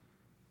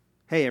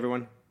Hey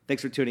everyone,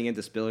 thanks for tuning in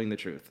to Spilling the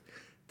Truth.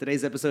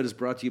 Today's episode is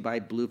brought to you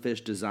by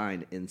Bluefish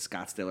Design in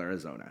Scottsdale,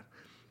 Arizona.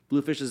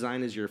 Bluefish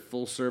Design is your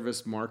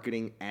full-service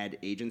marketing ad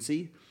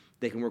agency.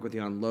 They can work with you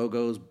on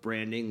logos,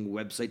 branding,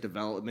 website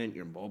development,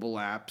 your mobile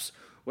apps,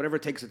 whatever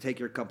it takes to take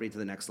your company to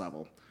the next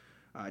level.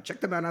 Check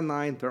them out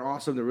online. They're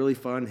awesome. They're really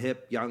fun,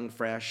 hip, young,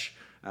 fresh.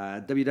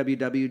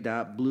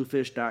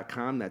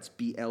 www.bluefish.com. That's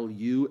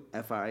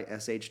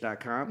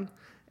BLUFISH.com.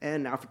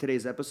 And now for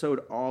today's episode,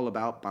 all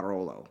about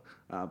Barolo.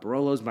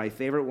 Barolo is my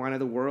favorite wine of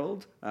the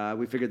world.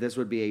 We figured this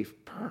would be a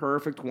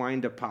perfect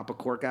wine to pop a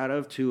cork out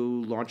of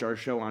to launch our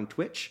show on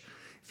Twitch.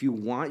 If you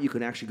want, you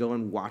can actually go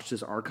and watch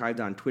this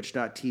archived on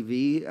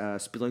twitch.tv,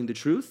 Spilling the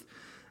Truth.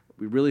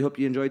 We really hope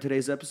you enjoyed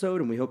today's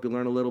episode, and we hope you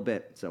learn a little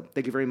bit. So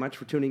thank you very much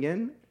for tuning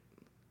in.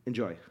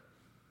 Enjoy.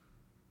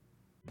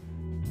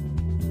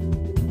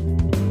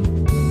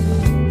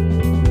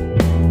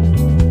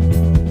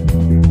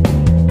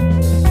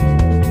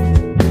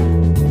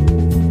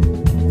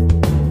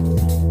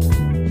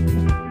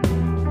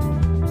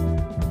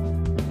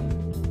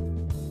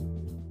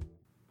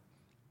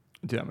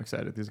 Dude, I'm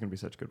excited. These are going to be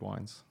such good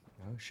wines.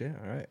 Oh, shit.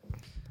 All right.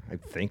 I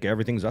think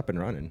everything's up and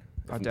running.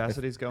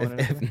 Audacity's going in.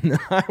 If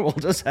not, we'll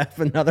just have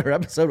another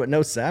episode with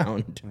no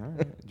sound. All right.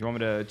 Do you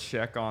want me to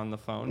check on the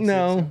phone?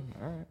 No.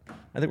 All right.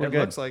 I think we're It good.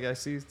 looks like I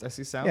see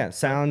sound. Yeah,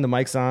 sound, the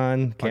mic's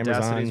on, camera's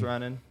Audacity's on.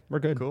 running. We're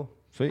good. Cool.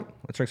 Sweet.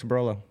 Let's drink some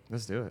Barolo.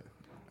 Let's do it.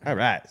 All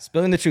right.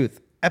 Spilling the Truth,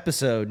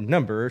 episode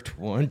number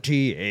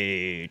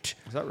 28.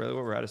 Is that really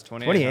what we're at? Is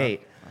 28?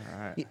 28. Huh? All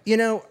right. You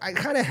know, I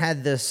kind of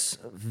had this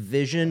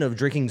vision of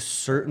drinking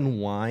certain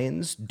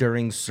wines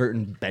during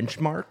certain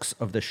benchmarks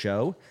of the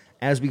show.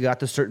 As we got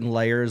to certain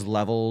layers,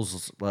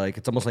 levels, like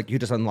it's almost like you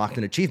just unlocked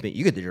an achievement.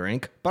 You get to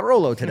drink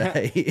Barolo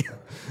today.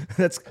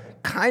 That's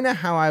kind of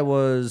how I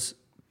was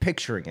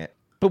picturing it.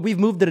 But we've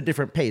moved at a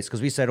different pace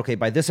because we said, okay,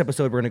 by this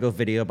episode, we're going to go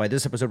video. By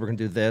this episode, we're going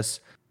to do this.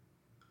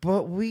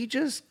 But we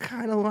just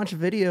kind of launched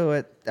video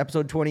at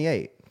episode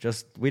 28.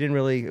 We didn't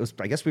really,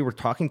 I guess we were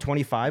talking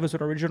 25 as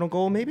our original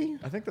goal, maybe?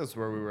 I think that's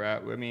where we were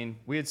at. I mean,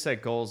 we had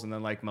set goals, and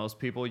then like most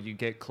people, you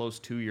get close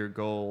to your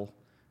goal,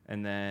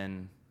 and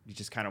then you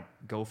just kind of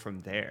go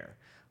from there.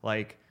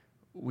 Like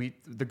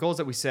the goals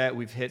that we set,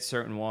 we've hit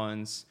certain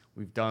ones.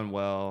 We've done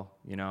well,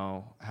 you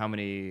know, how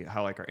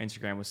like our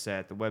Instagram was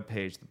set, the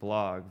webpage, the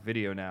blog,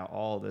 video now,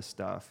 all this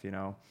stuff, you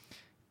know.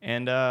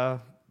 And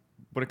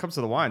when it comes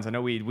to the wines, I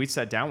know we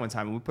sat down one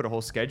time and we put a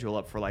whole schedule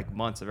up for like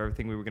months of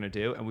everything we were going to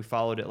do. And we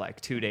followed it like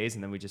 2 days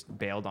and then we just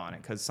bailed on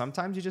it. Because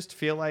sometimes you just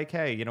feel like,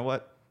 hey, you know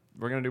what?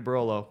 We're going to do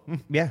Barolo.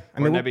 Yeah.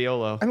 Or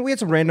Nebbiolo. I mean, we had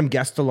some random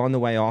guests along the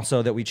way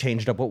also that we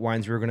changed up what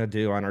wines we were going to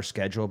do on our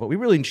schedule. But we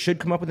really should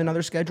come up with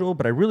another schedule.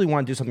 But I really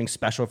want to do something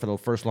special for the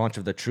first launch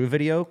of the True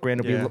video.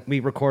 Granted, Yeah. we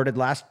recorded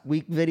last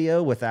week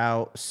video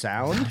without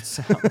sound.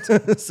 So,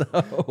 Whoops.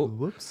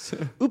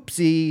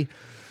 oopsie.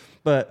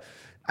 But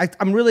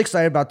I'm really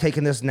excited about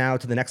taking this now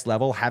to the next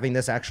level, having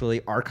this actually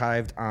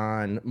archived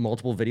on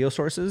multiple video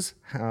sources.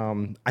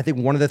 I think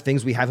one of the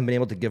things we haven't been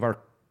able to give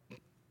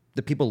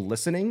the people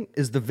listening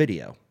is the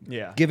video.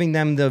 Yeah. Giving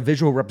them the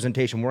visual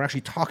representation. We're actually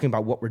talking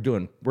about what we're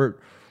doing. We're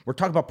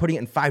talking about putting it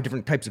in 5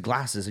 different types of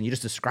glasses, and you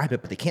just describe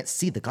it, but they can't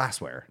see the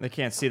glassware. They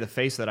can't see the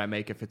face that I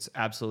make if it's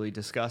absolutely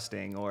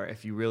disgusting, or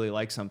if you really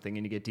like something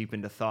and you get deep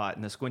into thought,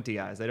 and the squinty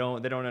eyes. They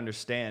don't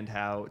understand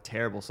how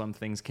terrible some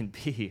things can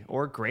be,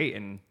 or great.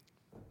 And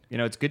you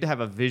know, it's good to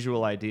have a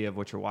visual idea of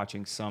what you're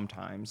watching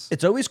sometimes.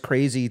 It's always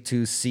crazy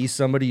to see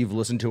somebody you've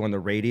listened to on the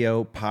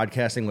radio,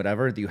 podcasting,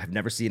 whatever, that you have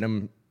never seen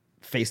them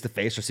face to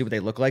face or see what they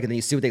look like. And then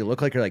you see what they look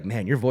like. You're like,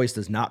 man, your voice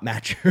does not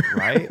match.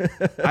 Right?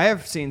 I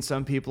have seen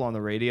some people on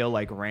the radio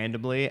like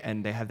randomly,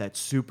 and they have that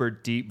super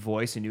deep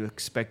voice, and you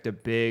expect a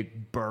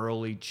big,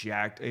 burly,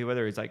 jacked,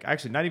 whether it's like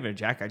actually not even a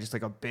jack guy, just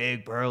like a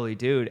big, burly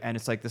dude. And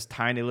it's like this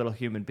tiny little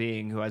human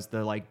being who has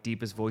the like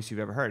deepest voice you've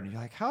ever heard. And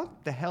you're like, how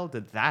the hell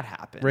did that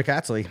happen? Rick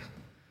Astley.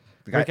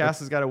 Rick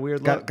Astley's got a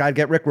weird look Gotta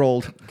get Rick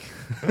rolled.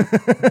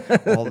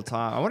 all the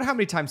time. I wonder how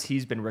many times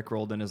he's been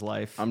Rickrolled in his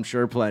life. I'm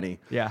sure plenty.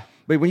 Yeah.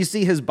 But when you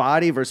see his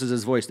body versus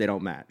his voice, they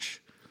don't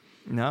match.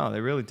 No,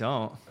 they really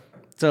don't.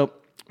 So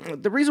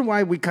the reason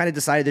why we kind of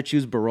decided to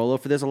choose Barolo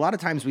for this, a lot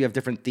of times we have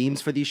different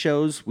themes for these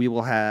shows. We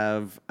will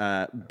have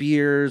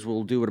beers.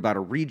 We'll do it about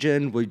a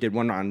region. We did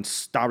one on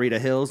Starita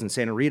Hills in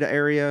Santa Rita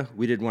area.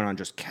 We did one on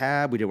just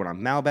Cab. We did one on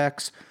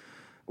Malbecs.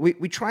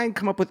 We try and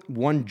come up with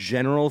one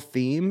general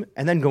theme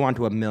and then go on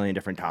to a million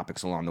different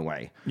topics along the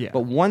way. Yeah.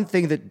 But one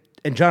thing that,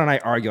 and John and I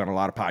argue on a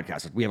lot of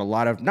podcasts. We have a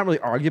lot of, not really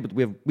argue, but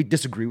we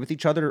disagree with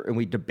each other and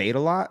we debate a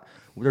lot.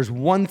 There's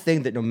one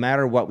thing that no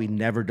matter what, we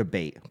never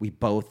debate. We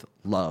both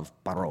love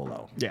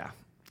Barolo. Yeah.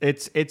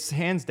 It's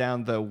hands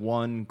down the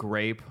one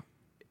grape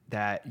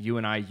that you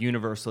and I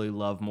universally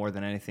love more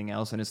than anything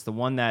else. And it's the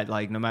one that,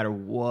 like, no matter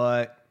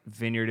what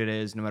vineyard it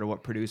is, no matter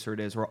what producer it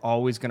is, we're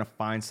always going to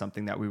find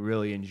something that we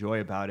really enjoy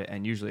about it,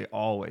 and usually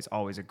always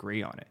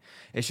agree on it.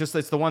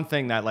 It's the one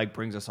thing that like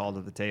brings us all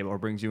to the table, or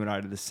brings you and I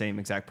to the same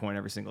exact point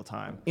every single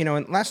time. You know,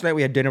 and last night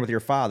we had dinner with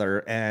your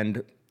father, and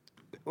it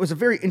was a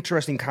very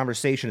interesting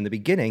conversation in the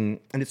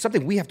beginning, and it's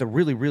something we have to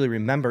really, really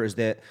remember is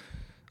that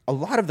a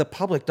lot of the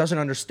public doesn't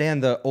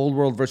understand the old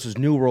world versus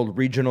new world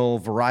regional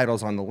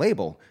varietals on the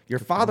label. Your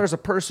father's a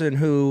person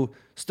who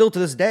still to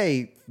this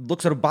day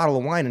looks at a bottle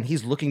of wine and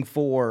he's looking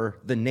for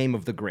the name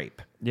of the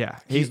grape. Yeah.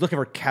 He's looking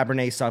for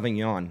Cabernet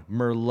Sauvignon,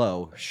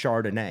 Merlot,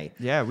 Chardonnay.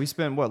 Yeah, we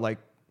spent like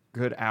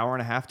good hour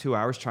and a half, 2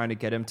 hours trying to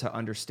get him to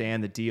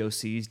understand the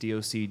DOCs,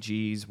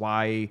 DOCGs,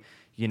 why,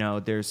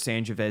 there's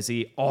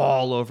Sangiovese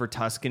all over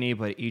Tuscany,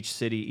 but each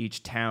city,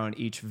 each town,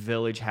 each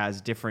village has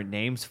different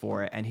names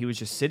for it. And he was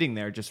just sitting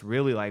there just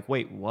really like,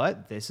 wait,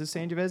 what? This is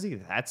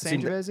Sangiovese? That's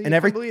Sangiovese? And I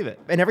can't believe it.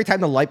 And every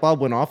time the light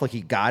bulb went off, like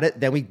he got it,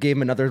 then we gave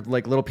him another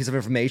like little piece of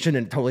information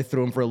and totally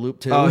threw him for a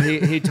loop too. Oh,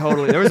 he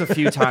totally, there was a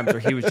few times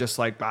where he was just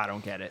like, I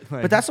don't get it.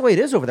 But that's the way it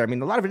is over there. I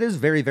mean, a lot of it is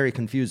very, very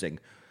confusing.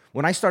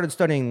 When I started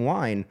studying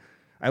wine,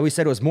 I always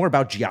said it was more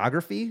about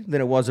geography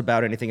than it was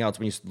about anything else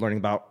when you're learning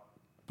about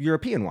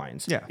European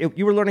wines. Yeah.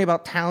 You were learning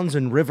about towns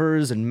and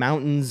rivers and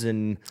mountains,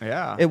 and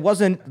Yeah. it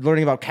wasn't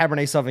learning about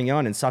Cabernet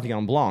Sauvignon and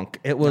Sauvignon Blanc.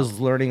 It was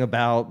learning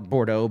about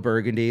Bordeaux,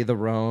 Burgundy, the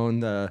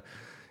Rhone,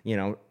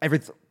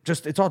 everything.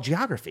 Just it's all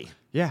geography.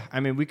 Yeah, I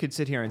mean, we could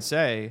sit here and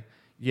say,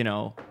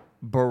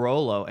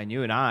 Barolo, and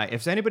you and I,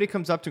 if anybody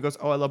comes up to and goes,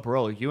 oh, I love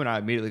Barolo, you and I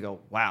immediately go,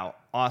 wow,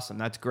 awesome,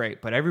 that's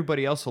great. But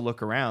everybody else will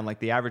look around, like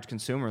the average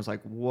consumer is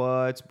like,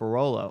 what's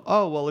Barolo?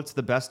 Oh, well, it's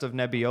the best of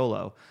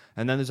Nebbiolo.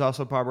 And then there's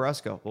also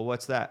Barbaresco. Well,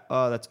 what's that?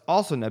 Oh, that's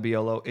also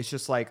Nebbiolo. It's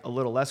just like a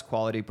little less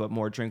quality, but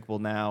more drinkable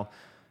now.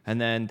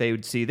 And then they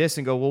would see this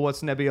and go, well,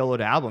 what's Nebbiolo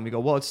to album? You go,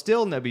 well, it's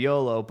still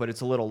Nebbiolo, but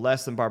it's a little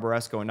less than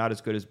Barbaresco and not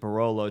as good as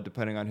Barolo,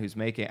 depending on who's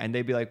making it. And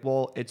they'd be like,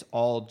 well, it's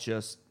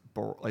just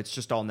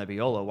all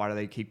Nebbiolo. Why do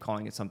they keep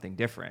calling it something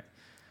different?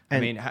 I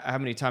mean, how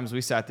many times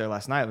we sat there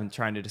last night and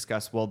trying to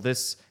discuss, well,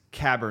 this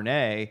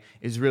Cabernet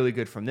is really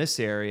good from this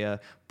area,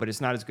 but it's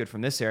not as good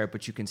from this area,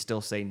 but you can still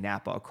say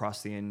Napa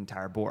across the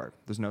entire board.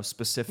 There's no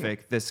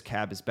specific, this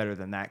cab is better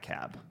than that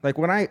cab. Like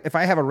if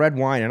I have a red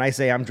wine and I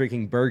say I'm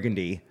drinking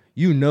Burgundy,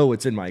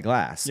 it's in my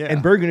glass. Yeah.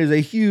 And Burgundy is a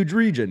huge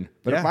region.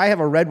 But if Yeah. I have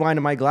a red wine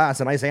in my glass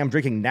and I say I'm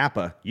drinking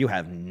Napa, you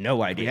have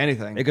no idea.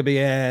 Anything. It could be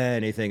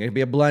anything. It could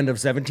be a blend of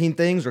 17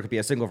 things, or it could be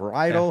a single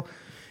varietal. Yeah.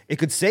 It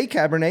could say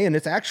Cabernet, and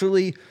it's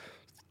actually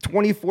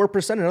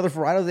 24% another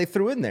varietal they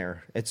threw in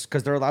there. It's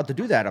because they're allowed to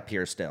do that up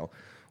here still.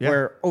 Yeah.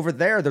 Where over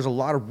there, there's a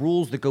lot of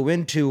rules that go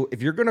into,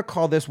 if you're going to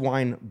call this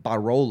wine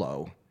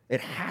Barolo, it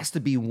has to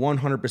be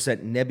 100%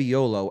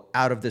 Nebbiolo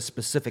out of this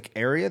specific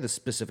area, this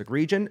specific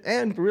region,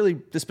 and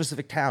really the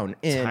specific town.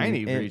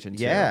 Tiny region,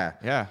 too. Yeah.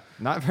 Yeah.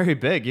 Not very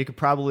big. You could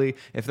probably,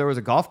 if there was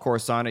a golf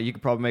course on it, you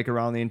could probably make it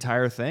around the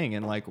entire thing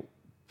in like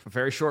a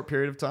very short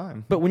period of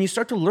time. But when you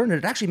start to learn it,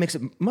 it actually makes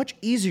it much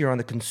easier on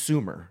the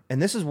consumer. And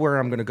this is where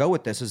I'm going to go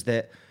with this, is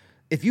that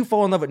if you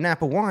fall in love with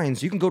Napa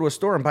wines, you can go to a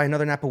store and buy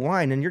another Napa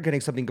wine, and you're getting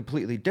something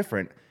completely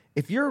different.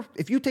 If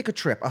you take a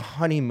trip, a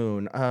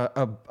honeymoon,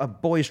 a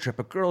boys' trip,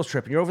 a girls'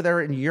 trip, and you're over there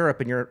in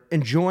Europe and you're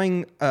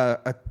enjoying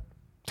a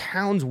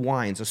town's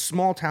wines, a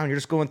small town, you're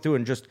just going through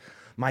and just,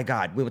 my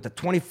God, we went to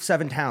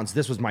 27 towns.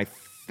 This was my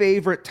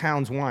favorite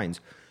town's wines.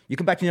 You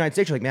come back to the United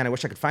States, you're like, man, I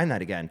wish I could find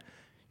that again.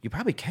 You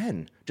probably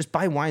can. Just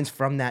buy wines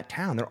from that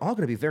town. They're all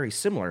going to be very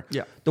similar.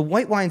 Yeah. The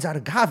white wines out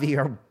of Gavi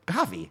are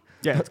Gavi.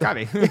 Yeah, it's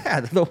Gavi.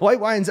 Yeah, the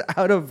white wines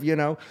out of,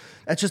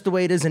 that's just the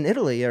way it is in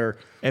Italy. Or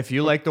if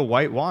you like the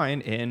white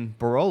wine in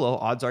Barolo,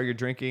 odds are you're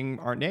drinking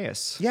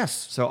Arneus.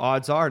 Yes. So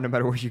odds are, no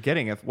matter where you're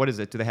getting it, what is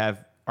it? Do they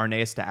have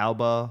Arneus de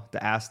Alba,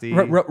 de Asti?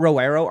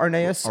 Roero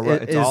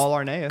Arneus. It's all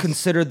Arneus.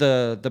 Considered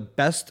the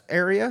best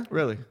area.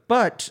 Really?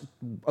 But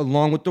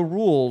along with the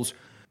rules,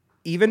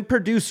 even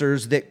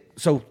producers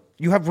so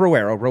you have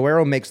Roero.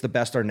 Roero makes the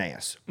best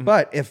Arneus. Mm-hmm.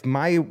 But if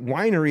my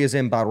winery is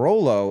in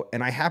Barolo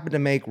and I happen to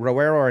make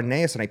Roero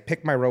Arneus and I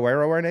pick my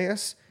Roero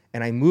Arneus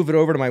and I move it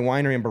over to my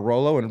winery in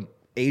Barolo and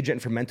age it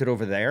and ferment it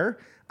over there,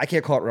 I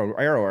can't call it Roero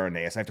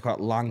Arneus. I have to call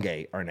it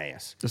Langhe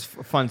Arneus. Just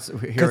fun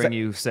hearing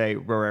you say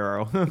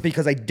Roero.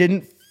 Because I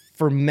didn't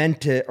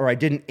ferment it or I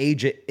didn't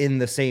age it in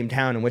the same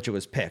town in which it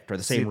was picked or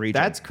the same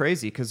region. That's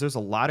crazy because there's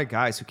a lot of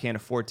guys who can't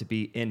afford to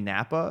be in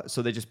Napa,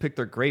 so they just pick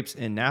their grapes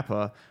in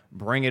Napa,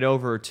 bring it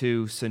over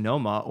to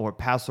Sonoma or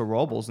Paso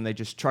Robles, and they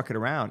just truck it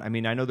around. I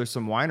mean, I know there's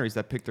some wineries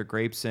that pick their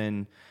grapes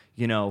in,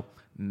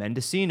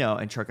 Mendocino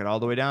and truck it all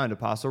the way down to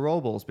Paso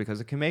Robles because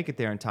it can make it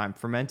there in time,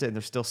 ferment it, and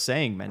they're still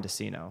saying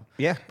Mendocino.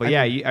 Yeah. But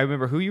I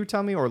remember who you were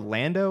telling me,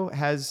 Orlando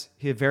has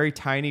a very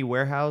tiny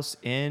warehouse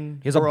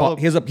in he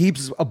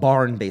keeps a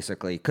barn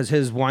basically because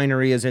his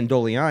winery is in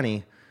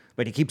Doliani,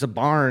 but he keeps a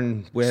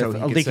barn with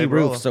a leaky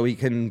roof so he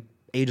can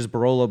age his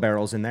Barolo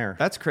barrels in there.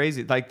 That's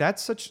crazy. Like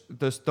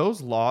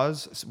those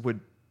laws would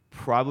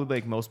probably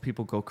make most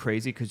people go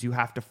crazy because you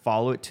have to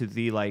follow it to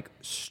the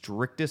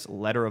strictest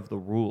letter of the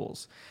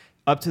rules.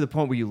 Up to the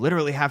point where you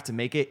literally have to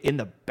make it in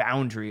the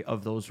boundary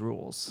of those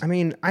rules. I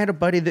mean, I had a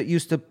buddy that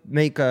used to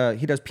make,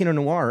 he does Pinot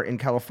Noir in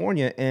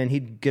California, and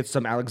he'd get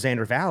some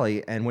Alexander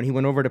Valley, and when he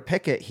went over to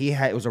pick it,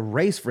 it was a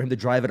race for him to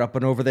drive it up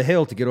and over the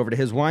hill to get over to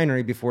his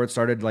winery before it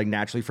started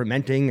naturally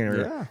fermenting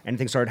or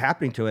anything started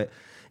happening to it.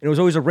 And it was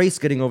always a race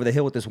getting over the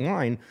hill with this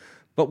wine,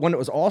 but when it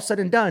was all said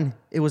and done,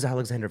 it was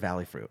Alexander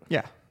Valley fruit.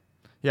 Yeah.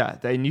 Yeah,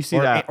 and you see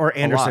or, that or a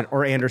Anderson lot.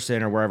 or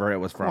Anderson or wherever it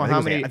was from. Well, I think how it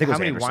was, many I think it was how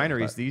many Anderson,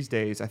 wineries but- these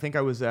days? I think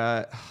I was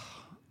at.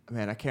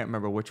 Man, I can't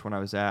remember which one I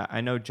was at.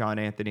 I know John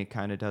Anthony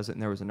kind of does it,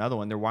 and there was another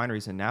one. They're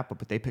wineries in Napa,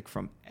 but they pick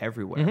from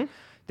everywhere. Mm-hmm.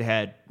 They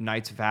had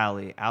Knights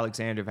Valley,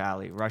 Alexander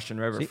Valley, Russian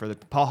River. For the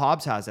Paul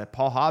Hobbs has that.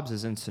 Paul Hobbs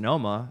is in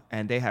Sonoma,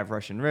 and they have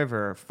Russian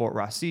River, Fort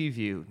Ross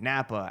Seaview,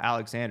 Napa,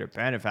 Alexander,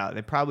 Bennett Valley.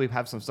 They probably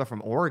have some stuff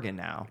from Oregon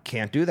now.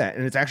 Can't do that.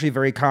 And it's actually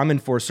very common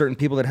for certain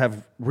people that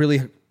have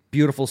really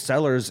beautiful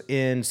cellars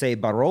in, say,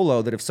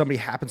 Barolo, that if somebody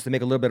happens to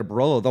make a little bit of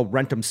Barolo, they'll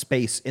rent them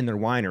space in their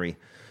winery.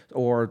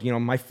 Or,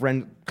 my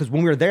friend, because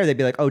when we were there, they'd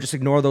be like, oh, just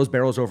ignore those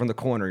barrels over in the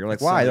corner. You're like,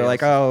 That's why? They're somebody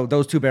like, oh,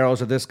 those 2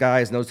 barrels are this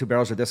guy's and those 2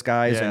 barrels are this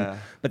guy's. Yeah.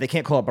 But they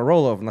can't call it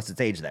Barolo unless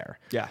it's aged there.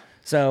 Yeah.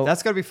 So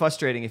that's got to be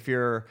frustrating if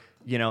you're,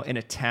 in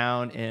a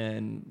town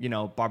in,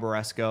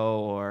 Barbaresco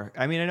or,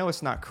 I know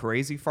it's not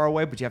crazy far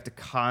away, but you have to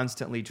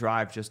constantly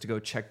drive just to go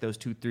check those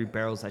 2-3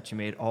 barrels that you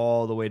made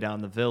all the way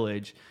down the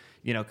village,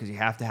 because you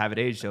have to have it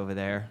aged over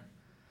there.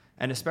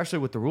 And especially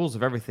with the rules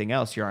of everything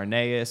else, your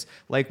Arneus,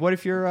 like what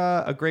if you're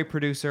a great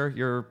producer,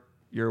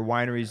 your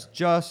winery's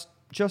just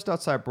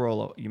outside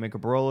Barolo. You make a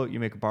Barolo, you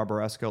make a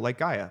Barbaresco, like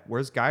Gaia.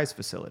 Where's Gaia's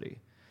facility?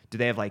 Do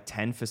they have like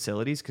 10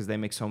 facilities because they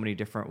make so many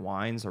different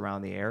wines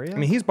around the area?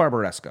 he's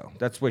Barbaresco.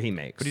 That's what he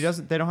makes.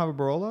 But they don't have a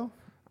Barolo?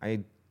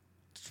 I'm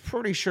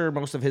pretty sure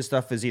most of his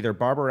stuff is either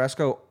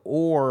Barbaresco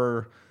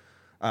or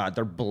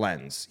they're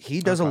blends. He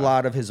does a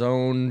lot of his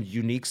own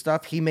unique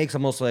stuff. He makes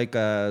almost like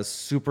a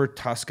super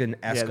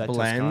Tuscan-esque that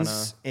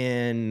blends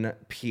in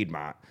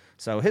Piedmont.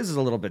 So his is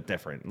a little bit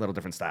different,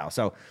 style.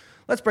 So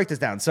let's break this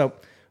down. So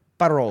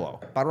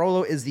Barolo.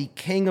 Barolo is the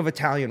king of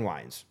Italian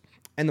wines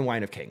and the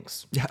wine of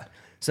kings. Yeah.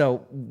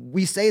 So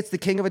we say it's the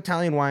king of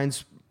Italian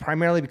wines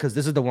primarily because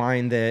this is the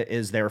wine that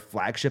is their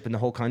flagship in the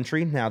whole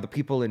country. Now, the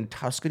people in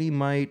Tuscany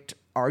might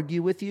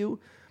argue with you,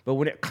 but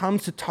when it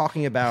comes to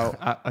talking about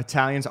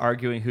Italians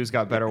arguing who's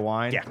got better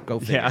wine. yeah, go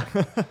figure.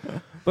 Yeah.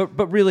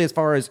 but really, as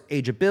far as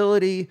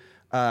ageability,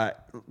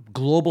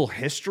 global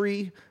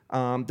history,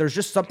 there's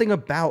just something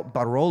about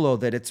Barolo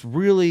that it's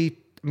really.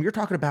 You're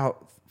talking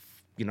about,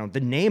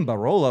 the name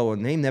Barolo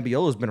and the name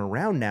Nebbiolo has been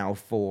around now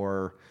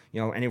for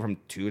anywhere from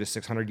 200 to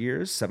 600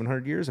 years,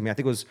 700 years. I think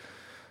it was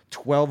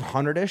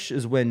 1200-ish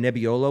is when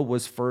Nebbiolo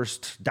was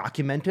first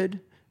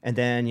documented, and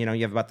then you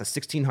have about the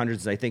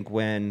 1600s, I think,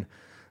 when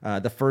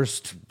the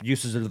first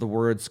uses of the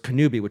words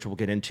Canubi, which we'll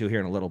get into here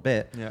in a little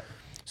bit. Yeah.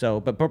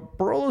 So, but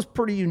Barolo is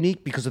pretty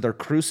unique because of their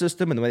cru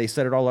system and the way they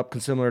set it all up,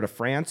 similar to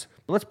France.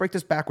 But let's break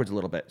this backwards a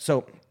little bit.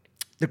 So,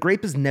 the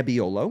grape is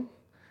Nebbiolo.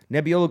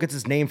 Nebbiolo gets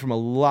its name from a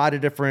lot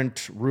of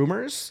different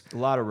rumors. A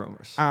lot of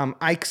rumors.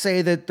 I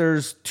say that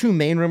there's 2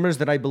 main rumors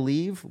that I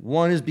believe.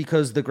 One is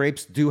because the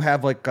grapes do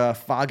have like a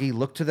foggy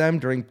look to them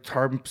during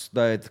terms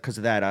because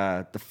of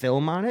that the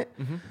film on it,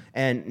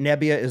 and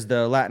nebbia is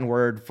the Latin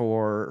word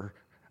for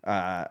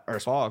or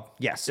fog.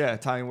 Yes. Yeah,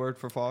 Italian word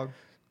for fog.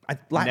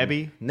 Latin.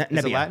 Nebbi? Is it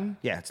Nebbia. Latin?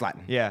 Yeah, it's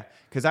Latin. Yeah,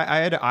 because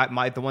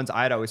the ones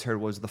I had always heard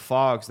was the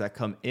fogs that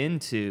come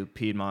into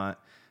Piedmont,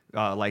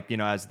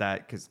 as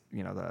that, because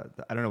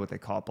I don't know what they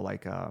call it, but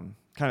like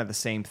kind of the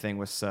same thing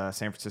with San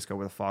Francisco,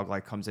 where the fog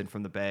like comes in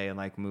from the bay and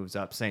like moves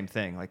up. Same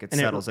thing, like it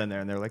settles in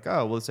there, and they're like,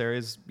 oh well, this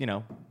area's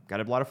got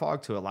a lot of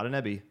fog to it, a lot of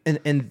nebby.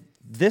 And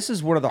this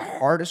is one of the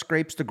hardest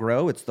grapes to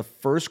grow. It's the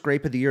first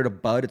grape of the year to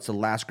bud. It's the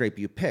last grape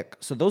you pick.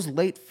 So those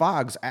late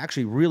fogs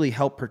actually really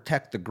help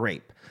protect the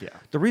grape. Yeah.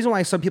 The reason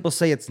why some people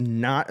say it's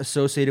not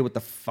associated with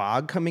the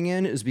fog coming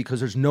in is because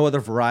there's no other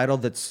varietal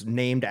that's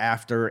named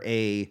after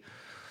a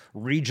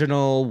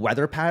regional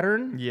weather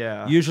pattern.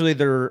 Yeah. Usually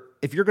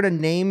if you're going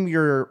to name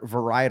your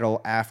varietal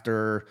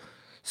after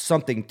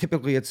something,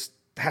 typically it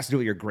has to do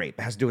with your grape.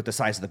 It has to do with the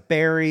size of the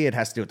berry. It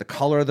has to do with the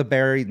color of the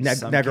berry.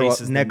 Negro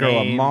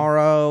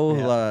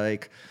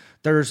Amaro.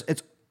 Yeah.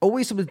 It's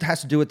always something that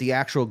has to do with the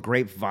actual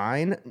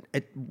grapevine.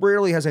 It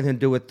rarely has anything to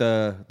do with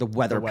the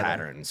weather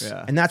patterns.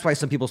 Yeah. And that's why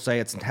some people say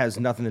it has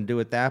nothing to do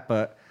with that.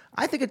 But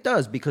I think it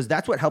does, because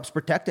that's what helps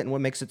protect it and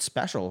what makes it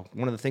special.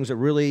 One of the things that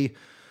really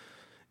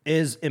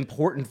is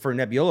important for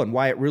Nebbiolo and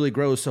why it really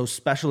grows so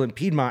special in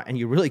Piedmont, and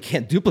you really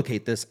can't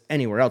duplicate this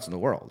anywhere else in the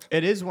world.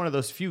 It is one of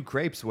those few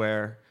grapes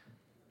where,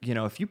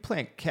 if you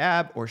plant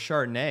Cab or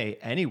Chardonnay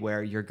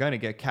anywhere, you're going to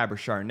get Cab or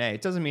Chardonnay.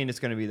 It doesn't mean it's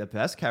going to be the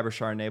best Cab or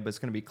Chardonnay, but it's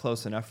going to be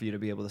close enough for you to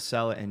be able to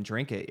sell it and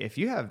drink it. If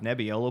you have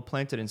Nebbiolo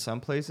planted in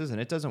some places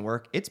and it doesn't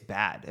work, it's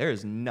bad. There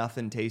is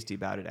nothing tasty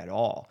about it at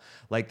all.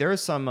 Like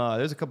there's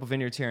a couple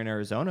vineyards here in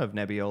Arizona of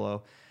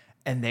Nebbiolo,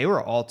 and they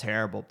were all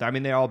terrible.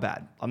 They're all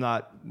bad. I'm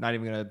not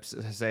even going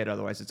to say it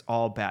otherwise. It's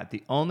all bad.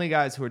 The only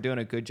guys who are doing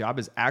a good job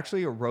is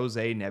actually a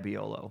Rosé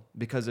Nebbiolo,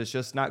 because it's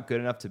just not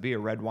good enough to be a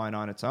red wine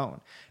on its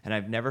own. And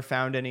I've never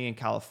found any in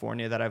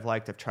California that I've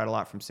liked. I've tried a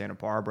lot from Santa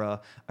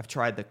Barbara. I've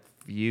tried the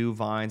few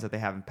vines that they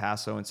have in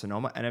Paso and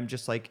Sonoma, and I'm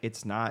just like,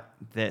 it's not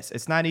this.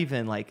 It's not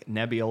even like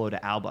Nebbiolo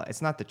de Alba.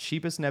 It's not the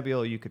cheapest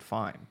Nebbiolo you could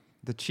find.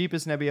 The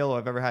cheapest Nebbiolo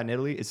I've ever had in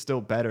Italy is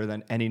still better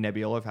than any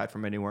Nebbiolo I've had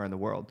from anywhere in the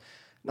world.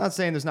 Not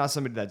saying there's not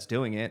somebody that's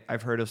doing it.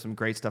 I've heard of some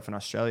great stuff in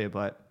Australia,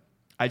 but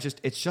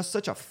it's just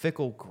such a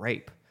fickle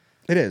grape.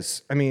 It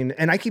is. I mean,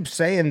 and I keep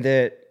saying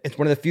that it's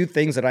one of the few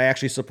things that I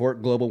actually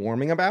support global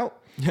warming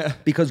about. Yeah.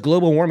 Because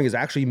global warming is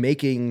actually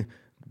making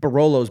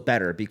Barolos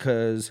better,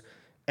 because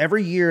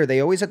every year they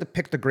always had to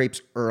pick the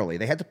grapes early.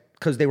 They had to,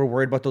 because they were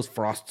worried about those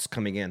frosts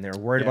coming in. They were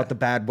worried about the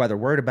bad weather,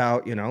 worried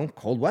about,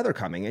 cold weather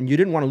coming. And you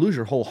didn't want to lose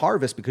your whole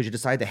harvest because you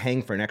decided to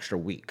hang for an extra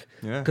week.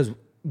 Yeah. Because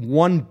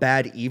one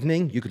bad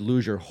evening, you could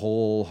lose your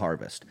whole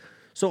harvest.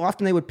 So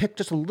often they would pick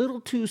just a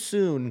little too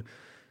soon,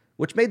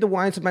 which made the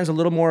wine sometimes a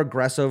little more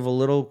aggressive, a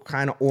little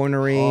kind of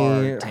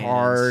ornery,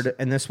 hard.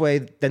 And this way,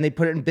 then they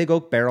put it in big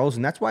oak barrels.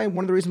 And that's why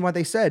one of the reasons why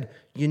they said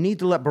you need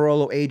to let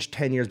Barolo age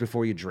 10 years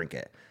before you drink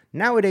it.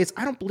 Nowadays,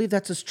 I don't believe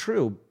that's as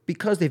true,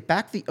 because they've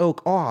backed the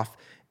oak off.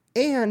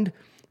 And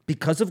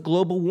because of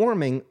global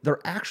warming,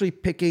 they're actually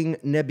picking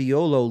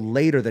Nebbiolo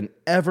later than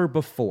ever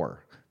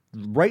before.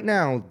 Right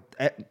now,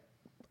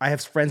 I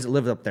have friends that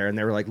live up there, and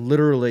they were like,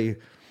 literally,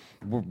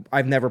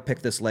 I've never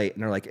picked this late.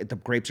 And they're like, the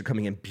grapes are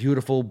coming in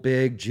beautiful,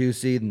 big,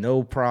 juicy,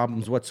 no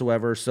problems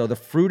whatsoever. So the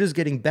fruit is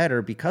getting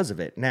better because of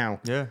it.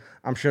 Now,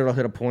 I'm sure it'll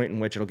hit a point in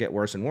which it'll get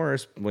worse and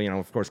worse. Well,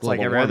 of course,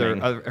 global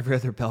warming. Every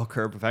other bell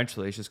curve,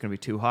 eventually it's just going to be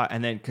too hot.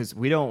 And then, because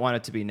we don't want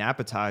it to be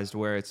napatized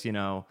where it's,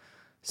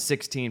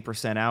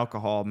 16%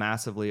 alcohol,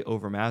 massively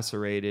over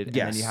macerated. And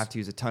then you have to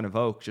use a ton of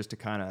oak just to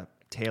kind of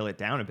tail it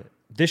down a bit.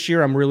 This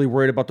year, I'm really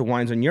worried about the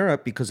wines in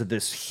Europe because of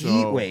this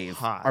heat wave.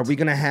 Hot. Are we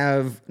going to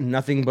have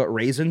nothing but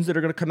raisins that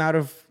are going to come out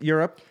of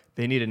Europe?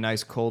 They need a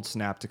nice cold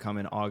snap to come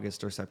in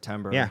August or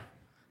September. Yeah.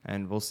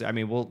 And we'll see. I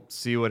mean, we'll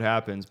see what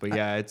happens. But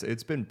yeah,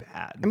 it's been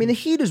bad. I mean, the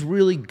heat is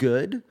really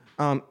good.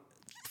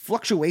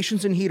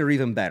 Fluctuations in heat are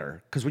even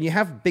better, because when you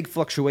have big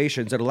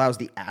fluctuations, it allows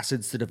the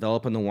acids to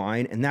develop in the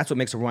wine, and that's what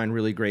makes a wine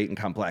really great and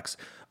complex.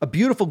 A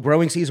beautiful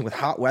growing season with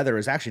hot weather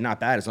is actually not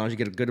bad, as long as you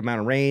get a good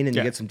amount of rain and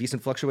you get some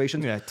decent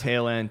fluctuations. Yeah,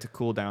 tail end to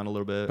cool down a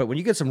little bit. But when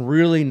you get some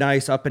really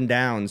nice up and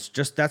downs,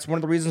 that's one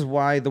of the reasons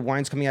why the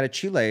wines coming out of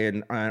Chile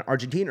and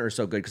Argentina are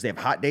so good, because they have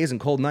hot days and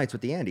cold nights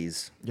with the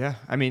Andes. Yeah,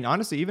 I mean,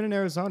 honestly, even in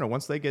Arizona,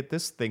 once they get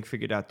this thing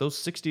figured out, those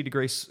 60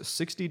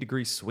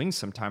 degree swings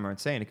sometime are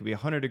insane. It could be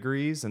 100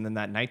 degrees, and then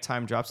that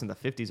nighttime drops in the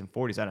 50s and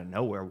 40s out of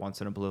nowhere once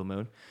in a blue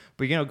moon.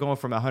 But going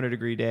from a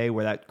 100-degree day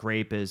where that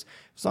grape is,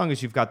 as long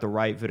as you've got the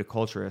right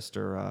viticulturist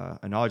or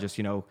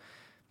enologist,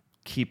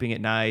 keeping it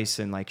nice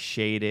and like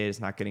shaded, it's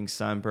not getting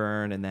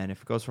sunburned. And then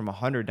if it goes from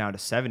 100 down to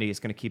 70,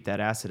 it's going to keep that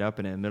acid up.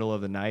 And in the middle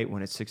of the night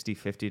when it's 60,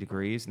 50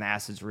 degrees and the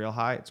acid's real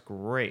high, it's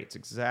great. It's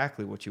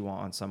exactly what you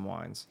want on some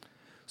wines.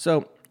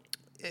 So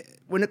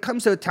when it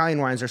comes to Italian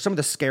wines, they're some of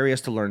the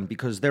scariest to learn,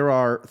 because there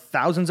are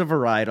thousands of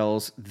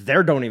varietals.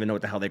 They don't even know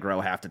what the hell they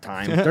grow half the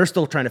time. They're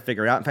still trying to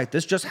figure it out. In fact,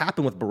 this just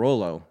happened with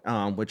Barolo,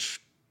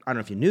 which I don't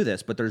know if you knew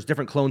this, but there's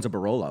different clones of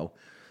Barolo.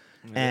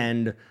 Mm-hmm.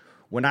 And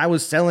when I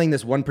was selling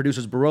this one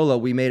producer's Barolo,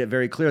 we made it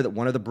very clear that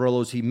one of the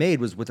Barolos he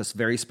made was with a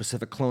very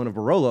specific clone of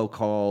Barolo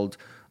called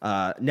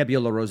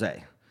Nebbiolo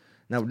Rosé.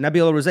 Now,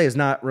 Nebbiolo Rosé is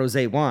not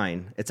rosé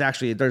wine. It's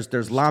actually, there's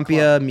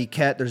Lampia,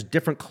 Miquette, there's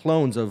different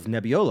clones of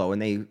Nebbiolo,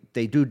 and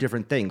they do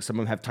different things. Some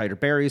of them have tighter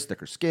berries,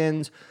 thicker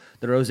skins.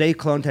 The rosé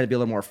clone tended to be a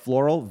little more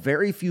floral.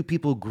 Very few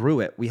people grew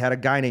it. We had a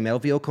guy named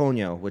Elvio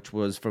Conio, which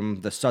was from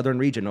the southern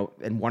region,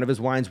 and one of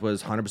his wines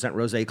was 100%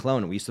 rosé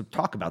clone, and we used to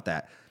talk about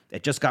that.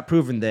 It just got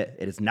proven that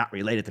it is not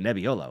related to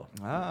Nebbiolo.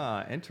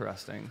 Ah,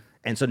 interesting.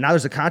 And so now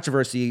there's a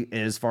controversy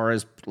as far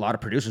as a lot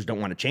of producers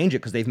don't want to change it,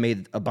 because they've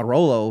made a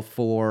Barolo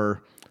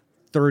for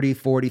 30,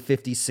 40,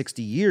 50,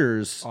 60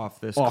 years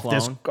off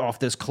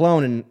this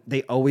clone, and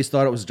they always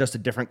thought it was just a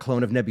different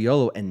clone of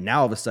Nebbiolo, and now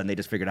all of a sudden they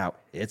just figured out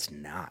it's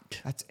not.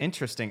 That's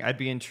interesting. I'd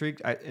be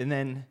intrigued. And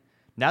then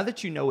now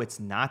that you know it's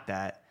not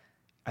that,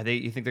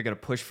 you think they're going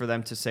to push for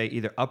them to say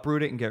either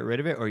uproot it and get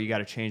rid of it, or you got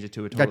to change it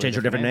to a totally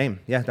different name?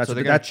 Yeah, that's so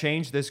they're going to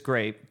change this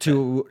grape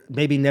to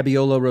maybe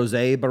Nebbiolo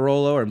Rosé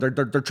Barolo, or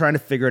they're trying to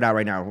figure it out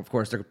right now. Of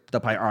course, they'll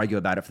probably argue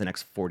about it for the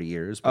next 40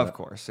 years. But. Of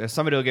course, if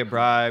somebody will get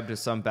bribed to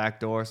some back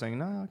door saying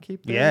no,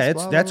 keep this. Yeah,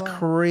 that's blah.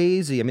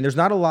 crazy. I mean, there's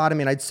not a lot. I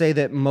mean, I'd say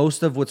that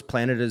most of what's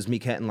planted is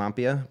Miquette and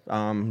Lampia.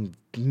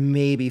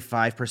 Maybe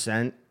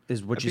 5%.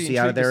 Is what you see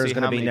out of there is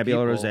going to be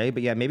Nebbiolo Rosé,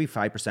 but yeah, maybe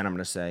 5%. I'm going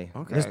to say.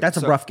 Okay, that's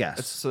a rough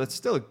guess. So that's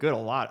still a good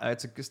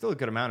It's still a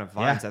good amount of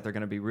vines that they're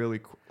going to be really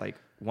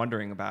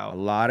wondering about. A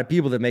lot of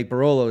people that make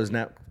Barolo is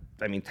not.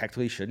 I mean,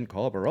 technically shouldn't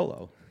call it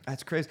Barolo.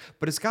 That's crazy,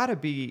 but it's got to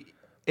be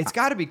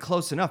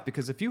close enough,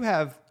 because if you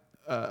have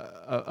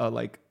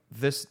like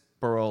this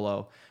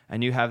Barolo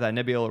and you have that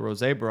Nebbiolo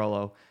Rosé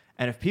Barolo.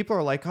 And if people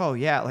are like, oh,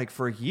 yeah, like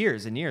for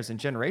years and years and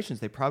generations,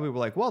 they probably were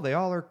like, well, they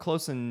all are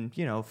close in,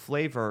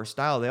 flavor or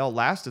style. They all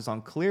last as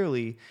long.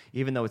 Clearly,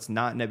 even though it's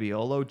not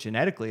Nebbiolo,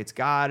 genetically, it's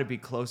got to be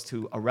close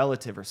to a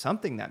relative or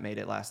something that made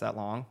it last that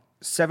long.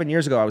 7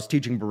 years ago, I was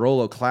teaching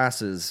Barolo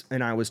classes,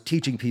 and I was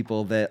teaching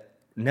people that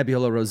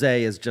Nebbiolo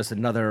Rosé is just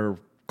another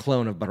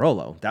clone of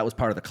Barolo. That was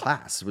part of the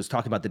class. It was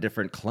talking about the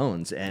different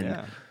clones.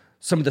 And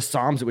some of the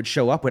somms that would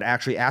show up would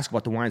actually ask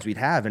about the wines we'd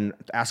have and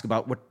ask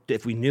about what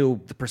if we knew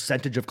the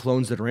percentage of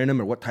clones that are in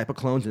them or what type of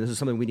clones, and this is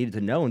something we needed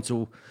to know. And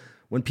so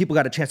when people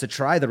got a chance to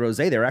try the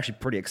rosé, they were actually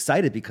pretty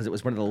excited, because it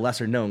was one of the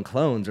lesser known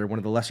clones, or one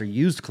of the lesser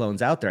used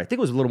clones out there. I think it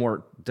was a little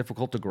more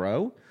difficult to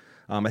grow,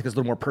 I think it's a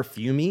little more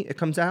perfumey. It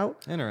comes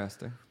out.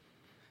 Interesting.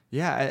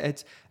 Yeah,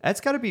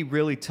 that's got to be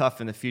really tough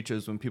in the future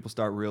is when people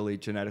start really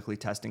genetically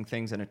testing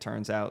things and it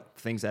turns out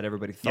things that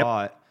everybody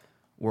thought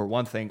were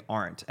one thing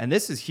aren't. And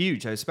this is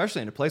huge,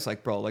 especially in a place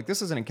like Bro. Like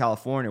this isn't in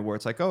California where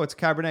it's like, oh, it's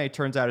Cabernet.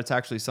 Turns out it's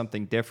actually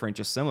something different,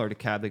 just similar to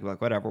Cab. They go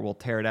like, whatever, we'll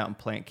tear it out and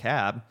plant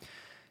Cab.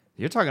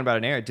 You're talking about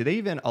an area. Do they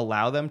even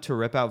allow them to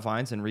rip out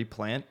vines and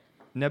replant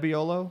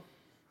Nebbiolo?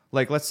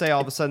 Like, let's say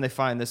all of a sudden they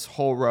find this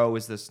whole row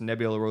is this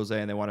Nebbiolo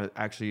Rosé and they want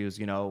to actually use,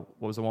 what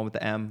was the one with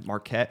the M?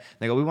 Marquette.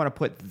 They go, we want to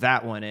put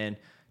that one in.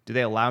 Do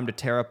they allow them to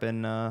tear up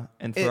and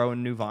throw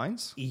in new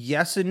vines?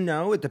 Yes and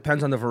no. It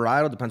depends on the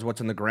varietal. It depends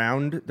what's in the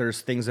ground.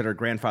 There's things that are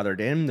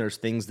grandfathered in. There's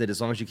things that as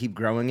long as you keep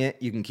growing it,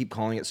 you can keep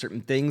calling it certain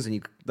things.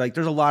 And there's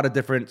a lot of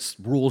different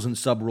rules and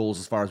sub-rules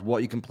as far as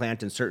what you can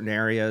plant in certain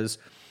areas.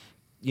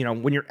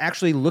 When you're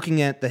actually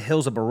looking at the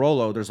hills of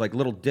Barolo, there's like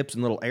little dips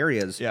and little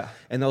areas. Yeah.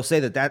 And they'll say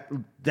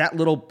that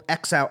little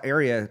X out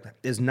area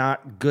is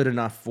not good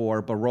enough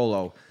for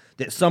Barolo.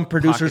 That some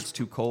producers Pockets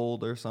too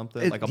cold or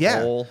something, like a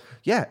bowl.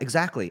 Yeah,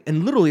 exactly.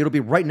 And literally it'll be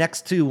right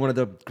next to one of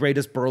the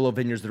greatest Barolo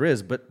vineyards there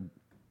is, but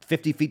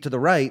 50 feet to the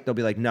right, they'll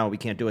be like, no, we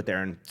can't do it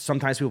there. And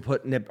sometimes people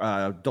put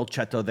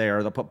Dolcetto there,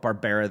 or they'll put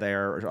Barbera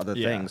there or other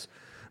things.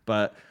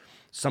 But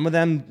some of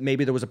them,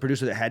 maybe there was a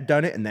producer that had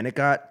done it, and then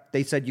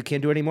they said you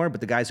can't do it anymore,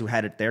 but the guys who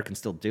had it there can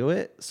still do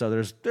it. So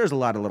there's a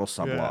lot of little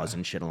sub-laws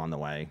and shit along the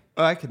way.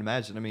 Oh, I can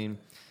imagine. I mean,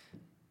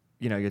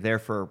 you're there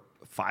for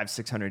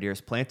 500-600 years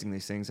planting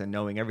these things and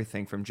knowing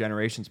everything from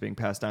generations being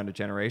passed down to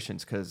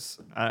generations, because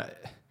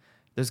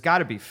there's got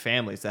to be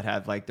families that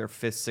have like their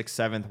 5th,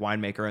 6th, 7th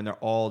winemaker, and they're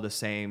all the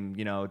same,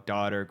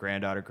 daughter,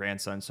 granddaughter,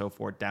 grandson, so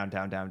forth, down.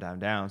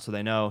 So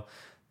they know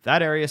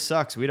that area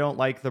sucks. We don't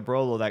like the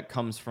Barolo that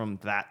comes from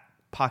that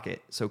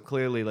pocket. So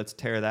clearly, let's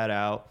tear that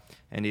out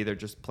and either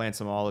just plant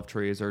some olive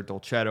trees or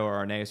Dolcetto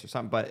or Arneis or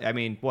something. But I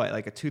mean,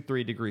 like a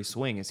 2-3 degree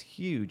swing is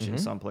huge in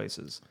some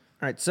places.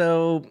 All right,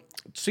 so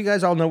you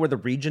guys all know where the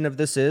region of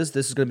this is.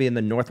 This is going to be in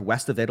the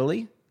northwest of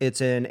Italy. It's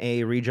in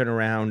a region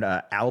around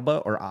Alba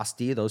or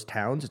Asti, those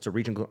towns. It's a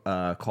region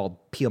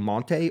called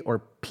Piemonte or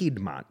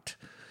Piedmont.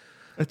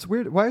 It's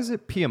weird. Why is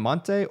it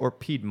Piemonte or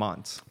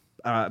Piedmont?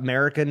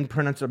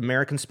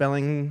 American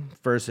spelling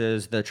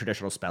versus the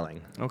traditional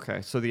spelling.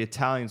 Okay, so the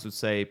Italians would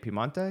say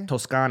Piemonte?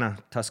 Toscana,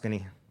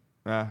 Tuscany.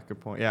 Good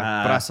point.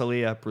 Yeah,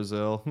 Brasilia,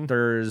 Brazil.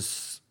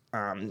 There's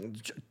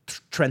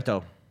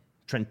Trentino.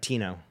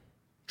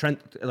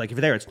 Like if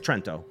you're there, it's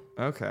Trento.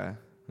 Okay.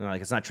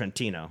 Like it's not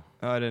Trentino.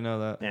 Oh, I didn't know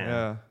that.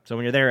 Yeah. So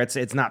when you're there,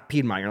 it's not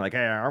Piedmont. You're like,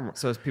 hey,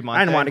 so it's Piemonte.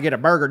 I didn't want to get a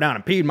burger down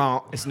in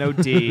Piedmont. It's no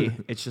D.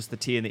 It's just the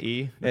T and the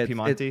E.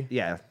 Piemonte.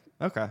 Yeah.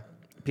 Okay.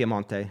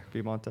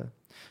 Piemonte.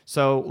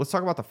 So let's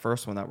talk about the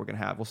first one that we're gonna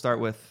have. We'll start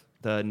with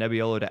the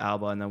Nebbiolo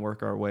d'Alba and then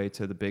work our way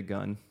to the big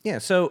gun. Yeah.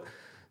 So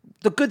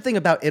the good thing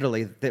about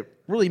Italy that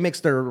really makes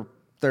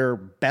their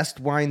best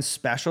wines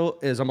special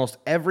is almost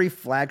every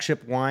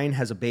flagship wine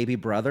has a baby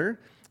brother,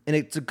 and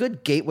it's a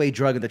good gateway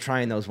drug into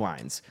trying those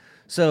wines.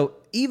 So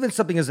even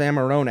something as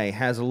Amarone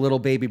has a little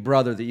baby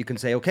brother that you can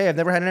say, okay, I've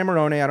never had an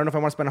Amarone. I don't know if I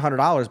want to spend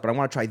 $100, but I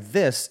want to try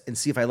this and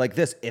see if I like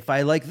this. If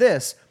I like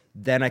this,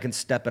 then I can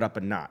step it up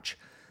a notch.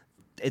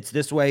 It's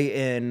this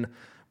way in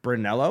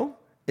Brunello.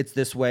 It's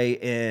this way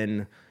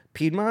in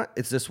Piedmont.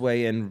 It's this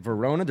way in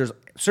Verona. There's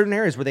certain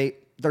areas where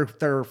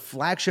their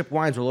flagship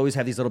wines will always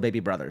have these little baby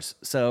brothers.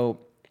 So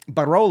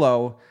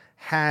Barolo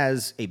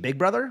has a big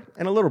brother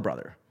and a little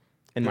brother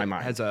in my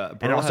mind.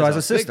 Barolo also has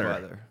a sister. Big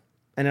brother.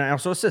 And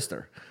also a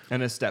sister.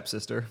 And a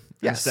stepsister.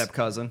 Yes. And a step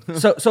cousin.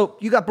 So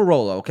you got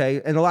Barolo,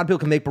 okay? And a lot of people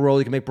can make Barolo.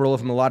 You can make Barolo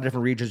from a lot of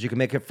different regions. You can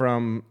make it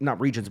from, not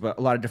regions, but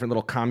a lot of different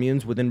little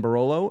communes within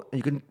Barolo. And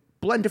you can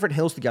blend different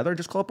hills together and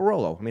just call it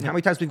Barolo. I mean, how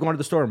many times have we gone to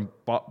the store and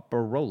bought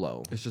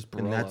Barolo? It's just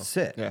Barolo. And that's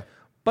it. Yeah.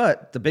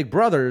 But the big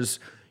brothers,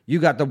 you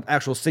got the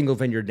actual single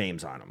vineyard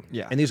names on them.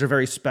 Yeah. And these are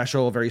very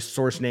special, very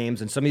source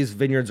names. And some of these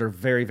vineyards are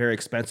very, very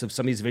expensive.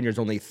 Some of these vineyards,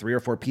 only 3 or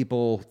 4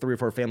 people, 3 or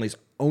 4 families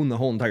own the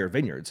whole entire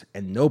vineyards,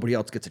 and nobody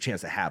else gets a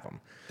chance to have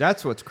them.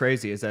 That's what's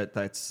crazy is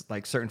that's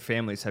like certain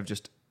families have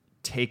just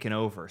taken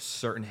over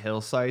certain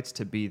hill sites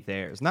to be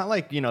theirs. Not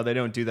like, they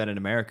don't do that in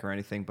America or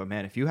anything, but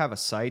man, if you have a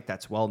site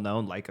that's well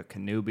known, like a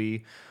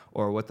Canubi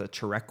or with a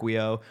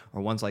Cerrecchio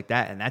or ones like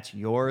that, and that's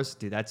yours,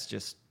 dude, that's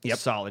just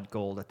solid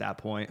gold at that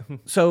point.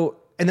 So,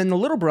 and then the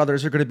little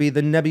brothers are going to be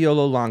the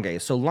Nebbiolo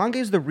Langhe. So Langhe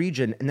is the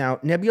region. Now,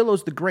 Nebbiolo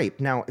is the grape.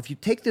 Now, if you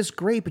take this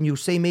grape and you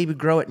say maybe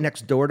grow it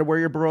next door to where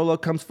your Barolo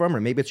comes from,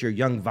 or maybe it's your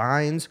young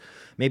vines,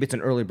 maybe it's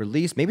an early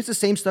release, maybe it's the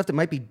same stuff that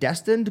might be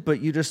destined, but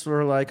you just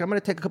sort of like, I'm going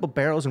to take a couple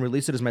barrels and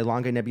release it as my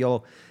Langhe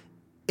Nebbiolo.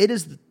 It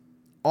is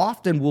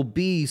often will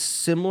be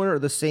similar or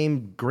the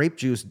same grape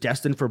juice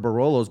destined for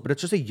Barolos, but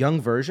it's just a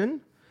young version.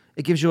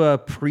 It gives you a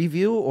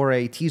preview or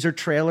a teaser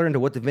trailer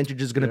into what the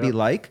vintage is going to be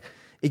like.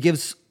 It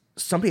gives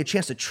somebody a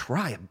chance to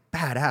try a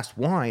badass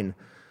wine,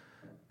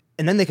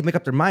 and then they can make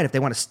up their mind if they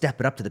want to step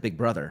it up to the big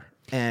brother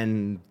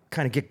and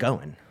kind of get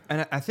going.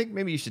 And I think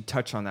maybe you should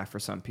touch on that for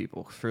some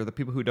people. For the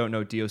people who don't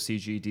know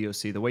DOCG,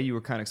 DOC, the way you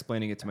were kind of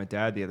explaining it to my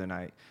dad the other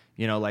night,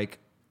 like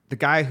the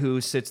guy who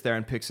sits there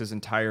and picks his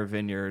entire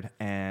vineyard,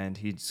 and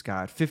he's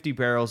got 50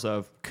 barrels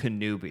of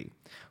Canubi.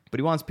 But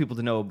he wants people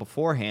to know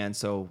beforehand,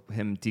 so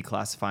him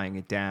declassifying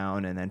it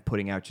down and then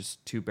putting out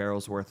just 2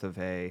 barrels worth of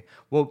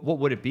what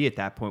would it be at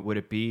that point? Would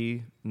it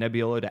be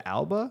Nebbiolo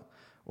d'Alba?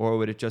 Or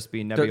would it just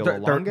be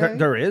Nebbiolo Langhe?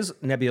 There is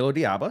Nebbiolo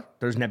d'Alba.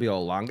 There's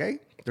Nebbiolo Langhe.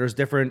 There's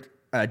different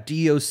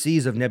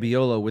DOCs of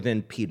Nebbiolo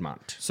within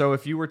Piedmont. So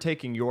if you were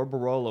taking your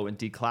Barolo and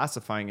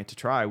declassifying it to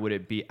try, would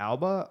it be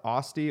Alba,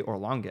 Asti, or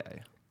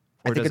Langhe?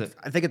 Or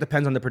I think it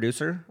depends on the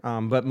producer,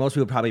 but most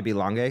people would probably be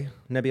Langhe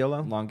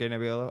Nebbiolo. Langhe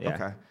Nebbiolo? Yeah.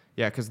 Okay.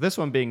 Yeah, because this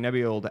one being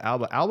Nebbiolo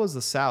d'Alba. Alba's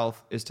the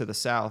south, is to the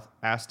south.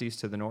 Asti's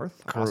to the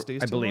north.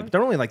 Asti's I believe.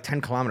 They're only like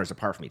 10 kilometers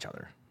apart from each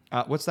other.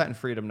 What's that in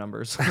freedom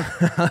numbers?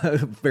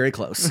 Very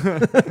close.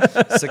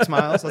 6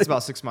 miles? That's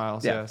about 6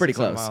 miles. Yeah, pretty 6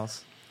 close.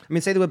 miles. I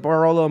mean, say that with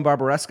Barolo and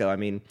Barbaresco. I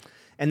mean,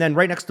 and then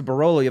right next to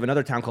Barolo, you have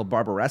another town called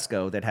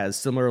Barbaresco that has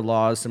similar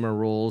laws, similar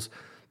rules,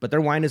 but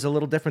their wine is a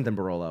little different than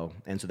Barolo,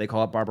 and so they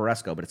call it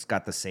Barbaresco, but it's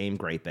got the same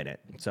grape in it.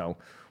 So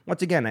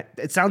once again,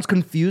 it sounds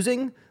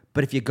confusing,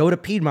 but if you go to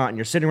Piedmont and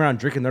you're sitting around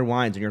drinking their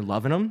wines and you're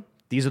loving them,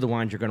 these are the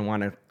wines you're going to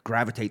want to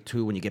gravitate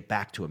to when you get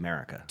back to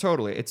America.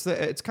 Totally. It's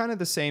kind of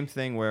the same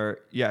thing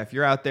where, yeah, if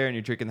you're out there and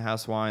you're drinking the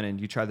house wine and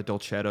you try the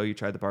Dolcetto, you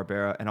try the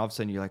Barbera, and all of a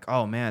sudden you're like,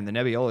 oh man, the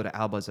Nebbiolo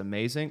d'Alba is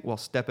amazing. Well,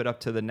 step it up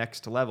to the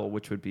next level,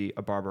 which would be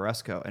a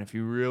Barbaresco. And if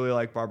you really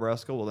like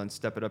Barbaresco, well then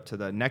step it up to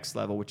the next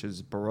level, which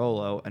is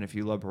Barolo. And if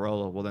you love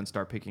Barolo, well then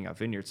start picking out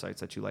vineyard sites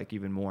that you like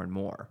even more and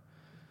more.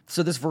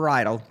 So this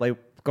varietal, like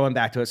going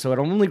back to it, so it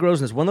only grows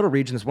in this one little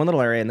region, this one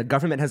little area, and the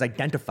government has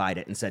identified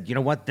it and said, you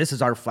know what, this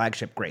is our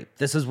flagship grape.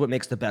 This is what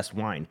makes the best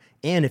wine.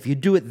 And if you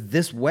do it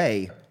this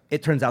way,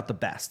 it turns out the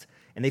best.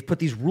 And they've put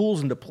these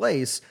rules into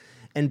place,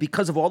 and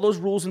because of all those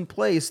rules in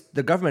place,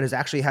 the government has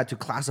actually had to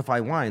classify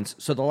wines.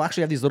 So they'll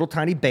actually have these little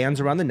tiny bands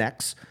around the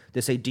necks.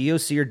 They say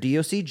DOC or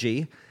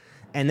DOCG,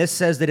 and this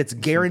says that it's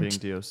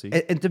guaranteed.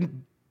 And to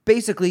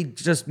basically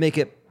just make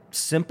it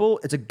simple,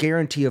 it's a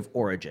guarantee of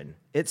origin.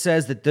 It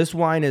says that this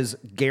wine is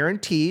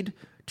guaranteed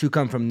to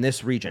come from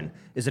this region.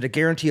 Is it a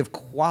guarantee of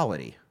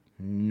quality?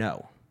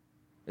 No,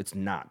 it's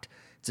not.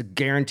 It's a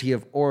guarantee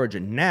of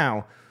origin.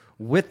 Now,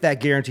 with that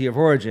guarantee of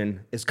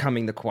origin is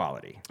coming the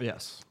quality.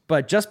 Yes.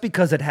 But just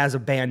because it has a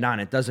band on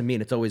it doesn't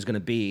mean it's always going to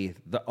be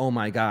the, oh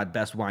my God,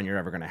 best wine you're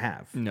ever going to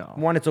have. No.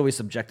 One, it's always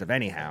subjective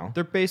anyhow.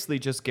 They're basically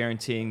just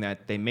guaranteeing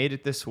that they made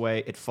it this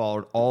way, it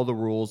followed all the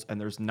rules, and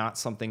there's not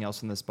something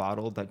else in this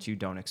bottle that you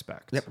don't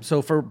expect. Yep.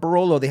 So for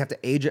Barolo, they have to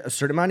age it a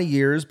certain amount of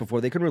years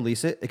before they can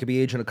release it. It could be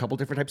aged in a couple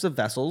different types of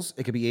vessels.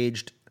 It could be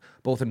aged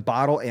both in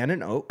bottle and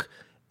in oak.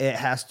 It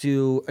has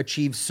to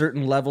achieve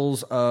certain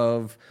levels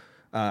of...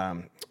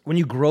 when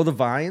you grow the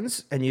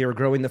vines and you're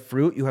growing the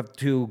fruit, you have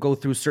to go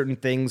through certain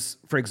things.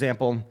 For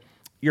example,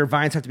 your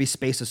vines have to be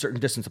spaced a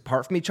certain distance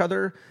apart from each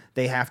other.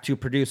 They have to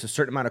produce a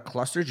certain amount of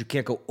clusters. You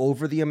can't go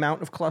over the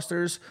amount of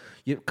clusters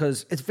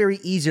because it's very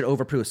easy to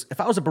overproduce. If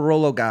I was a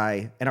Barolo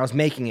guy and I was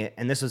making it,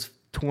 and this is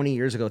 20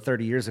 years ago,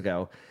 30 years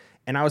ago,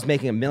 and I was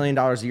making $1 million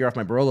a year off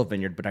my Barolo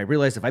vineyard, but I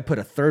realized if I put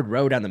a third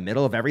row down the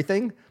middle of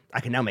everything, I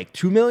can now make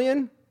 $2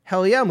 million.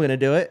 Hell yeah, I'm going to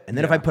do it. And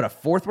then if I put a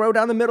fourth row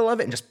down the middle of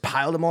it and just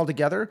pile them all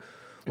together,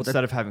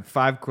 instead of having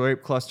 5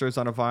 grape clusters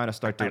on a vine, I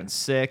start doing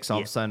 6. All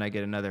of a sudden, I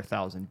get another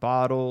 1,000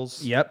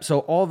 bottles. Yep.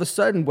 So all of a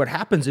sudden, what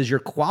happens is your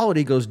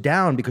quality goes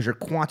down because your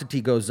quantity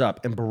goes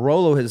up. And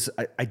Barolo has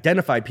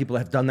identified people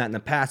that have done that in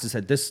the past and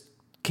said, this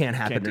can't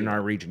happen in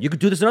our region. You could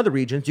do this in other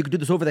regions. You could do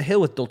this over the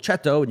hill with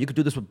Dolcetto, and you could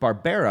do this with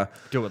Barbera.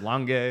 Do it with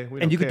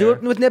Langhe. And you could do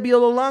it with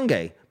Nebbiolo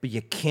Langhe. But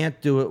you can't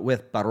do it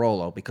with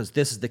Barolo because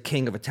this is the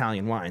king of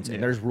Italian wines,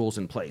 and there's rules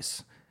in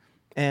place.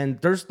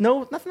 And there's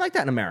nothing like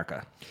that in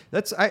America.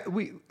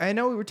 I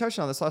know we were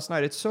touching on this last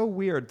night. It's so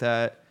weird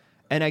that,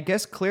 and I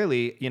guess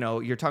clearly,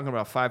 you're talking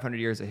about 500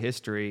 years of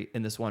history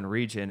in this one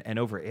region, and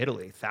over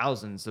Italy,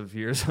 thousands of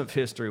years of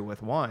history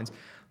with wines.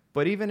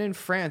 But even in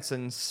France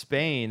and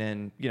Spain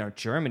and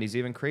Germany's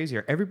even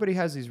crazier. Everybody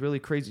has these really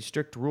crazy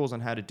strict rules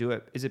on how to do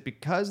it. Is it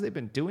because they've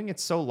been doing it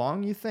so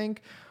long, you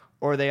think,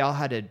 or they all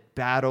had to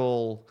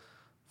battle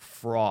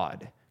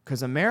fraud?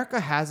 Because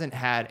America hasn't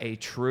had a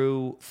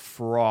true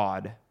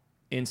fraud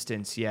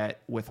instance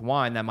yet with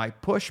wine that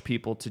might push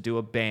people to do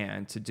a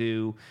ban, to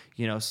do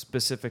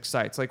specific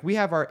sites. Like we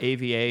have our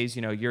AVAs,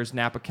 yours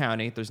Napa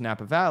County, there's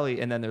Napa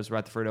Valley, and then there's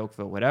Rutherford,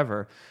 Oakville,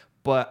 whatever.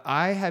 But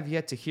I have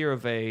yet to hear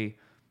of a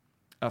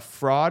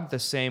fraud the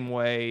same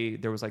way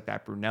there was like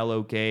that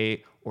Brunello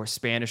Gate, or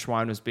Spanish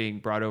wine was being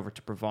brought over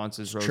to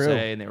Provence's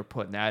Rosé, and they were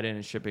putting that in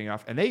and shipping it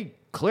off, and they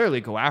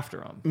clearly go after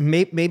them.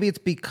 Maybe it's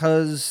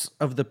because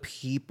of the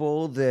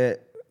people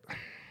that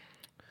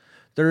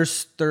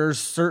there's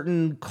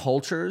certain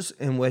cultures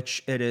in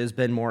which it has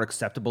been more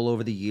acceptable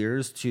over the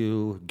years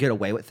to get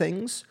away with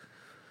things.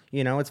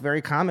 It's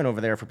very common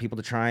over there for people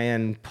to try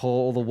and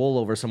pull the wool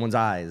over someone's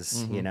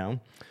eyes,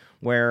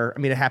 where,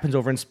 it happens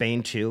over in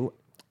Spain too.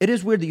 It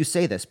is weird that you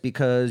say this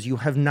because you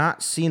have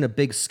not seen a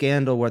big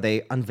scandal where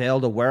they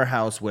unveiled a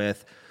warehouse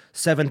with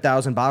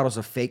 7,000 bottles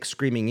of fake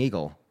Screaming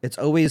Eagle. It's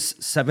always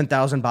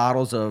 7,000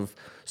 bottles of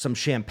some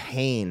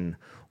champagne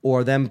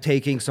or them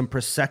taking some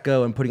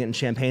Prosecco and putting it in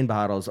champagne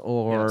bottles,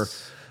 or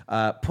Yes.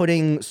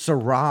 putting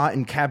Syrah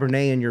and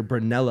Cabernet in your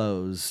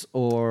Brunellos,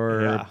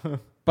 or Yeah.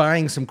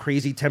 buying some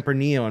crazy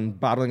Tempranillo and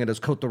bottling it as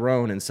Côte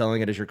d'Aron and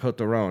selling it as your Côte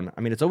d'Aron.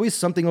 I mean, it's always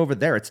something over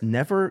there. It's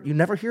never, you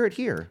never hear it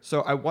here.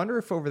 So I wonder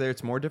if over there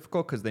it's more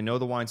difficult because they know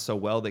the wine so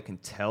well they can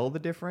tell the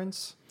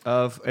difference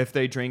of if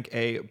they drink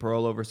a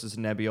Barolo versus a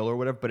Nebbiolo or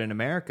whatever. But in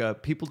America,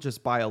 people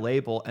just buy a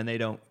label and they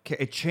don't care.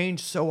 It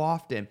changed so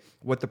often.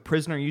 What the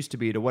Prisoner used to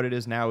be to what it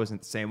is now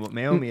isn't the same. What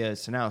Meiomi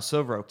is to now,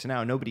 Silver Oak to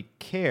now, nobody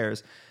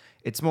cares.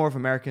 It's more of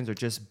Americans are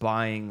just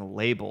buying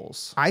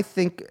labels. I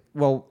think,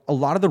 well, a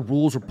lot of the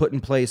rules were put in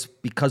place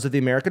because of the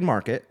American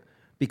market,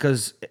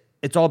 because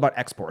it's all about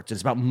exports.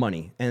 It's about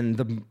money.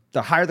 And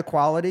the higher the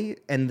quality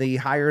and the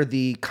higher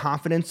the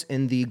confidence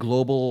in the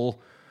global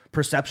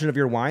perception of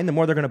your wine, the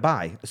more they're going to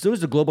buy. As soon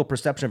as the global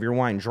perception of your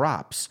wine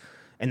drops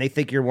and they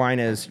think your wine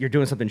is, you're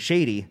doing something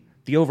shady,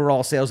 the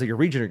overall sales of your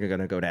region are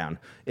going to go down.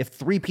 If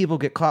 3 people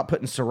get caught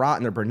putting Syrah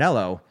in their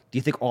Brunello, do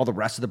you think all the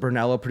rest of the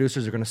Brunello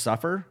producers are going to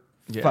suffer?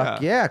 Yeah.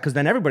 Fuck yeah, because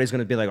then everybody's going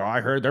to be like, oh,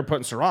 I heard they're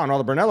putting Syrah in all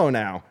the Brunello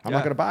now. I'm not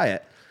Yeah. going to buy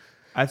it.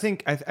 I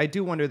think I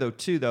do wonder though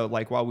too though,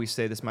 like while we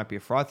say this might be a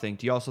fraud thing,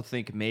 do you also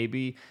think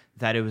maybe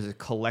that it was a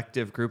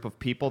collective group of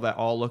people that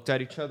all looked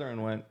at each other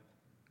and went,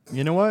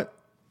 you know what?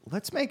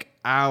 Let's make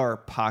our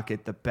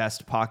pocket the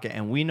best pocket,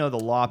 and we know the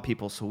law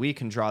people, so we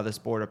can draw this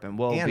board up and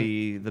we'll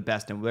be the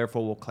best, and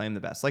therefore we'll claim the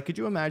best. Like, could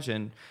you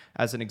imagine,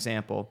 as an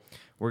example,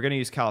 we're going to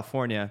use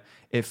California,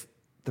 if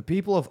the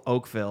people of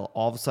Oakville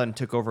all of a sudden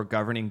took over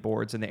governing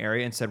boards in the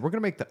area and said, we're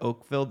going to make the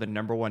Oakville the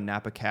 #1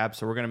 Napa cab.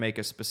 So we're going to make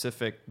a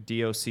specific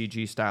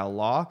DOCG style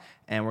law.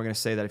 And we're going to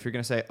say that if you're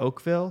going to say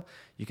Oakville,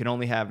 you can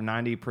only have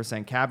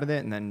 90%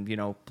 cabinet and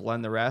then,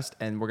 blend the rest.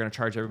 And we're going to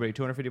charge everybody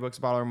 $250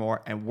 a bottle or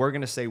more. And we're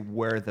going to say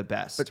we're the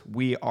best.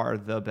 We are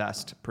the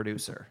best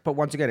producer. But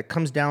once again, it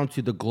comes down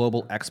to the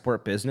global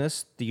export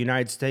business. The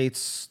United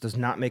States does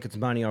not make its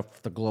money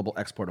off the global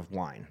export of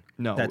wine.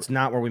 No. That's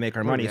not where we make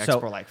our money. We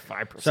export like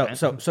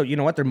 5%. So you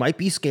know what? There might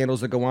be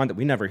scandals that go on that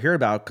we never hear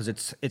about because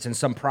it's in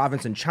some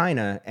province in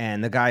China,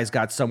 and the guy's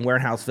got some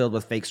warehouse filled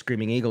with fake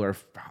Screaming Eagle or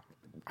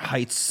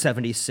Heights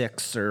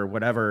 76 or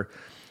whatever.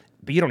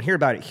 But you don't hear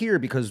about it here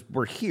because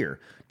we're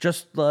here.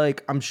 Just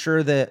like I'm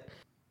sure that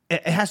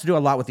it has to do a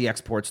lot with the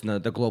exports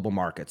and the global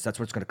markets. That's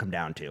what it's going to come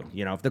down to.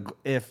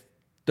 If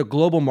the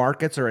global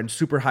markets are in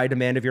super high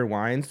demand of your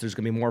wines, there's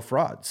going to be more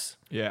frauds.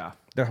 Yeah.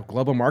 The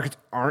global markets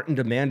aren't in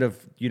demand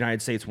of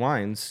United States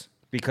wines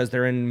because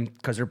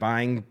they're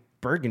buying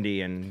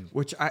Burgundy and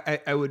Which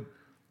I would,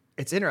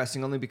 it's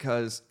interesting only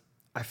because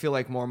I feel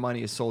like more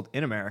money is sold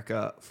in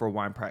America for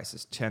wine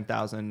prices,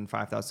 10,000,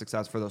 5,000,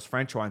 6,000 for those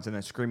French wines, and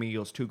then Screaming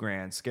Eagle's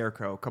 $2,000,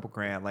 Scarecrow, a couple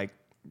grand. Like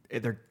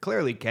they're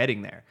clearly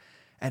getting there.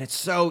 And it's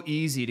so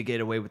easy to get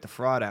away with the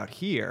fraud out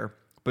here,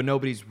 but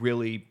nobody's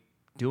really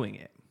doing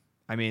it.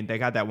 I mean, they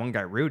got that one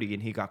guy, Rudy,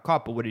 and he got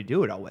caught, but what did he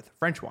do it all with?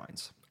 French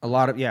wines. a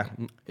lot of Yeah.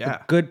 A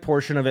good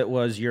portion of it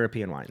was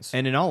European wines.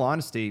 And in all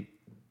honesty,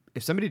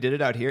 if somebody did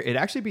it out here, it'd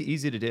actually be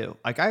easy to do.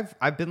 Like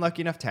I've been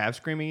lucky enough to have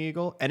Screaming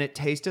Eagle, and it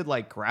tasted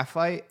like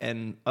graphite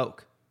and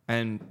oak.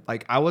 And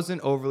like I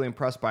wasn't overly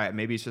impressed by it.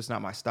 Maybe it's just not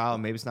my style.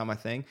 Maybe it's not my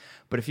thing.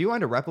 But if you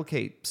want to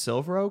replicate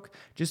Silver Oak,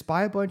 just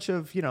buy a bunch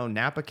of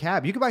Napa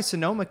Cab. You could buy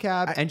Sonoma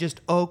Cab and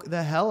just oak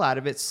the hell out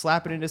of it,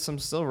 slap it into some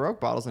Silver Oak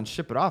bottles, and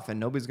ship it off,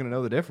 and nobody's gonna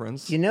know the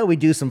difference. We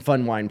do some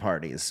fun wine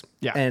parties.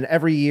 Yeah. And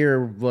every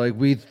year, like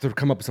we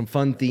come up with some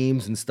fun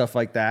themes and stuff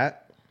like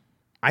that.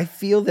 I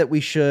feel that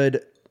we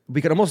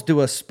could almost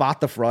do a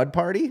spot the fraud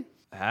party.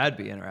 That'd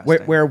be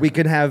interesting. Where we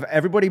could have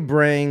everybody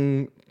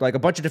bring, like a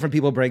bunch of different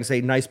people bring,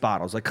 say, nice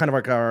bottles, like kind of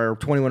like our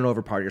 21 and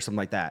over party or something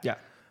like that. Yeah.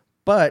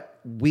 But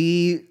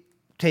we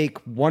take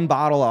one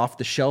bottle off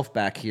the shelf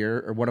back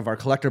here, or one of our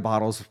collector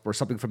bottles or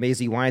something from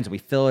AZ Wines, and we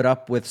fill it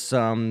up with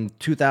some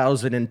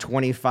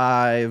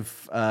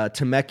 2025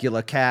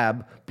 Temecula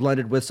Cab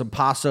blended with some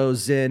Paso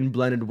Zin,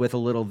 blended with a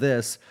little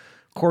this,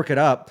 cork it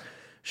up,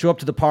 show up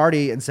to the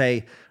party and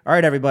say, all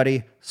right,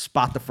 everybody,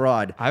 spot the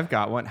fraud. I've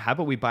got one. How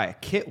about we buy a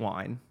kit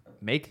wine,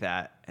 make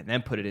that, and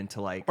then put it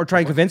into like... Or try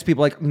and convince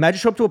people, like, imagine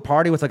show up to a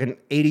party with like an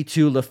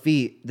 82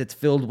 Lafite that's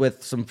filled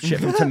with some shit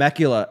from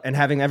Temecula and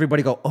having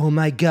everybody go, oh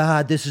my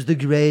God, this is the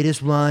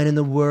greatest wine in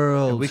the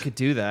world. We could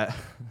do that.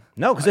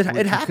 No, because it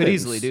We happens. could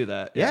easily do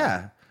that.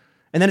 Yeah.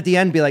 And then at the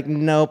end, be like,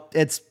 nope,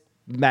 it's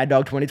Mad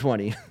Dog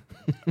 2020.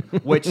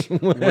 Which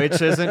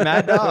isn't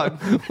Mad Dog.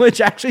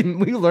 Which actually,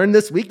 we learned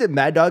this week that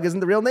Mad Dog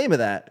isn't the real name of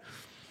that.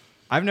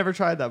 I've never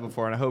tried that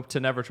before, and I hope to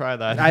never try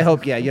that. I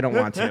hope, yeah, you don't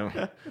want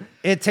to.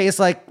 It tastes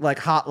like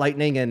hot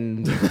lightning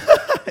and...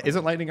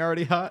 Isn't lightning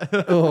already hot?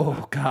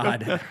 Oh,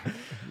 God.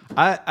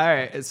 All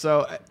right.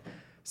 So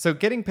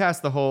getting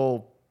past the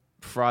whole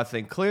fraud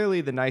thing,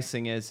 clearly the nice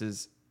thing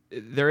is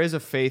there is a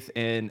faith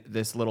in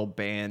this little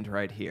band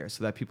right here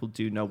so that people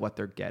do know what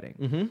they're getting.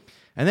 Mm-hmm.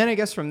 And then I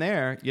guess from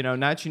there, now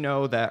that you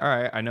know that, all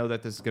right, I know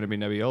that this is going to be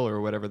Nebbiolo or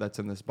whatever that's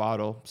in this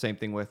bottle. Same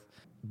thing with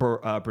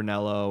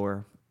Brunello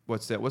or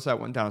what's that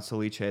one down in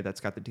Salice that's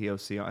got the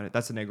DOC on it?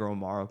 That's a Negro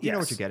Amaro. You know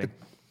what you're getting.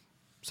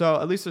 So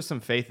at least there's some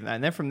faith in that.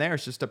 And then from there,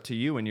 it's just up to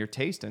you and your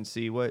taste and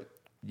see what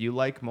you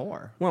like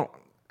more. Well,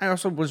 I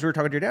also was we were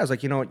talking to your dad. I was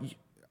like,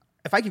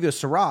 if I give you a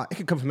Syrah, it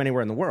can come from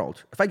anywhere in the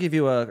world. If I give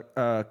you a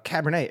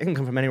Cabernet, it can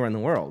come from anywhere in the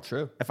world.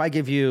 True. If I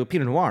give you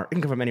Pinot Noir, it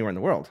can come from anywhere in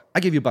the world. I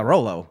give you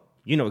Barolo,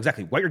 you know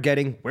exactly what you're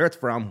getting, where it's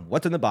from,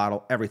 what's in the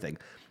bottle, everything.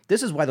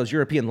 This is why those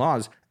European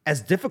laws,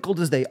 as difficult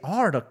as they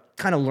are to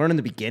kind of learn in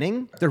the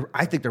beginning,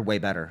 I think they're way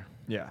better.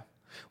 Yeah.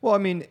 Well, I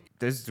mean,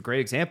 this is a great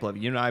example of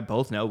it. You and I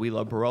both know we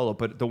love Barolo,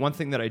 but the one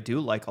thing that I do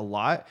like a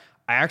lot,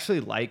 I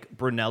actually like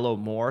Brunello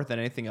more than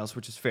anything else,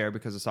 which is fair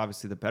because it's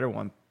obviously the better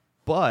one.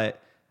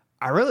 But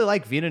I really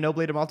like Vino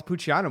Noble de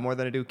Montepulciano more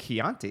than I do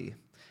Chianti.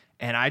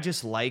 And I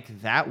just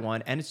like that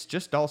one. And it's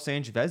just all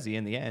Sangiovese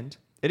in the end.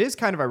 It is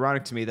kind of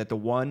ironic to me that the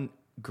one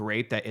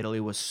grape that Italy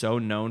was so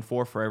known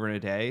for forever and a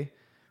day,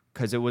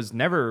 because it was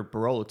never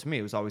Barolo to me.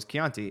 It was always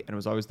Chianti, and it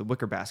was always the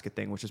wicker basket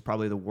thing, which is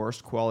probably the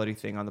worst quality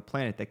thing on the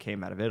planet that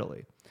came out of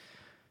Italy.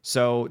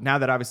 So now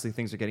that obviously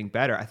things are getting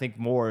better, I think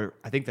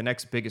the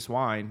next biggest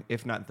wine,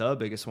 if not the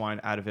biggest wine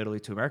out of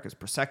Italy to America, is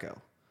Prosecco.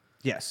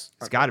 Yes.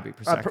 It's got to be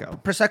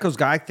Prosecco. Prosecco's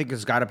I think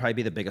has got to probably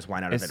be the biggest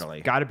wine out of Italy.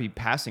 It's got to be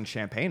passing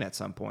champagne at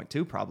some point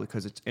too, probably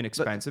because it's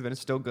inexpensive and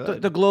it's still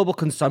good. The global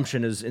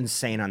consumption is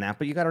insane on that,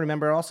 but you got to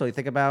remember also, you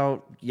think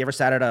about, you ever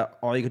sat at a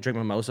all-you-could-drink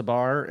mimosa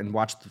bar and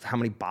watched how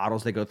many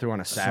bottles they go through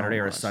on a Saturday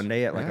or a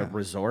Sunday at like a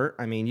resort?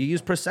 I mean, you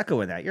use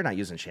Prosecco in that. You're not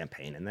using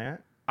champagne in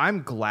that.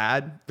 I'm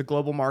glad the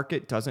global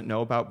market doesn't know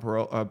about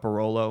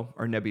Barolo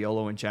or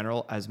Nebbiolo in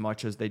general as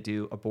much as they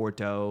do a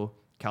Bordeaux,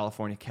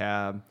 California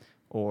Cab,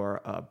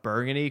 or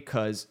Burgundy,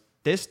 because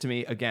this, to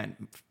me,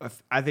 again,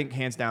 I think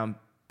hands down,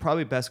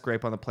 probably best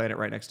grape on the planet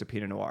right next to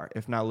Pinot Noir,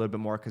 if not a little bit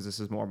more, because this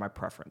is more my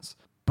preference.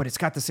 But it's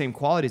got the same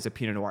qualities of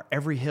Pinot Noir.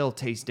 Every hill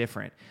tastes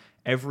different.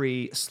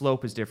 Every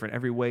slope is different.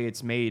 Every way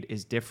it's made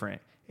is different.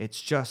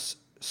 It's just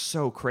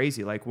so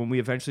crazy. Like when we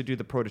eventually do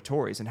the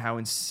Produttoris and how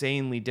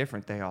insanely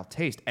different they all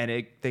taste.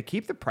 And they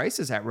keep the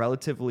prices at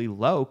relatively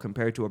low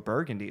compared to a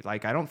Burgundy.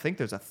 Like I don't think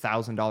there's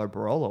 $1,000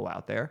 Barolo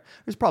out there.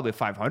 There's probably a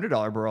 $500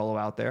 Barolo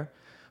out there.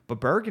 But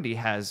Burgundy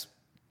has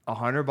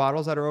 100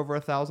 bottles that are over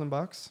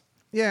 $1,000.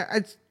 Yeah,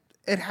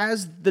 it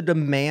has the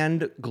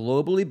demand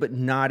globally, but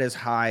not as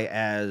high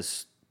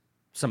as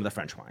some of the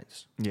French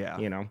wines. Yeah.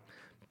 You know,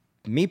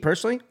 me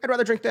personally, I'd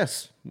rather drink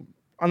this.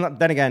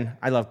 Then again,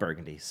 I love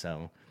Burgundy,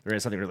 so there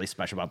is something really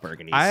special about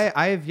Burgundies.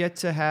 I have yet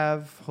to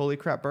have holy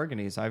crap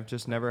Burgundies. I've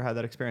just never had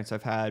that experience.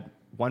 I've had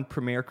one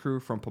Premier Cru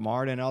from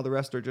Pomard, and all the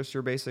rest are just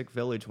your basic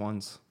village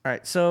ones. All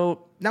right,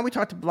 so now we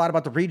talked a lot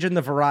about the region,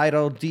 the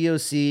varietal,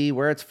 DOC,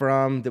 where it's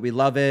from, that we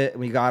love it, and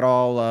we got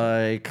all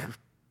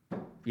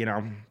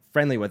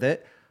friendly with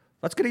it.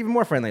 Let's get even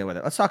more friendly with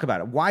it. Let's talk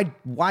about it.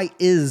 Why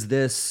is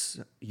this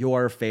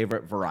your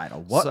favorite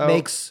varietal? What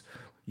makes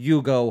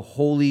you go,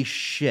 holy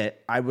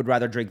shit, I would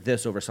rather drink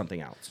this over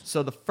something else?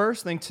 So the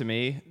first thing to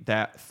me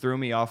that threw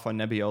me off on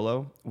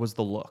Nebbiolo was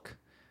the look.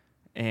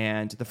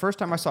 And the first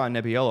time I saw a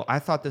Nebbiolo, I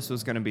thought this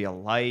was going to be a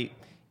light,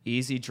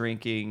 easy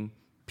drinking,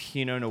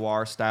 Pinot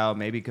Noir style,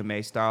 maybe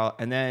Gamay style.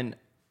 And then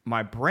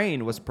my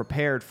brain was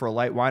prepared for a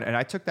light wine, and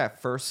I took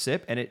that first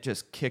sip, and it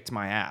just kicked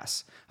my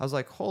ass. I was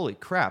like, holy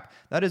crap,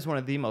 that is one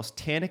of the most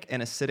tannic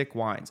and acidic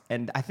wines.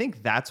 And I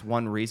think that's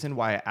one reason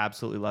why I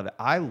absolutely love it.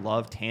 I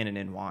love tannin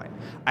in wine.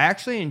 I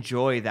actually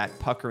enjoy that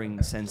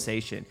puckering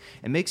sensation.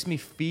 It makes me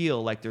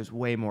feel like there's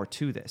way more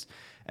to this.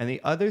 And the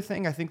other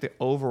thing, I think the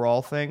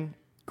overall thing,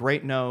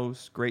 great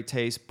nose, great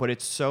taste, but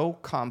it's so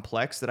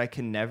complex that I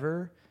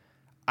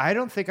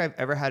don't think I've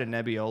ever had a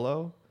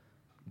Nebbiolo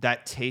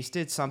that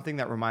tasted something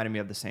that reminded me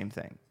of the same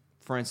thing.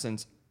 For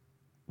instance,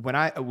 when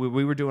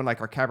we were doing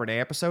like our Cabernet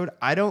episode,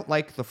 I don't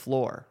like the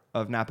floor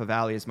of Napa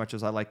Valley as much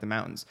as I like the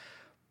mountains,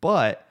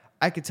 but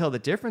I could tell the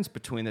difference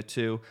between the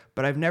two.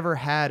 But I've never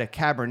had a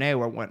Cabernet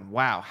where it went,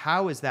 wow,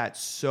 how is that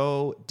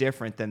so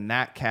different than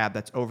that cab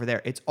that's over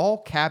there? It's all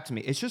cab to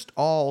me. It's just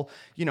all,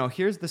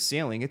 here's the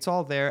ceiling. It's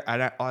all there.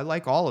 I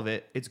like all of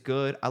it. It's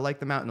good. I like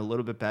the mountain a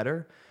little bit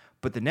better.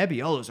 But the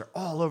Nebbiolos are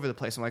all over the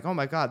place. I'm like, oh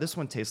my God, this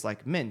one tastes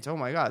like mint. Oh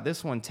my God,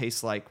 this one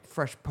tastes like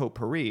fresh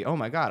potpourri. Oh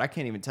my God, I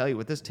can't even tell you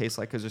what this tastes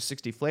like because there's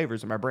 60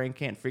 flavors and my brain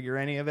can't figure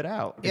any of it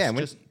out. It's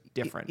just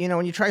different.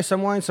 When you try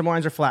some wines are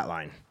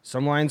flatline.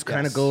 Some wines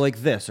kind of go like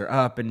this or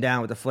up and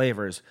down with the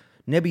flavors.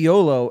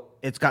 Nebbiolo,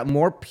 it's got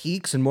more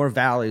peaks and more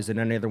valleys than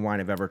any other wine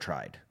I've ever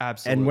tried.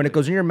 Absolutely. And when it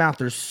goes in your mouth,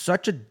 there's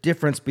such a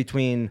difference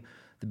between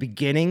the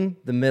beginning,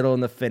 the middle,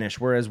 and the finish.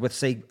 Whereas with,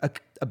 say,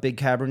 a big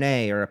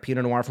Cabernet or a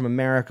Pinot Noir from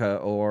America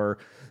or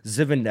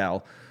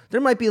Zinfandel, there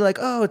might be like,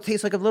 oh, it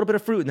tastes like a little bit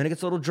of fruit, and then it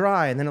gets a little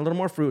dry, and then a little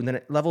more fruit, and then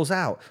it levels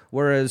out.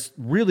 Whereas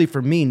really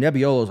for me,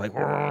 Nebbiolo is like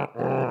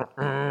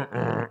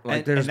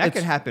and that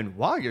can happen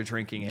while you're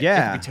drinking it. Yeah.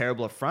 It can be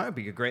terrible up front, it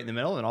can be great in the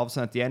middle, and all of a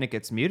sudden at the end it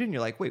gets muted, and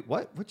you're like, wait,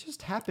 what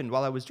just happened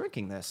while I was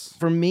drinking this?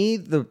 For me,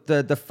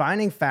 the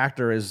defining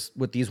factor is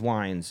with these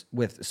wines,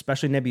 with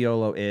especially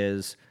Nebbiolo,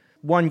 is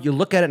one, you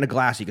look at it in a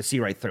glass, you can see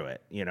right through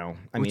it. You know,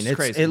 I Which mean, is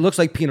crazy. it looks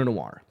like Pinot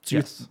Noir. So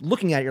Yes. you're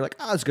looking at it, you're like,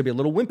 oh, this is gonna be a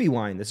little wimpy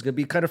wine. This is gonna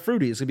be kind of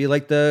fruity. It's gonna be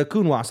like the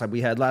Kuhnwasser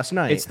we had last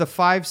night. It's the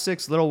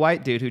 5'6" little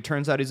white dude who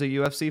turns out he's a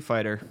UFC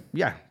fighter.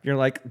 Yeah, you're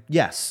like,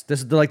 yes, this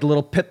is the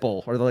little pit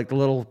bull or the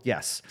little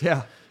yes.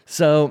 Yeah.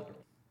 So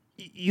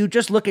you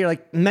just look at it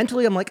like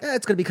mentally, I'm like,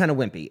 it's gonna be kind of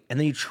wimpy, and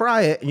then you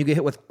try it and you get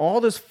hit with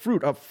all this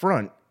fruit up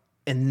front,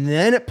 and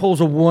then it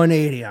pulls a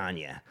 180 on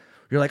you.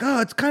 You're like,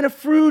 oh, it's kind of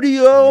fruity.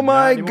 Oh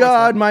my anymore,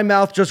 God, son. my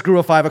mouth just grew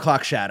a 5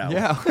 o'clock shadow.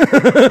 Yeah.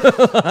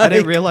 I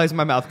didn't realize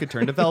my mouth could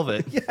turn to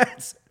velvet.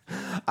 Yes.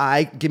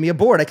 Give me a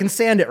board. I can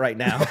sand it right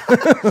now.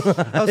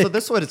 Oh, so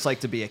this is what it's like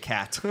to be a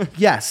cat.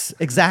 Yes,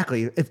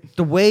 exactly.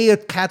 The way a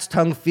cat's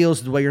tongue feels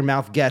is the way your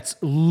mouth gets.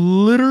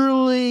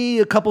 Literally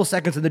a couple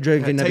seconds in the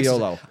drinking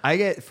Nebbiolo. I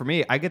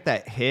get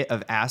that hit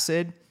of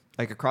acid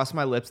like across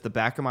my lips, the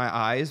back of my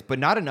eyes, but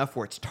not enough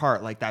where it's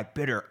tart, like that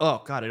bitter.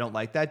 Oh God, I don't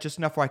like that. Just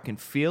enough where I can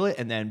feel it,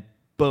 and then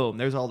boom,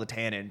 there's all the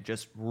tannin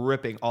just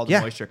ripping all the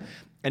moisture.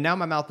 And now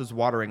my mouth is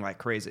watering like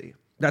crazy.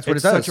 That's what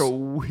it's it does. Such a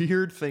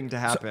weird thing to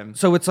happen.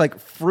 So it's like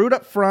fruit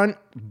up front,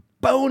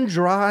 bone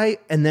dry,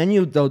 and then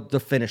the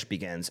finish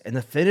begins. And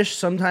the finish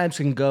sometimes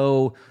can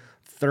go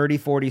 30,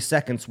 40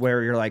 seconds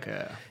where you're like,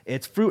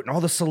 it's fruit, and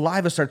all the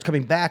saliva starts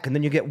coming back, and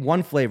then you get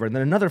one flavor, and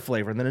then another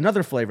flavor, and then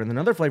another flavor, and then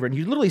another flavor. And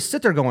you literally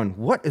sit there going,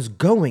 what is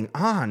going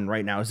on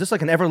right now? Is this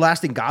like an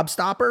everlasting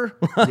gobstopper?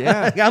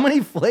 Yeah. Like, how many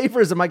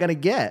flavors am I going to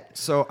get?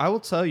 So I will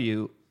tell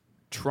you,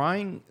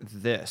 trying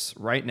this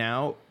right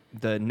now,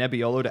 the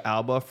Nebbiolo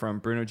d'Alba from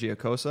Bruno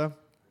Giacosa,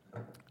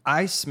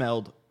 I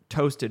smelled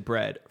toasted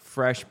bread,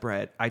 fresh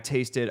bread. I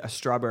tasted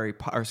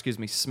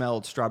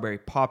smelled strawberry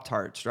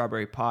Pop-Tart,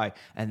 strawberry pie.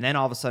 And then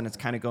all of a sudden it's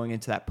kind of going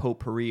into that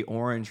potpourri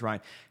orange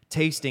rind.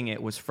 Tasting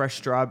it was fresh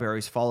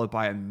strawberries followed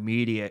by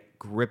immediate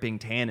gripping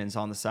tannins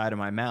on the side of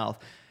my mouth.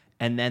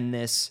 And then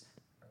this,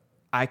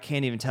 I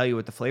can't even tell you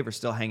what the flavor's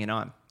still hanging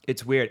on.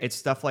 It's weird. It's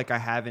stuff like I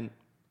haven't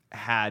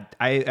had.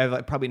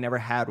 I've probably never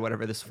had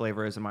whatever this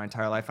flavor is in my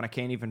entire life, and I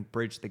can't even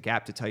bridge the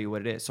gap to tell you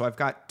what it is. So I've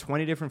got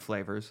 20 different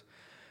flavors,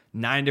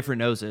 9 different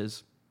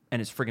noses,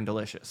 and it's freaking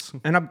delicious.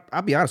 And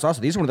I'll be honest,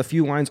 also, these are one of the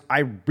few wines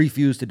I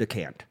refuse to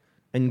decant.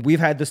 And we've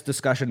had this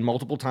discussion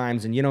multiple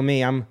times, and you know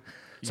me, I'm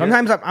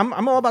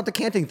all about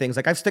decanting things.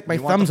 Like I stick my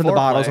thumbs in the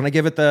bottles and I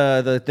give it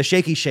the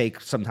shaky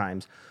shake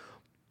sometimes.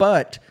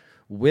 But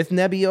with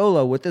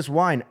Nebbiolo, with this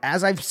wine,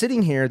 as I'm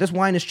sitting here, this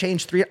wine has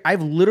changed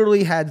I've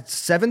literally had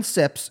 7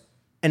 sips,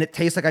 and it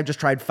tastes like I've just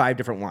tried 5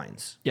 different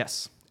wines.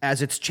 Yes.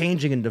 As it's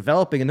changing and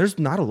developing, and there's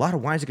not a lot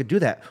of wines that could do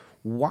that.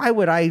 Why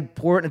would I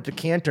pour it in a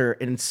decanter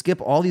and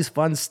skip all these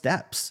fun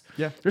steps?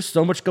 Yeah. There's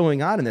so much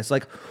going on in this.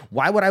 Like,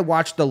 why would I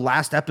watch the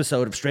last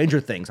episode of Stranger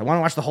Things? I want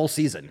to watch the whole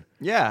season.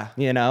 Yeah.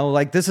 You know,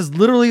 like this is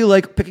literally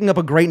like picking up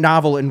a great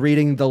novel and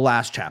reading the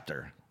last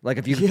chapter. Like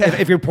if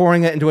you're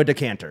pouring it into a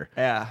decanter.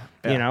 Yeah.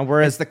 You know,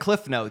 whereas it's the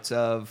cliff notes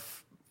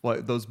of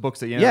what those books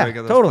that Yeah, we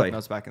got those totally. cliff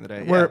notes back in the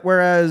day.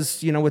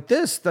 Whereas, you know, with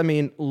this, I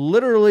mean,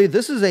 literally,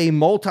 this is a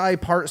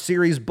multi-part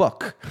series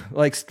book.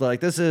 Like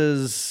this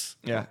is.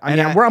 Yeah. I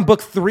mean, we're on book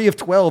 3 of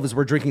 12 as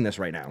we're drinking this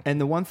right now. And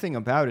the one thing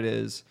about it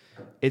is,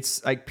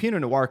 it's like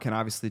Pinot Noir can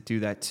obviously do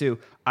that too.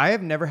 I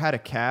have never had a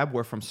cab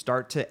where from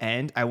start to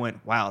end, I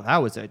went, wow, that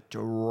was a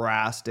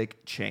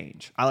drastic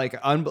change. I like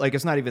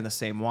it's not even the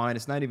same wine.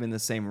 It's not even the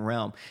same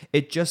realm.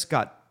 It just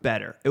got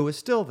better. It was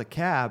still the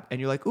cab, and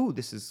you're like, ooh,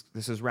 this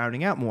is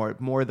rounding out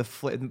more.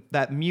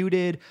 That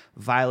muted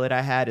violet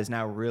I had is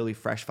now really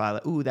fresh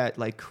violet. Ooh, that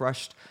like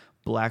crushed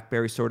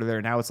blackberry sort of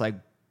there. Now it's like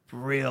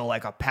real,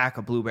 like a pack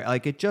of blueberry.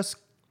 Like it just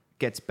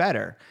gets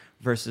better.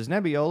 Versus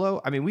Nebbiolo,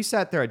 I mean, we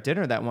sat there at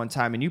dinner that one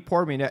time, and you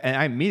poured me, and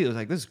I immediately was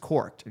like, "This is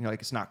corked," and you're like,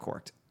 "It's not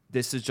corked.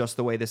 This is just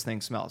the way this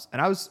thing smells."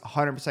 And I was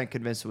 100%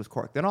 convinced it was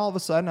corked. Then all of a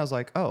sudden, I was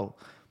like, "Oh,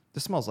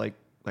 this smells like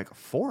a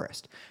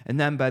forest." And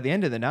then by the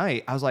end of the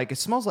night, I was like, "It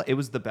smells like it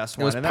was the best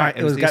one."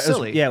 It was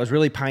it was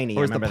really piney.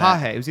 Or it was the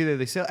pahe. It was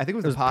either I think it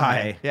was the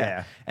pahe. pahe.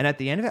 Yeah. And at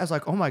the end of it, I was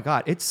like, "Oh my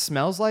God, it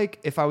smells like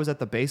if I was at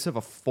the base of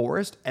a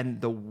forest and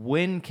the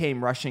wind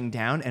came rushing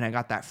down, and I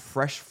got that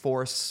fresh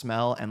forest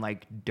smell and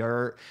like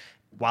dirt."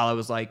 While I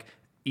was like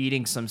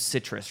eating some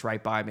citrus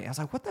right by me. I was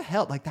like, what the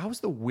hell? Like that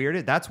was the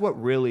weirdest. That's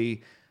what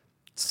really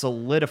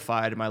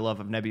solidified my love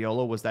of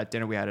Nebbiolo was that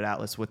dinner we had at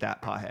Atlas with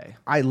that pahe.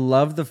 I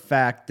love the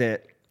fact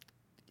that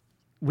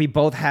we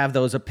both have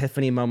those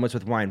epiphany moments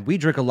with wine. We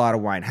drink a lot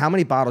of wine. How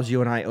many bottles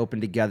you and I open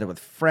together with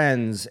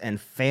friends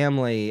and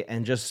family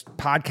and just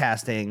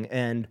podcasting?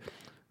 And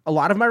a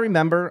lot of them I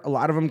remember. A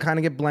lot of them kind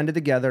of get blended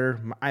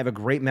together. I have a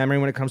great memory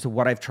when it comes to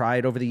what I've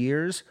tried over the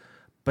years.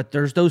 But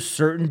there's those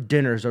certain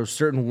dinners, those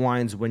certain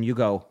wines when you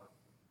go,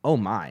 oh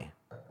my,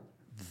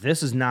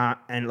 this is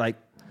not, and like,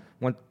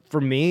 for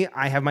me,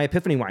 I have my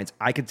epiphany wines.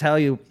 I could tell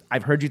you,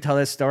 I've heard you tell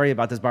this story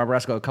about this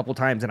Barbaresco a couple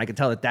times, and I could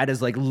tell that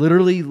is like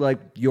literally like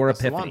your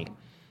epiphany.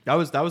 That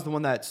was the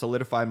one that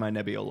solidified my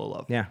Nebbiolo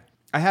love. Yeah.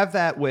 I have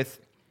that with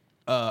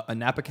a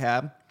Napa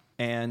Cab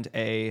and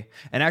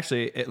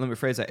actually, let me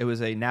rephrase that. It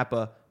was a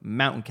Napa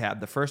Mountain Cab.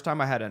 The first time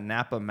I had a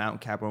Napa Mountain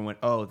Cab where I went,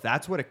 oh,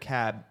 that's what a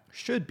cab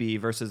should be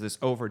versus this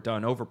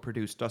overdone,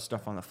 overproduced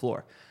stuff on the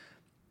floor.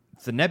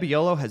 The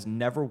Nebbiolo has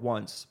never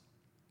once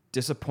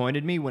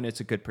disappointed me when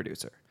it's a good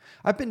producer.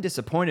 I've been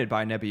disappointed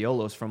by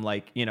Nebbiolos from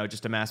like,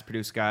 just a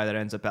mass-produced guy that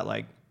ends up at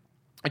like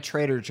a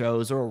Trader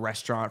Joe's or a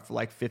restaurant for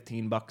like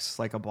 $15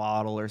 like a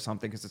bottle or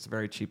something because it's a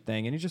very cheap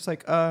thing. And you're just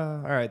like,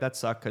 all right, that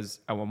sucked because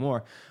I want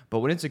more. But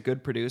when it's a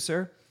good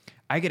producer,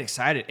 I get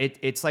excited.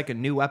 It's like a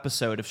new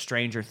episode of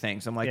Stranger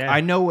Things. I'm like, Yeah.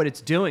 I know what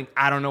it's doing.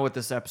 I don't know what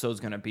this episode's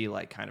going to be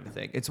like kind of a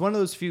thing. It's one of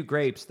those few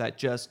grapes that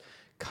just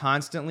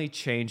constantly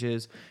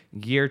changes,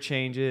 year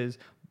changes,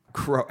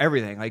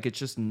 everything. Like it's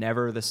just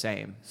never the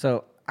same.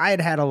 So I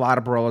had a lot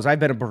of Barolos. I've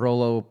been a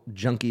Barolo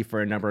junkie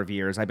for a number of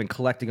years. I've been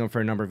collecting them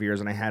for a number of years,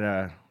 and I had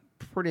a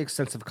pretty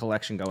extensive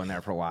collection going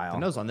there for a while. The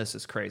nose on this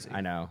is crazy.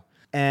 I know.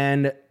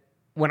 And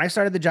when I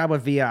started the job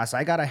with Vias,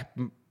 I got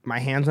my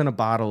hands on a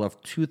bottle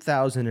of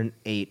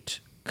 2008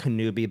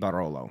 Canubi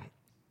Barolo.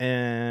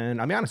 And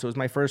I'll be honest, it was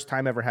my first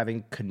time ever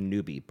having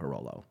Canubi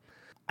Barolo.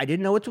 I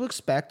didn't know what to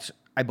expect.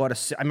 I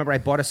remember I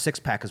bought a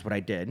 6-pack is what I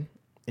did.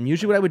 And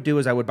usually what I would do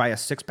is I would buy a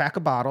 6-pack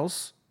of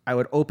bottles. I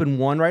would open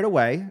one right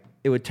away.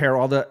 It would tear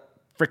all the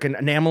freaking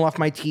enamel off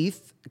my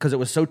teeth because it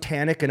was so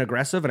tannic and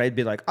aggressive. And I'd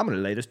be like, I'm going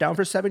to lay this down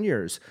for 7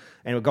 years.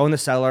 And it would go in the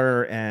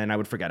cellar and I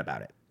would forget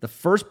about it. The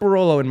first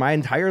Barolo in my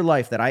entire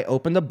life that I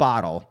opened the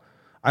bottle,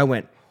 I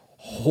went,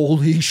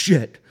 holy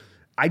shit.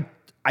 I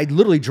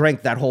literally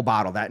drank that whole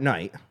bottle that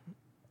night,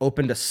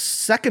 opened a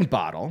second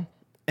bottle,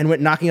 and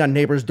went knocking on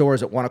neighbors'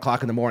 doors at 1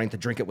 o'clock in the morning to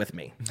drink it with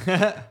me.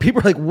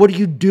 People are like, what are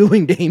you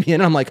doing,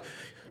 Damien? I'm like,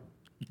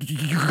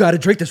 you got to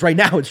drink this right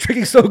now. It's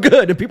drinking so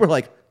good. And people are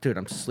like, dude,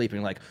 I'm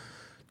sleeping. Like,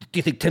 do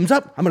you think Tim's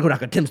up? I'm going to go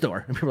knock on Tim's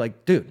door. And people are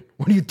like, dude,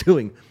 what are you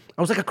doing?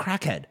 I was like a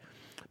crackhead.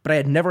 But I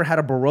had never had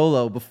a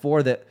Barolo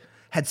before that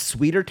had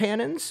sweeter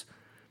tannins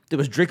that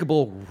was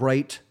drinkable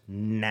right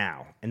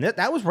now. And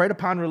that was right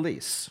upon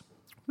release.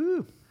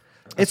 Woo.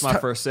 That's my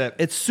first sip.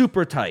 It's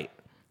super tight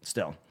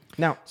still.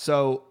 Now,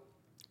 so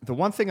the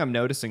one thing I'm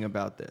noticing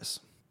about this,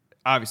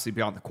 obviously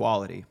beyond the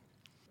quality,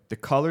 the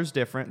color's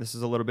different. This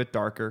is a little bit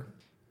darker.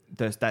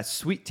 There's that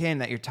sweet tan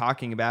that you're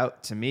talking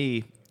about, to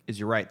me, is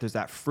you're right. There's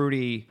that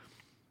fruity,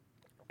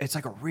 it's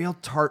like a real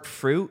tart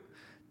fruit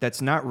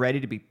that's not ready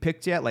to be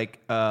picked yet.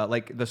 Like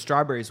the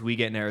strawberries we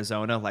get in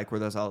Arizona, like where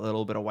there's a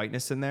little bit of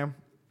whiteness in there,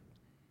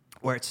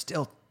 where it's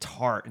still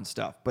tart and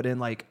stuff, but in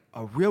like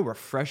a real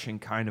refreshing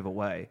kind of a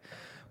way.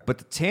 But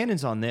the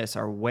tannins on this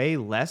are way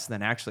less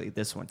than actually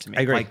this one to me.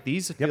 I agree. Like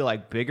these feel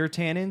like bigger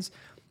tannins.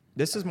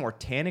 This is more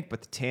tannic,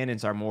 but the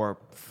tannins are more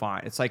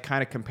fine. It's like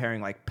kind of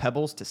comparing like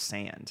pebbles to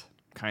sand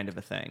kind of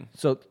a thing.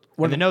 So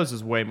the nose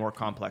is way more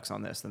complex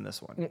on this than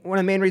this one. One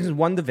of the main reasons,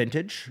 one, the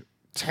vintage.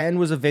 10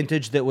 was a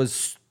vintage that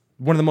was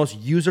one of the most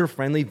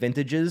user-friendly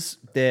vintages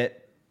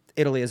that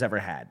Italy has ever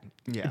had.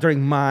 Yeah.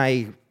 During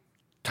my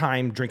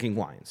time drinking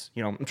wines.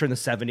 I'm sure in the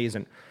 70s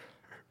and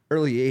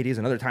early 80s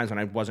and other times when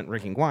I wasn't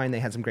drinking wine, they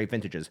had some great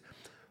vintages.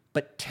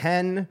 But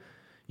 10,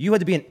 you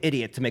had to be an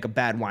idiot to make a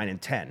bad wine in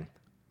 10.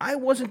 I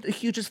wasn't the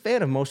hugest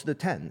fan of most of the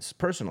 10s,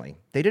 personally.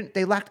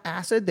 They lacked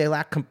acid, they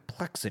lacked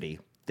complexity.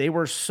 They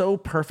were so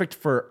perfect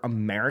for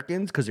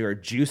Americans because they were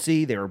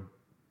juicy, they were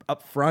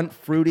upfront,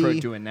 fruity.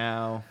 Doing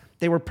now.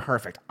 They were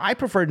perfect. I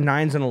preferred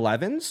 9s and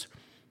 11s.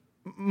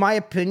 My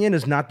opinion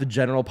is not the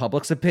general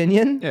public's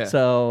opinion. Yeah.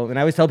 So, and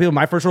I always tell people,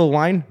 my first rule of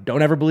wine,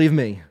 don't ever believe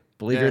me.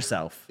 Believe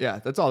yourself. Yeah,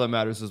 that's all that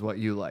matters is what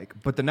you like.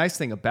 But the nice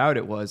thing about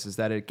it is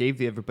that it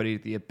gave everybody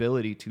the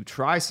ability to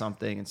try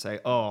something and say,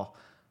 oh,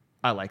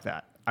 I like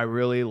that. I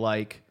really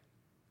like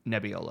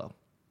Nebbiolo.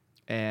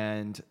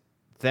 And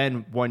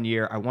then one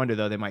year, I wonder,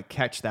 though, they might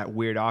catch that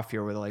weird off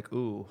year where they're like,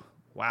 ooh,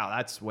 wow,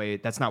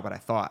 that's not what I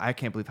thought. I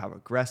can't believe how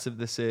aggressive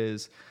this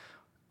is.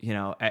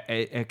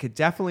 It could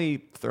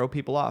definitely throw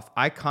people off.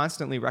 I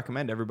constantly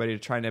recommend everybody to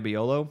try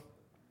Nebbiolo.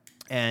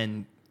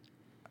 And,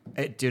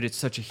 dude, it's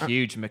such a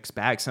huge mixed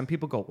bag. Some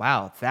people go,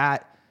 wow,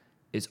 that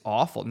is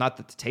awful. Not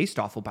that the taste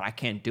awful, but I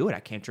can't do it. I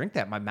can't drink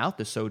that. My mouth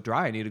is so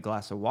dry. I need a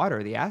glass of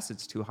water. The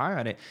acid's too high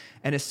on it.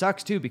 And it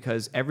sucks, too,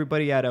 because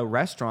everybody at a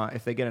restaurant,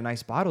 if they get a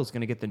nice bottle, is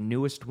going to get the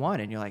newest one.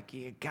 And you're like,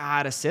 you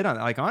got to sit on it.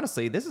 Like,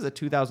 honestly, this is a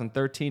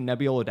 2013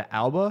 Nebbiolo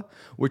d'Alba,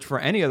 which for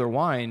any other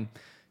wine,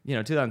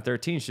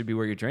 2013 should be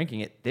where you're drinking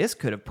it. This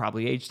could have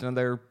probably aged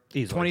another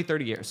 20,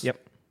 30 years.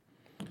 Yep.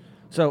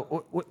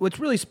 So what's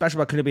really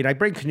special about Canubi, and I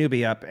bring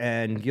Canubi up,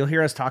 and you'll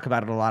hear us talk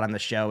about it a lot on the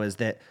show, is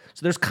that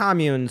so there's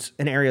communes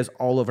in areas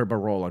all over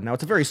Barolo. Now,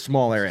 it's a very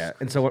small area,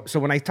 and so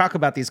when I talk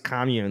about these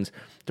communes,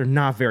 they're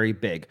not very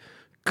big.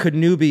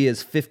 Canubi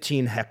is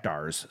 15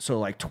 hectares, so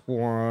like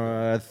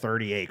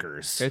 30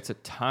 acres. It's a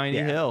tiny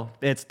hill.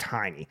 It's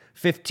tiny.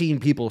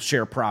 15 people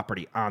share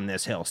property on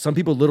this hill. Some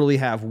people literally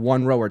have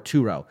 1 row or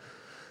 2 row.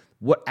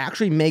 What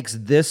actually makes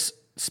this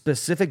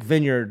specific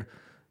vineyard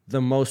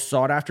the most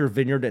sought-after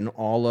vineyard in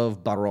all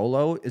of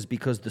Barolo is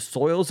because the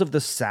soils of the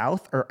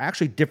south are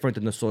actually different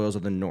than the soils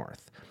of the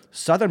north.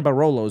 Southern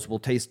Barolos will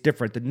taste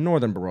different than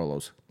northern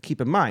Barolos.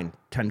 Keep in mind,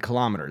 10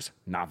 kilometers,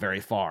 not very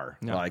far.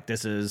 No. Like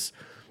this is,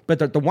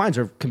 but the wines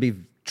can be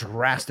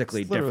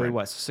drastically literally different.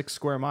 What, 6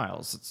 square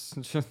miles?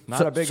 It's just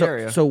not a big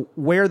area. So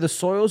where the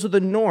soils of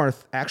the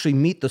north actually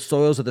meet the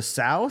soils of the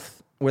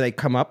south, where they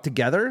come up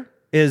together,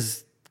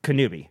 is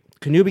Canubi.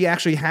 Canubi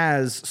actually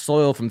has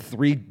soil from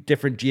 3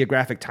 different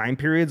geographic time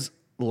periods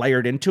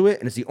layered into it,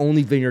 and it's the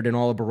only vineyard in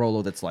all of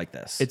Barolo that's like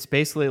this. It's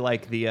basically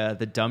like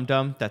the Dum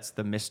Dum. That's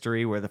the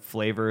mystery where the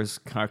flavors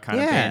are kind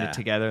of Yeah. banded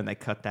together and they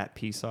cut that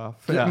piece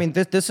off. I mean,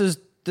 this is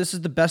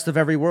the best of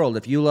every world.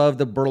 If you love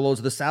the Barolos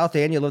of the South,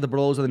 and you love the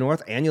Barolos of the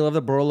North, and you love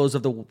the Barolos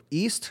of the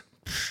East,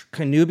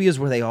 Canubi is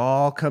where they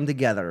all come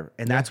together,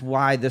 and that's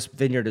why this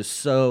vineyard is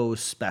so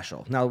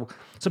special. Now,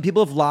 some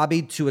people have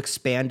lobbied to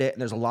expand it,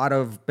 and there's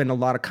been a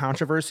lot of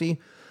controversy.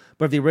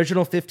 But of the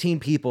original 15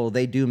 people,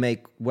 they do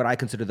make what I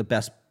consider the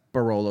best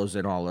Barolos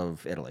in all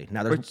of Italy.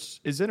 Now, Which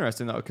is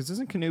interesting though, because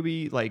isn't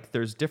Canubi like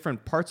there's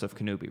different parts of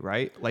Canubi,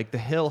 right? Like the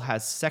hill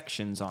has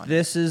sections on it.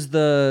 this is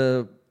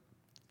the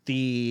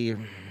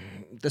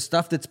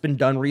stuff that's been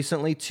done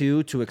recently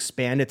too to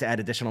expand it to add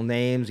additional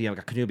names. You know,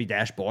 like Canubi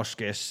dash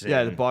Boschkis.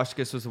 Yeah, the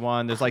Boschkis was the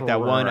one. There's like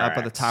that one up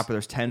at the top where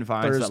there's 10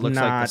 vines There's that looks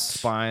like the not-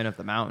 spine of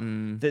the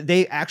mountain.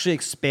 They actually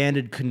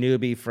expanded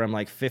Canubi from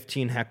like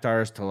 15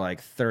 hectares to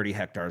like 30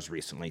 hectares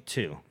recently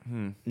too.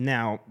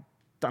 Now,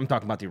 I'm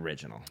talking about the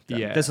original.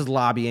 Yeah. This is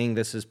lobbying.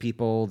 This is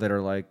people that are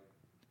like,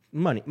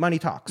 money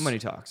talks. Money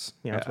talks.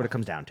 You know, that's what it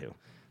comes down to.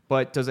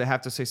 But does it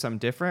have to say something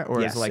different,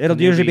 or Yes, is it like it'll Canubi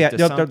usually be to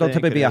there'll something,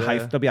 typically be a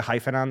Canubi- there'll be a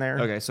hyphen on there.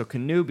 Okay, so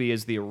Canubi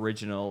is the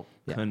original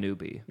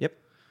Canubi. Yep.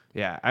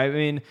 Yeah, I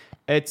mean,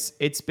 it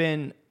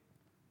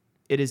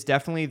is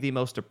definitely the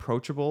most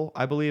approachable,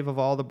 I believe, of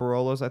all the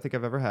Barolos I think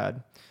I've ever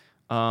had.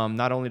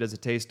 Not only does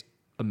it taste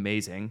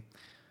amazing,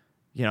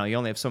 you know, you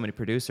only have so many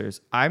producers.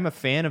 I'm a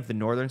fan of the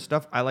northern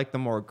stuff. I like the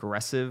more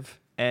aggressive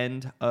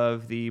end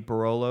of the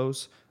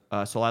Barolos.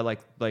 So I like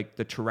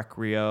the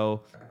Turecrio,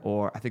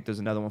 or I think there's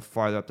another one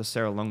farther up, the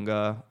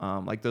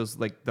Serralunga. Like those,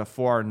 like the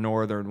far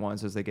northern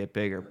ones as they get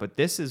bigger. But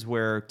this is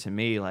where, to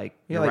me, like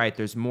you're right,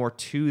 there's more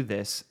to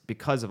this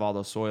because of all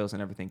those soils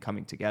and everything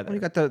coming together.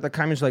 Well, you got the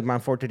communes like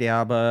Monforte di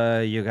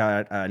Alba, you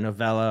got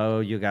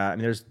Novello, you got, I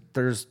mean,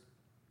 there's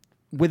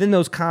within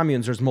those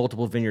communes, there's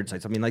multiple vineyard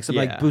sites. I mean, like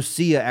something like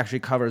Busia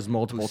actually covers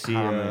multiple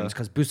communes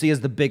because Busia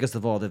is the biggest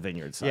of all the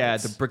vineyard sites. Yeah,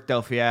 the Brick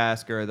del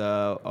Fiasco or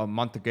the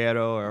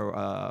Monteguero,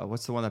 or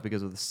what's the one that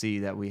begins with the C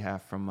that we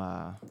have from...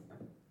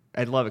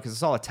 I'd love it because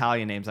it's all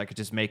Italian names. I could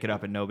just make it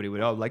up and nobody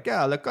would. Oh, like,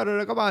 yeah, look,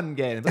 come on,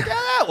 game. It's like, yeah,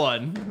 that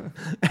one.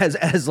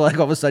 as like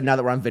all of a sudden, now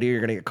that we're on video, you're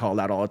going to get called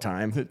out all the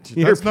time.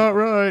 That's not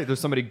right. There's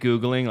somebody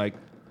Googling, like,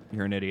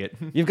 you're an idiot.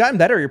 You've gotten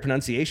better at your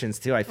pronunciations,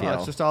 too, I feel.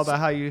 It's just all about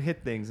how you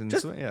hit things. And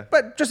yeah.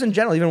 But just in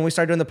general, even when we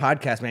started doing the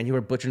podcast, man, you were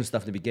butchering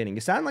stuff in the beginning.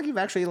 You sound like you've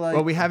actually like...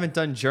 Well, we haven't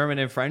done German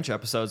and French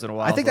episodes in a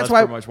while. I think so that's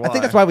why. pretty much I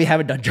think that's why we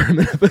haven't done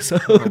German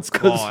episodes. Oh, 'cause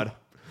God.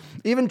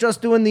 even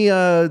just doing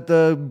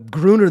the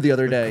Gruner the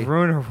other day,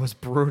 Gruner was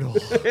brutal.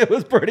 it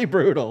was pretty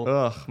brutal.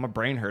 Ugh, my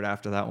brain hurt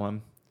after that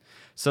one.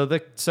 So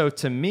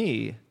to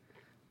me,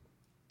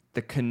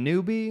 the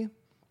Canubi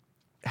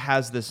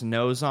has this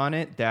nose on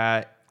it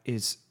that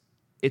is,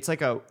 it's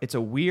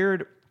a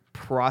weird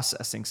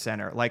processing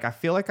center. Like I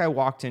feel like I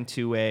walked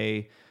into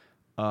a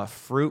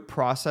fruit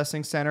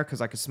processing center because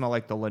I could smell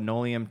like the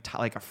linoleum,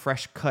 like a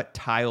fresh cut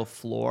tile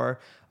floor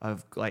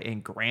of like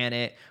in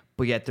granite.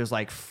 But yet there's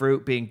like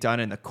fruit being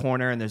done in the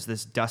corner and there's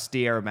this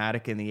dusty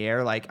aromatic in the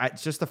air. Like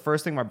it's just the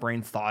first thing my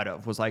brain thought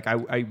of was like,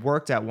 I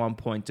worked at one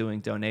point doing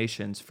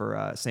donations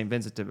for St.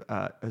 Vincent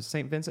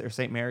or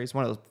St. Mary's,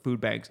 one of those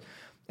food banks.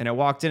 And I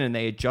walked in and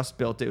they had just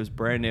built it. It was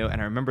brand new.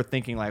 And I remember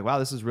thinking like, wow,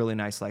 this is really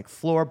nice, like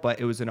floor,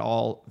 but it was an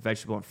all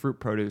vegetable and fruit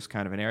produce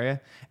kind of an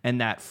area. And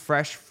that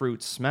fresh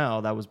fruit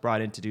smell that was brought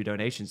in to do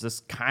donations,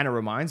 this kind of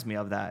reminds me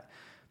of that.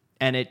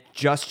 And it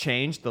just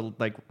changed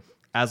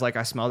as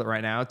I smelled it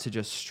right now to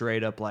just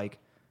straight up like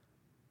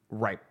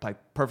ripe,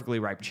 like perfectly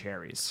ripe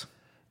cherries.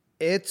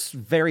 It's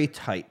very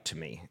tight to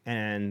me,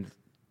 and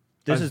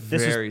this is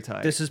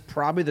tight. This is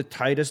probably the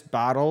tightest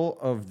bottle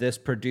of this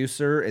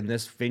producer in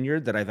this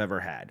vineyard that I've ever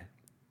had.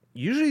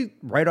 Usually,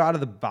 right out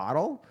of the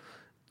bottle,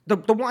 the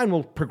wine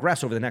will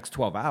progress over the next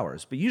 12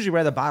 hours, but usually right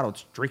out of the bottle,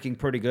 it's drinking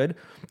pretty good.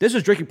 This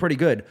is drinking pretty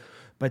good,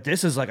 but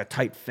this is like a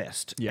tight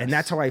fist, and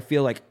that's how I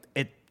feel like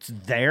it's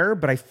there,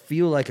 but I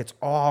feel like it's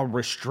all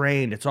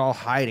restrained. It's all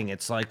hiding.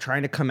 It's like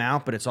trying to come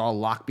out, but it's all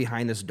locked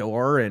behind this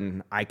door,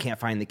 and I can't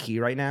find the key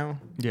right now.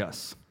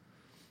 Yes.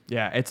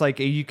 Yeah, it's like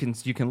you can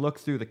look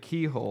through the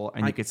keyhole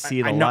and you can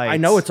see the lights. I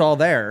know it's all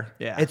there.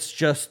 Yeah. It's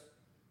just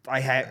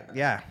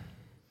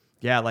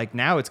Yeah, like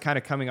now it's kind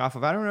of coming off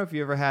of, I don't know if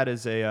you ever had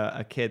as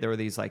a kid, there were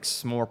these like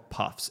s'more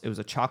puffs. It was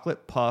a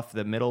chocolate puff.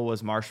 The middle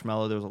was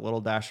marshmallow. There was a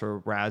little dash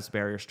of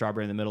raspberry or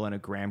strawberry in the middle and a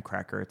graham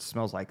cracker. It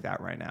smells like that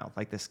right now.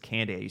 Like this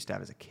candy I used to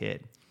have as a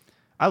kid.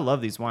 I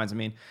love these wines. I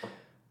mean,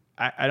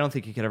 I don't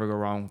think you could ever go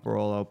wrong with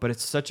Barolo, but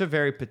it's such a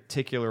very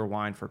particular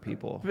wine for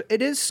people.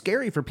 It is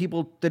scary for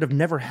people that have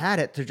never had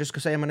it to just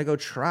say, I'm going to go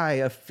try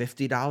a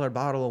 $50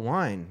 bottle of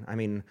wine. I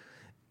mean,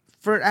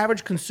 for an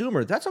average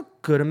consumer, that's a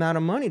good amount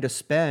of money to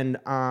spend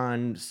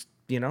on,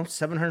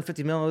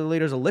 750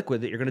 milliliters of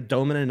liquid that you're going to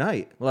dome in a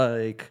night.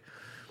 Like,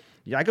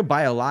 yeah, I could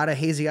buy a lot of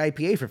hazy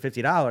IPA for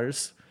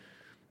 $50.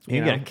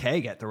 You know? get a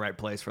keg at the right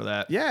place for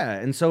that. Yeah,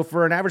 and so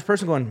for an average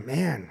person going,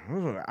 man,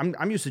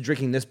 I'm used to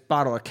drinking this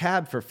bottle of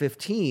Cab for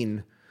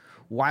 15.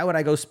 Why would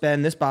I go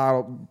spend this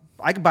bottle?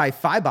 I could buy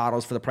 5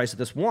 bottles for the price of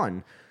this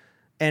one.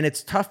 And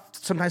it's tough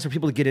sometimes for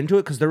people to get into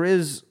it because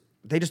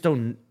they just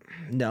don't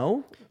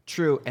know.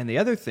 True. And the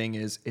other thing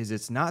is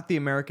it's not the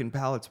American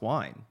palate's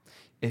wine.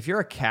 If you're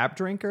a Cab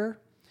drinker,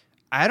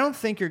 I don't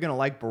think you're going to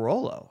like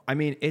Barolo. I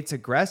mean, it's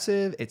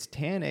aggressive, it's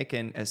tannic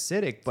and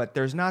acidic, but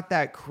there's not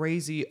that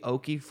crazy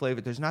oaky flavor.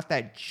 There's not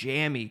that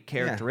jammy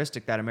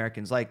characteristic that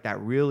Americans like,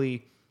 that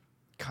really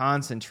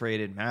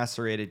concentrated,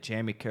 macerated,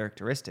 jammy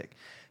characteristic.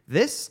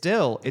 This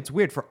still, it's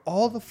weird, for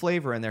all the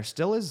flavor in there,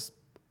 still is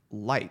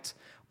light,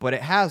 but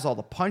it has all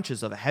the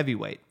punches of a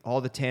heavyweight, all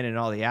the tannin and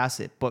all the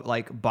acid. But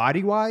like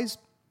body-wise,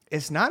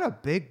 it's not a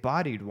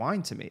big-bodied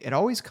wine to me. It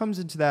always comes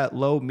into that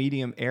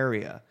low-medium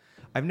area.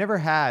 I've never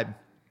had,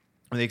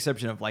 with the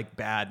exception of like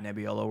bad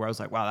Nebbiolo, where I was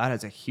like, wow, that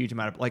has a huge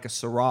amount of, like a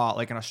Syrah,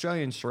 like an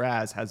Australian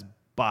Shiraz has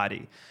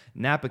body.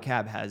 Napa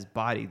Cab has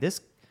body.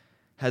 This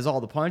has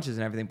all the punches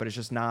and everything, but it's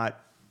just not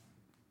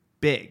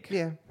big.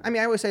 Yeah. I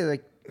mean, I always say,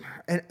 like,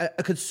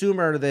 a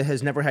consumer that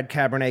has never had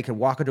Cabernet can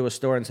walk into a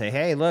store and say,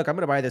 hey, look, I'm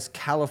going to buy this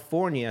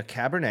California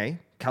Cabernet,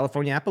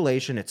 California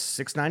Appellation. It's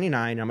 $6.99.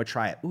 I'm going to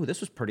try it. Ooh, this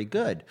was pretty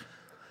good.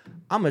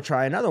 I'm going to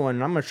try another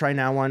one. I'm going to try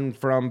now one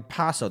from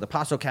Paso. The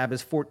Paso Cab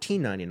is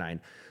 $14.99.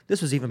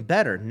 This was even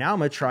better. Now I'm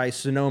going to try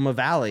Sonoma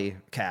Valley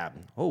Cab.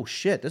 Oh,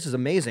 shit, this is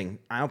amazing.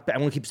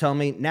 Everyone keeps telling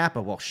me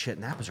Napa. Well, shit,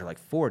 Napas are like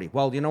 40.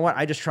 Well, you know what?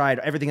 I just tried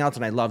everything else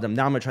and I loved them.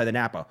 Now I'm going to try the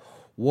Napa.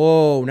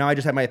 Whoa, now I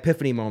just had my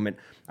epiphany moment.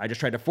 I just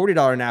tried the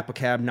 $40 Napa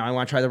Cab. Now I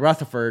want to try the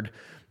Rutherford.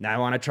 Now I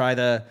want to try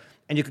the...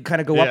 And you can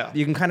kind of go up.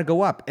 You can kind of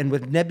go up. And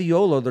with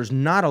Nebbiolo, there's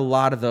not a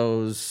lot of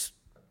those...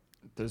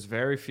 There's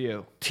very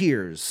few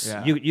tiers.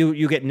 Yeah.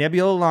 You get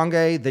Nebbiolo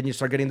Longue, then you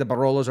start getting the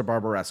Barolos or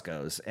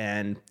Barbarescos.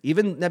 And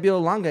even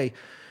Nebbiolo Longue,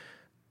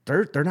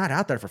 they're not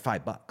out there for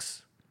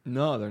 $5.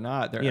 No, they're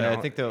not. You know, I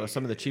think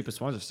some of the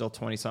cheapest ones are still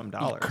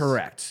 $20-something.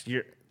 Correct.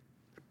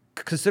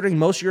 Considering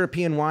most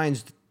European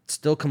wines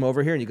still come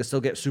over here and you can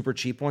still get super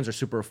cheap ones or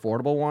super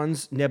affordable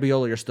ones,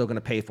 Nebbiolo you're still going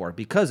to pay for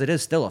because it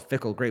is still a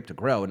fickle grape to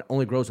grow and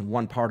only grows in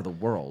one part of the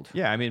world.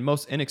 Yeah, I mean,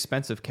 most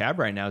inexpensive Cab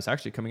right now is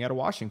actually coming out of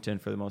Washington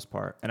for the most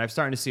part. And I'm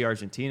starting to see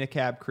Argentina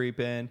Cab creep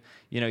in.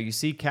 You know, you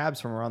see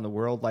Cabs from around the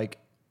world like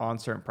on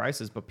certain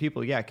prices, but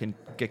people, can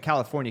get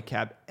California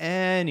Cab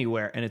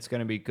anywhere and it's going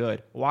to be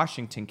good.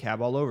 Washington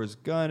Cab all over is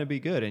going to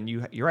be good. And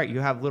you're right, you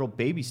have little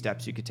baby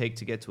steps you could take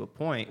to get to a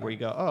point where you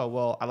go, oh,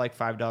 well, I like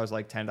 $5, I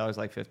like $10, I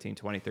like $15,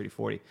 $20, $30,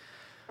 $40.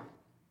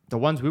 The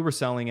ones we were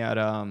selling at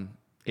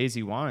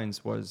AZ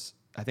Wines was,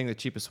 I think the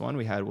cheapest one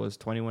we had was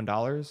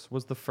 $21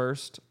 was the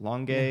first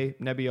Longue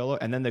Nebbiolo.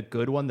 And then the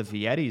good one, the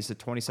Vietti, is a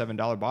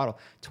 $27 bottle.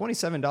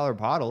 $27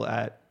 bottle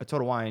at a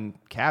Total Wine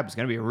Cab is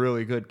going to be a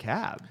really good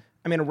cab.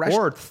 I mean,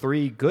 or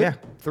three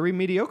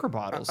mediocre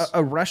bottles.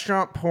 A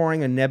restaurant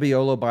pouring a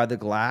Nebbiolo by the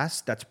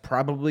glass, that's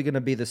probably going to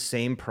be the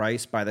same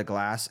price by the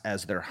glass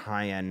as their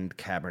high-end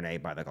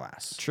Cabernet by the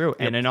glass. True.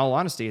 And in all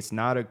honesty, it's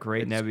not a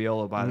great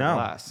Nebbiolo by the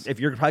glass. If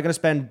you're probably going to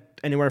spend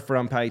anywhere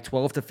from probably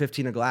 12 to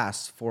 15 a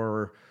glass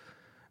for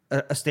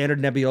a standard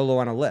Nebbiolo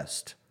on a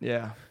list.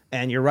 Yeah.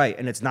 And you're right.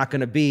 And it's not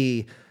going to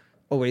be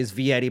always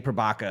Vietti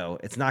Perbacco.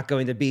 It's not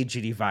going to be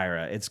GD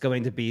Vira. It's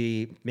going to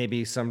be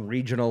maybe some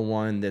regional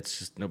one that's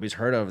just nobody's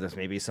heard of. This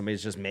maybe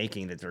somebody's just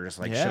making that they're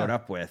just showed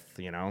up with,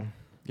 you know?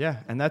 Yeah,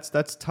 and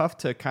that's tough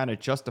to kind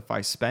of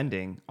justify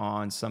spending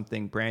on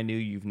something brand new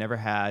you've never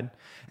had,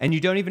 and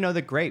you don't even know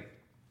the grape.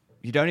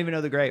 You don't even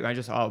know the grape. I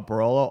just,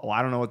 Barolo. Oh,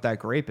 I don't know what that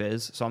grape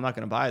is, so I'm not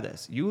going to buy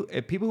this.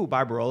 People who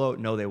buy Barolo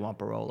know they want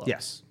Barolo.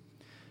 Yes.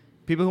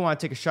 People who want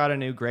to take a shot at a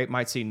new grape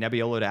might see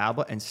Nebbiolo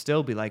d'Alba and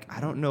still be like,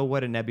 I don't know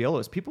what a Nebbiolo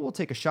is. People will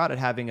take a shot at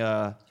having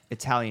a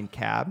Italian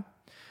Cab.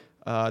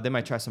 They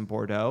might try some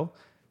Bordeaux.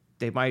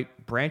 They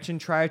might branch and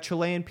try a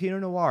Chilean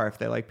Pinot Noir if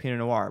they like Pinot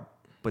Noir.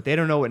 But they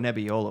don't know what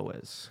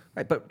Nebbiolo is.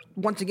 Right, but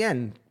once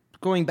again,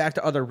 going back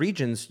to other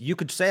regions, you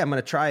could say, I'm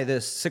going to try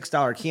this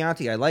 $6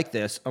 Chianti. I like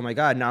this. Oh, my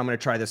God, now I'm going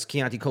to try this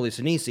Chianti Colli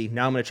Senesi.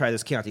 Now I'm going to try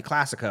this Chianti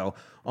Classico.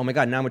 Oh, my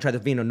God, now I'm going to try the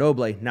Vino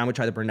Noble. Now I'm going to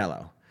try the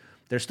Brunello.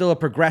 There's still a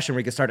progression where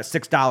you can start at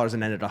 $6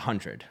 and end at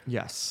 $100.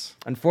 Yes.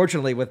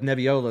 Unfortunately, with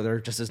Nebbiolo, there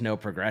just is no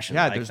progression.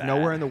 Yeah, there's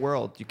nowhere in the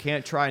world. You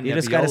can't try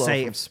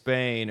Nebbiolo from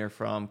Spain or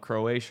from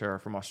Croatia or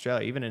from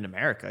Australia. Even in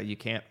America, you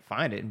can't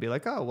find it and be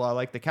like, oh, well, I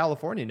like the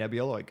California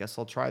Nebbiolo. I guess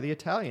I'll try the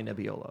Italian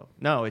Nebbiolo.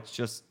 No, it's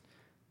just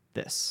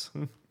this.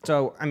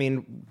 So, I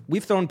mean,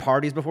 we've thrown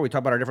parties before. We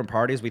talked about our different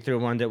parties. We threw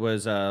one that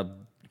was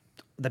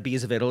the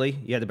Bees of Italy.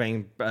 You had to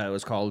bring, it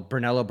was called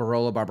Brunello,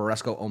 Barolo,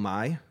 Barbaresco, Oh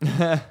My.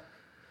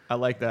 I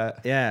like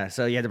that. Yeah,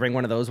 so you had to bring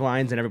one of those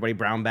wines, and everybody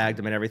brown bagged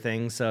them and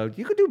everything. So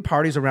you could do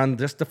parties around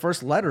just the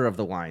first letter of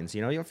the wines.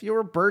 You know, if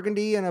you're a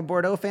Burgundy and a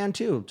Bordeaux fan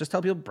too, just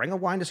tell people bring a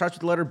wine that starts with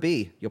the letter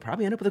B. You'll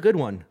probably end up with a good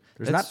one.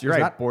 You're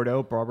right.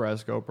 Bordeaux,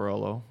 Barbaresco,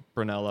 Barolo,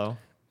 Brunello.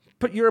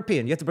 Put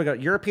European. You have to bring a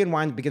European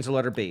wine that begins with the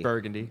letter B.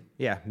 Burgundy.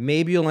 Yeah,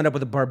 maybe you'll end up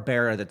with a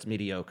Barbera that's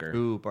mediocre.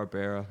 Ooh,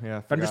 Barbera.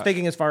 Yeah. But I'm just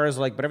thinking as far as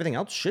but everything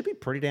else should be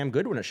pretty damn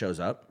good when it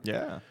shows up.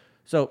 Yeah.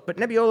 So, but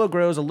Nebbiolo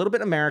grows a little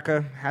bit in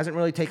America, hasn't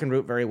really taken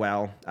root very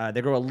well.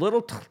 They grow a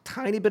little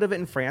tiny bit of it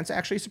in France,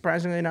 actually,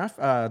 surprisingly enough.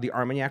 The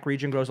Armagnac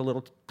region grows a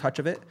little touch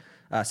of it.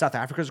 South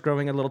Africa's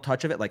growing a little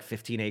touch of it, like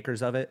 15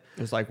 acres of it.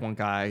 There's like one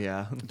guy,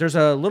 yeah. There's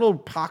a little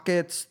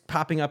pockets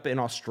popping up in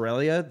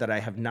Australia that I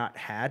have not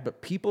had,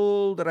 but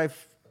people that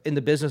I've in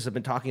the business have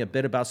been talking a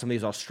bit about some of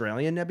these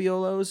Australian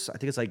Nebbiolos. I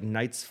think it's like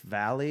Knights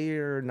Valley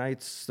or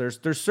Knights.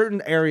 There's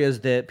certain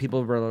areas that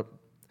people were,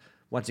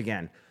 once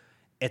again,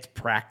 it's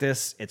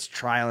practice, it's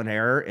trial and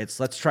error. It's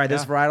let's try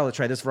this varietal, let's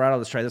try this varietal,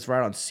 let's try this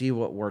varietal and see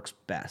what works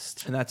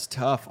best. And that's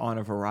tough on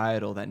a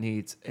varietal that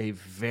needs a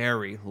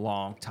very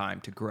long time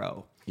to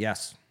grow.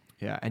 Yes.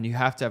 Yeah, and you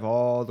have to have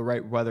all the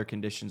right weather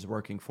conditions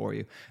working for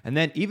you. And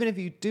then even if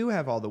you do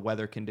have all the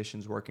weather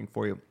conditions working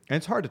for you, and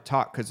it's hard to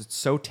talk because it's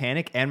so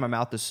tannic and my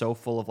mouth is so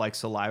full of like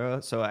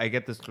saliva, so I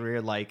get this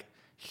weird like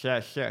yeah,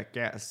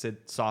 Sid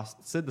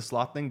the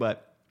Sloth thing.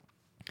 But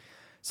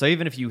so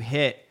even if you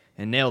hit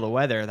and nail the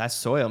weather, that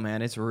soil,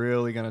 man, it's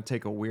really gonna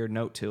take a weird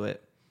note to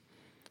it.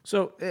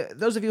 So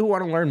those of you who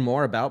want to learn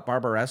more about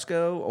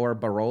Barbaresco or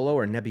Barolo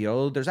or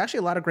Nebbiolo, there's actually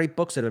a lot of great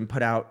books that have been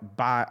put out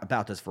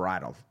about this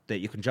varietal that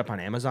you can jump on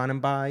Amazon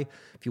and buy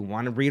if you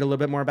want to read a little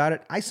bit more about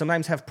it. I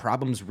sometimes have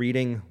problems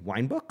reading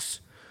wine books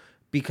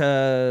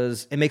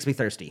because it makes me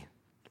thirsty.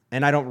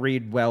 And I don't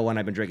read well when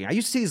I've been drinking. I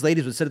used to see these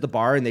ladies would sit at the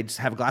bar and they'd just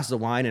have glasses of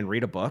wine and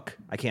read a book.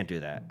 I can't do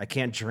that. I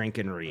can't drink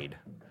and read.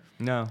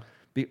 No.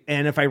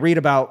 And if I read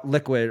about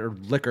liquid or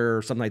liquor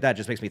or something like that, it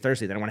just makes me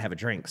thirsty. Then I want to have a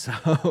drink. So,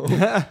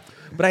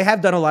 but I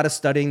have done a lot of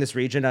studying this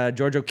region.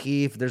 George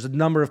O'Keeffe, there's a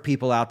number of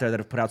people out there that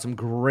have put out some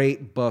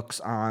great books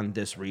on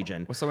this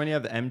region. Well, so when you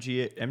have the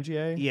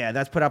MGA? Yeah,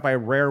 that's put out by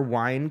Rare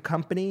Wine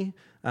Company.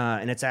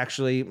 And it's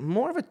actually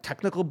more of a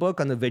technical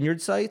book on the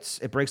vineyard sites.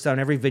 It breaks down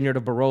every vineyard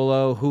of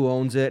Barolo, who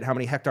owns it, how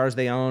many hectares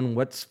they own,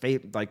 what's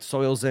like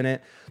soils in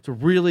it. It's a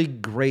really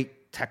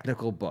great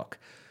technical book.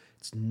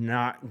 It's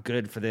not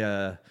good for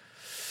the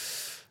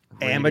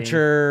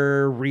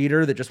amateur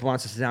reader that just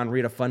wants to sit down and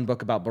read a fun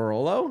book about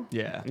Barolo.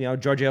 Yeah. You know,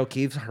 Georgia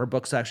O'Keeffe, her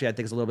books actually I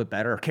think is a little bit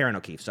better. Or Karen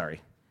O'Keeffe,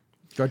 sorry.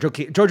 George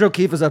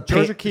O'Keeffe is a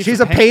she's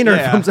a painter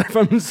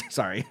from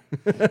sorry.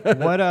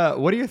 What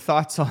are your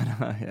thoughts on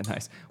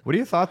nice. What are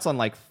your thoughts on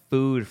like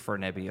food for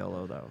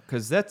Nebbiolo though?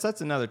 Cuz that's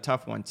another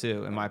tough one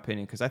too in my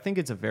opinion cuz I think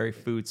it's a very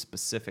food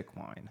specific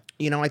wine.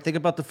 You know, I think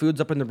about the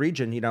foods up in the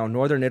region, you know,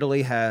 northern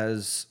Italy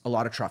has a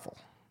lot of truffle.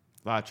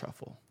 A lot of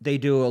truffle. They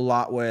do a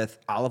lot with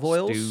olive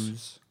oils.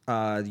 Stews.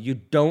 You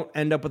don't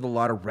end up with a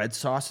lot of red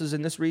sauces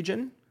in this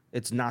region.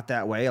 It's not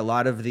that way. A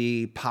lot of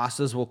the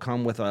pastas will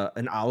come with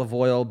an olive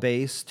oil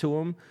base to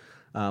them.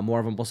 More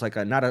of them, almost like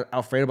not an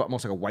Alfredo, but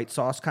almost like a white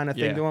sauce kind of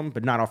thing to them.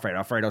 But not Alfredo.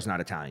 Alfredo's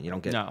not Italian. You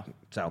don't get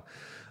so.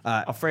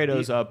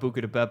 Alfredo's a Buca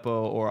di Beppo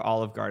or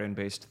Olive Garden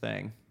based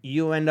thing.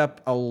 You end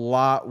up a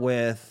lot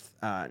with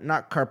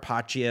not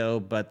carpaccio,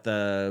 but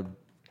the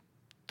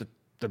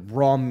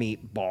raw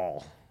meat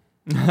ball.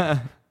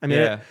 I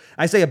mean,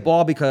 I say a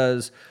ball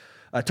because.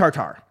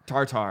 Tartare.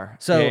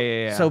 So,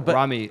 yeah. So, but,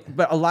 raw meat.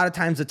 But a lot of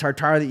times the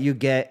tartare that you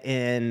get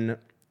in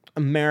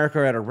America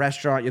or at a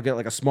restaurant, you'll get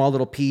like a small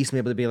little piece,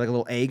 maybe there'll be like a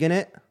little egg in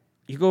it.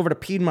 You go over to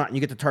Piedmont and you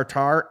get the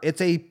tartare.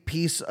 It's a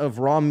piece of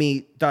raw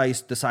meat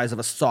diced the size of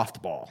a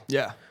softball.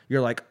 Yeah.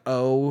 You're like,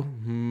 oh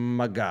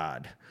my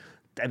God.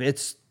 I mean,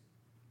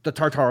 the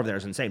tartare over there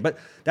is insane. But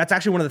that's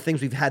actually one of the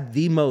things we've had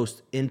the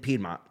most in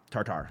Piedmont.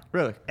 Tartare.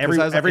 Really?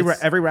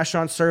 Every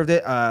restaurant served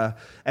it. At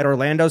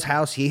Orlando's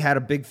house, he had a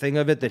big thing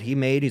of it that he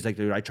made. He's like,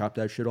 dude, I chop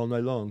that shit all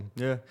night long.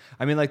 Yeah.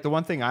 I mean, like the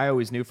one thing I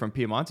always knew from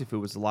Piemonte food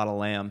was a lot of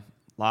lamb.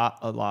 A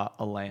lot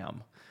of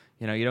lamb.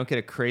 You know, you don't get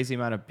a crazy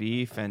amount of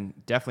beef and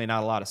definitely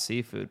not a lot of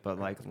seafood, but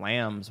like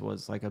lambs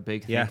was like a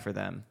big thing for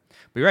them.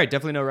 But you're right,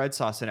 definitely no red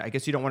sauce in it. I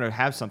guess you don't want to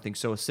have something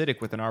so acidic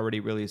with an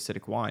already really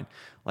acidic wine.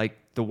 Like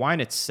the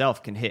wine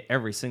itself can hit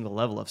every single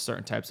level of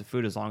certain types of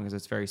food as long as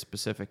it's very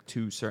specific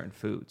to certain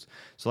foods.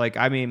 So like,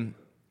 I mean,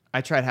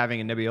 I tried having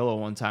a Nebbiolo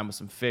one time with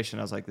some fish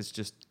and I was like,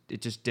 it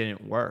just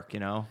didn't work, you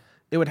know?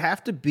 It would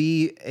have to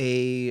be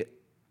a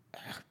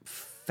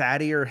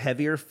fattier,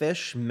 heavier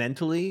fish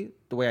mentally,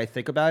 the way I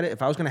think about it.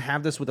 If I was going to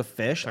have this with a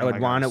fish, I would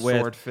want it with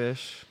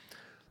swordfish.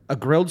 A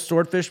grilled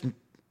swordfish,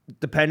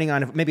 depending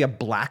on maybe a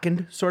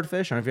blackened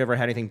swordfish. I don't know if you ever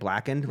had anything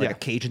blackened, like a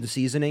Cajun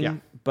seasoning. Yeah.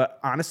 But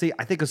honestly,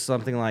 I think it's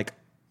something like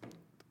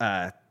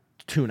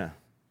tuna.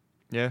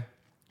 Yeah.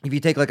 If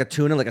you take like a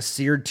tuna, like a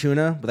seared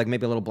tuna with like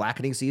maybe a little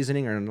blackening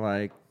seasoning, or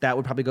like that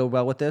would probably go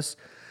well with this.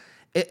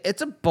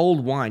 It's a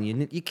bold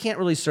wine. You can't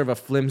really serve a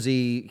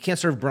flimsy. You can't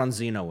serve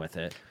Bronzino with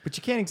it. But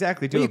you can't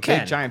exactly do a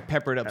big giant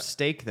peppered up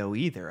steak though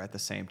either at the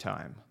same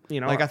time. You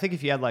know, like I think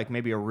if you had like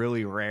maybe a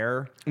really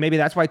rare, maybe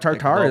that's why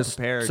tartare is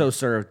so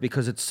served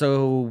because it's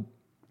so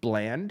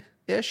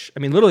bland-ish. I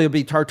mean, literally, it'd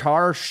be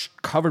tartare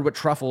covered with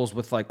truffles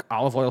with like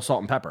olive oil,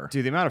 salt, and pepper.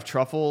 Dude, the amount of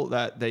truffle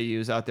that they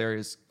use out there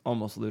is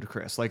almost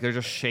ludicrous. Like they're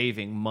just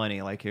shaving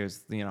money. Like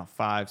here's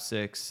 5,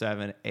 6,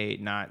 7,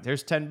 8, 9.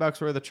 There's $10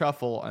 worth of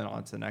truffle, and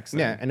on to the next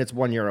thing. Yeah, and it's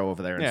 €1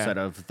 over there instead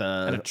of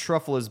the. And a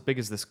truffle as big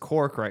as this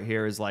cork right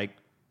here is like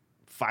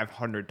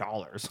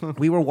 $500.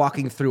 We were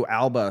walking through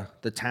Alba,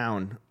 the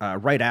town,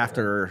 right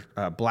after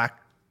Black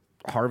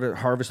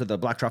Harvest of the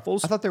black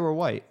truffles. I thought they were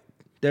white.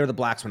 They were the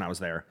blacks when I was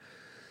there.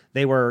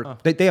 They were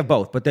they have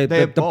both, but they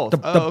have both. The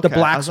blacks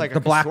I was like, I the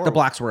could swear-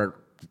 blacks were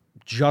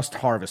just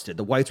harvested.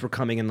 The whites were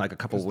coming in like a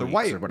couple The weeks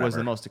white or whatever. was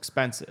the most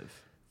expensive.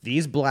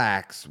 These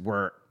blacks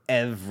were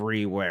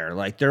everywhere.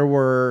 Like there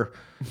were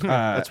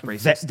That's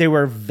racist. they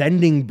were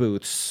vending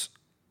booths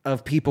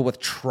of people with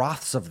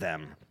troughs of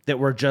them that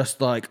were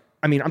just like,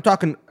 I mean, I'm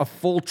talking a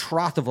full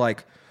trough of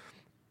like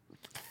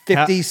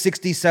 50,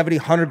 60, 70,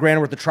 100 grand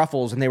worth of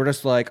truffles, and they were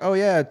just like, oh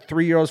yeah,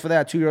 €3 for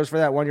that, €2 for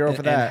that, €1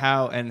 for that.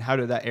 And how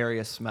did that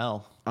area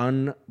smell?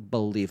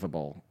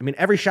 Unbelievable. I mean,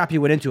 every shop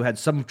you went into had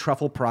some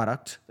truffle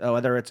product,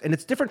 whether it's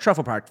different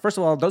truffle product. First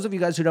of all, those of you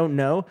guys who don't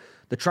know,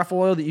 the truffle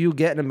oil that you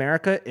get in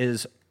America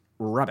is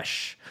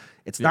rubbish.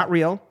 It's not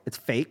real. It's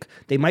fake.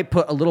 They might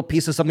put a little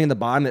piece of something in the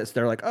bottom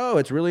they're like, oh,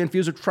 it's really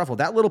infused with truffle.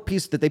 That little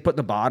piece that they put in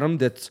the bottom,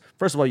 that's,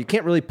 first of all, you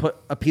can't really put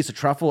a piece of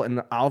truffle in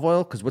the olive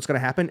oil because what's going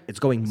to happen? It's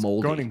going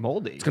moldy.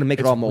 It's going to make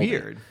it all moldy.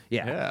 Weird.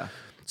 Yeah.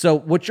 So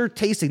what you're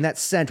tasting, that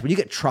scent, when you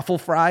get truffle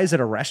fries at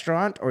a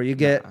restaurant or you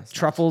get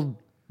truffle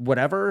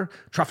whatever,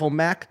 truffle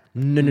mac,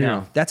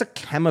 no. That's a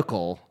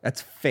chemical.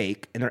 That's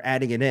fake, and they're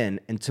adding it in.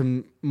 And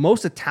to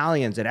most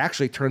Italians, it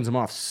actually turns them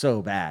off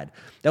so bad.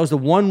 That was the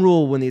one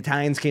rule when the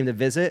Italians came to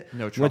visit.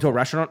 No truffle. Went to a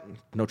restaurant,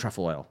 no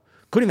truffle oil.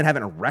 Couldn't even have it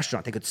in a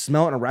restaurant. They could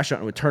smell it in a restaurant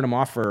and it would turn them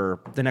off for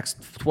the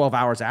next 12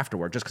 hours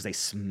afterward just because they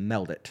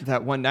smelled it.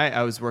 That one night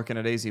I was working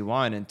at AZ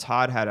Wine, and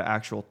Todd had an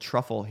actual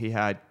truffle he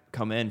had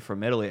come in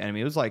from Italy. And I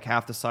mean, it was like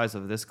half the size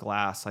of this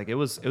glass. Like it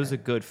was a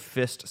good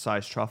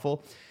fist-sized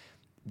truffle.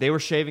 They were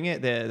shaving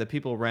it. The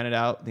people rented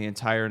out the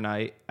entire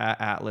night at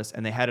Atlas,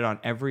 and they had it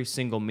on every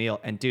single meal.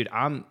 And dude,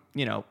 I'm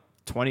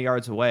 20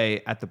 yards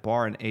away at the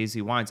bar in AZ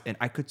Wines, and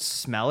I could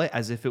smell it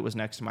as if it was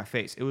next to my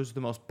face. It was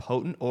the most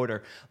potent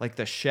odor. Like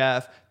the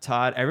chef,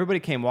 Todd, everybody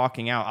came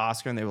walking out,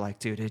 Oscar, and they were like,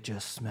 dude, it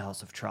just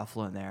smells of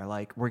truffle in there.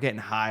 Like we're getting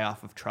high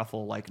off of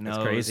truffle. Like nose.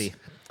 It's crazy.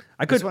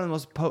 It's one of the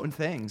most potent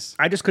things.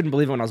 I just couldn't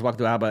believe it when I was walking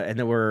through Alba, and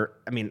there were,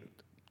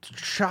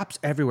 shops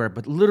everywhere,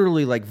 but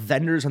literally like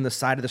vendors on the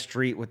side of the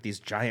street with these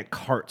giant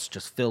carts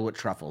just filled with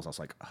truffles. I was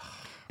like,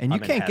 and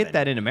you can't get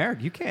that in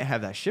America. You can't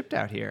have that shipped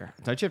out here.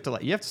 Don't you have to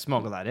you have to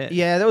smuggle that in?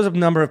 Yeah, there was a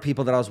number of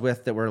people that I was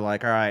with that were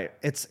like, all right,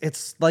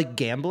 it's like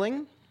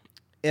gambling.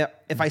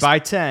 If I buy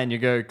 10, you're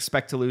going to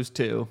expect to lose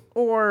 2.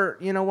 Or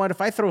you know what?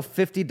 If I throw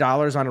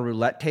 $50 on a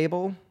roulette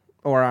table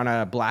or on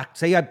a black,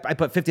 say I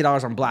put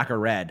 $50 on black or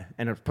red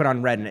and put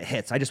on red and it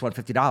hits, I just won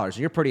 $50 and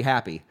you're pretty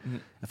happy. Mm-hmm.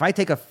 If I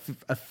take a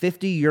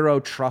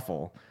 €50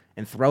 truffle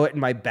and throw it in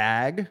my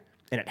bag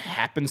and it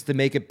happens to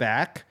make it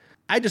back,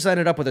 I just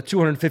ended up with a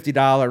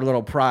 $250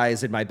 little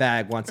prize in my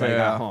bag once I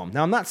got home.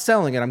 Now, I'm not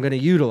selling it. I'm going to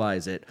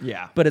utilize it.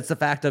 Yeah. But it's the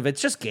fact of it's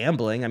just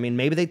gambling. I mean,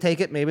 maybe they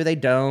take it. Maybe they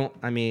don't.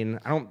 I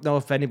mean, I don't know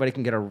if anybody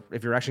can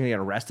if you're actually going to get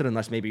arrested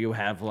unless maybe you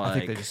have like... I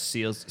think they just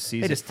seize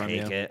they just it from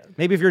take you. it.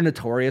 Maybe if you're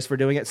notorious for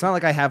doing it. It's not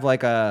like I have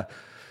like a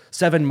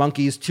 7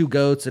 monkeys, 2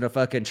 goats, and a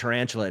fucking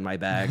tarantula in my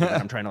bag that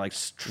I'm trying to like...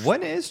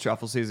 When is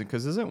truffle season?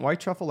 Because isn't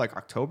white truffle like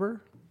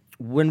October?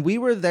 When we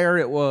were there,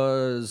 it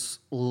was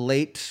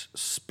late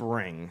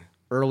spring,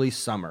 early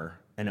summer.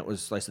 And it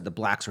was, like I said, the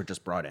blacks were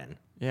just brought in.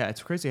 Yeah,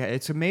 it's crazy.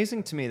 It's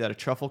amazing to me that a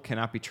truffle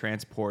cannot be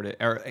transported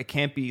or it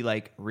can't be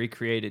like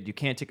recreated. You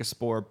can't take a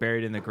spore,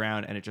 bury it in the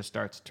ground, and it just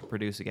starts to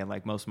produce again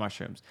like most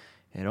mushrooms.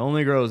 It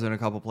only grows in a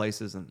couple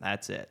places, and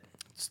that's it.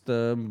 It's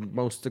the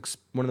one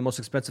of the most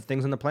expensive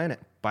things on the planet.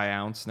 By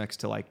ounce next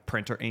to like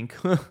printer ink.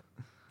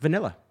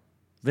 Vanilla.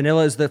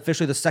 Vanilla is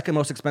officially the second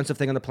most expensive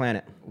thing on the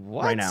planet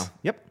right now.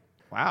 Yep.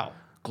 Wow.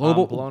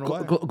 Global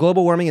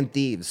warming and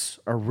thieves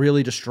are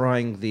really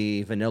destroying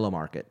the vanilla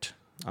market.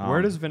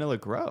 Where does vanilla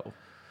grow?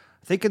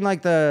 I think in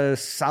like the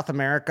South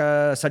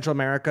America, Central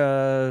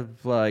America,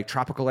 like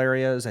tropical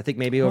areas. I think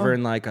maybe over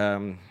in like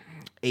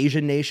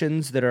Asian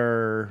nations that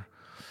are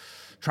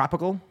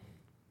tropical.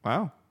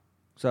 Wow.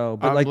 So,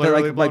 but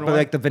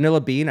like the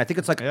vanilla bean, I think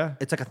it's like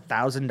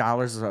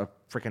 $1,000 a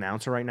freaking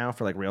ounce right now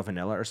for like real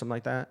vanilla or something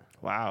like that.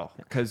 Wow.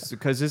 Because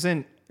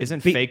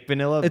isn't fake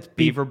vanilla? It's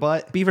beaver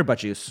butt. Beaver butt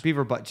juice.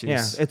 Beaver butt juice.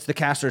 Yeah, it's the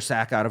castor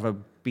sac out of a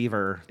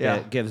beaver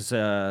that gives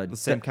the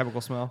same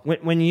chemical smell.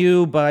 When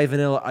you buy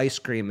vanilla ice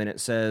cream and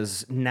it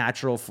says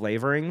natural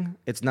flavoring,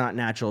 it's not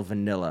natural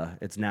vanilla.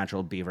 It's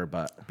natural beaver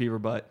butt. Beaver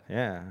butt.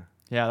 Yeah.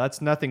 Yeah,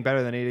 that's nothing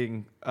better than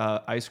eating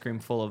ice cream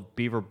full of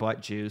beaver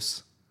butt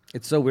juice.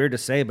 It's so weird to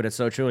say, but it's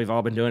so true. We've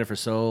all been doing it for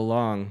so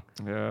long.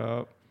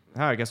 Yeah.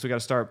 I guess we got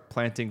to start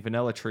planting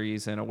vanilla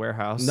trees in a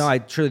warehouse. No,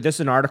 this is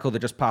an article that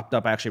just popped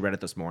up. I actually read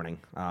it this morning.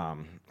 I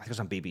think it was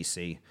on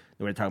BBC.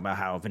 They were talking about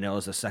how vanilla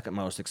is the second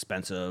most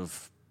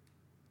expensive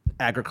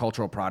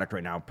agricultural product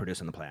right now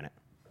produced on the planet.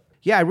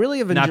 Yeah, I really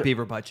have enjoyed... Not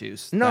beaver butt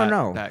juice.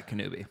 No. That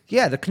Canubi.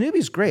 Yeah, the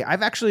Canubi's great.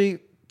 I've actually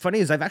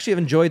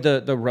enjoyed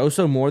the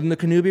Rosso more than the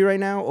Canubi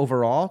right now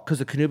overall because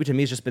the Canubi to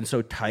me has just been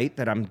so tight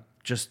that I'm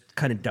just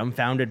kind of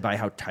dumbfounded by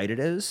how tight it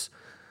is.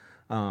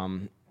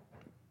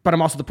 But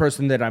I'm also the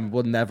person that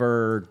will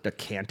never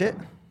decant it.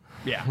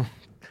 Yeah.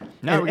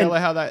 Now we gotta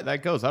let how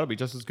that goes. That'll be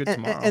just as good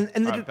tomorrow.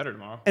 Better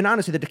tomorrow. And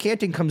honestly, the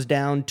decanting comes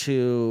down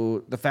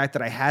to the fact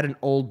that I had an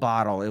old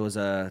bottle. It was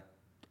a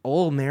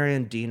old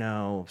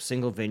Mariandino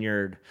single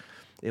vineyard.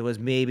 It was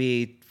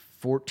maybe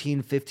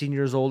 14, 15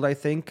 years old, I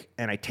think.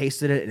 And I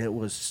tasted it, and it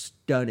was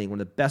stunning. One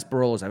of the best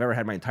Barolos I've ever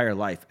had in my entire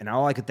life. And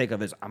all I could think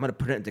of is, I'm going to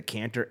put it in a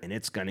decanter, and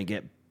it's going to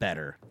get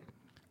better.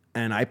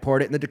 And I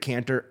poured it in the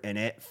decanter, and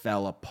it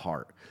fell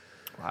apart.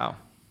 Wow.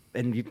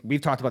 And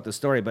we've talked about this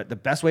story, but the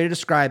best way to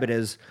describe it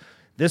is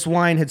this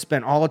wine had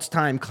spent all its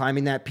time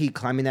climbing that peak,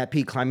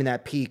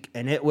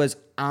 and it was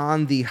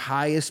on the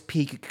highest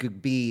peak it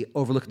could be,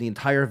 overlooking the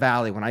entire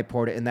valley when I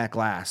poured it in that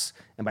glass.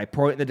 And by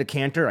pouring it in the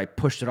decanter, I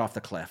pushed it off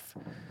the cliff.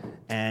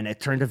 And it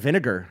turned to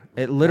vinegar.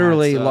 It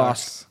literally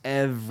lost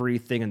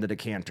everything in the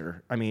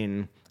decanter. I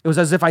mean, it was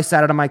as if I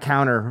sat it on my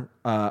counter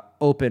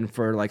open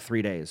for like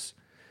 3 days.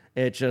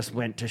 It just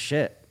went to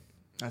shit.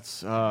 That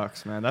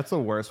sucks, man. That's the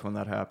worst when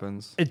that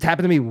happens. It's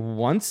happened to me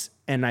once,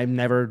 and I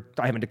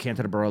haven't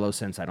decanted a Barolo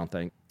since, I don't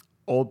think.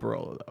 Old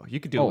Barolo, though. You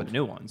could do it with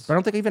new ones. But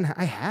I don't think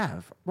I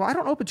have. Well, I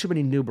don't open too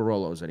many new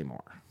Barolos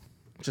anymore.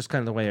 It's just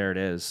kind of the way it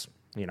is.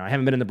 You know, I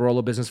haven't been in the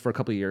Barolo business for a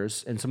couple of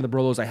years, and some of the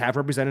Barolos I have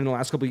represented in the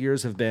last couple of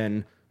years have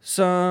been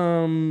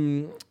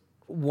some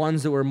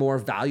ones that were more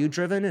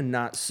value-driven and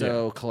not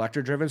so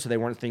collector-driven, so they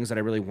weren't things that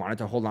I really wanted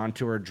to hold on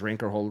to or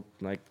drink or hold.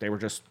 Like, they were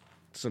just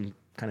some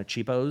kind of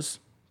cheapos.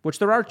 Which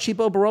there are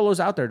cheapo Barolos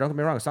out there. Don't get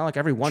me wrong. It's not like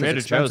every one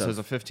is expensive. Trader Joe's has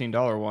a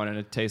 $15 one, and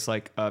it tastes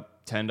like a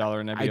 $10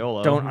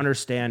 Nebbiolo. I don't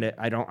understand it.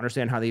 I don't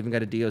understand how they even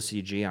got a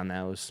DOCG on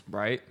those.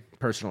 Right?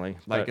 Personally.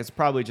 Like, it's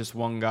probably just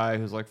one guy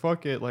who's like,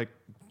 fuck it. Like,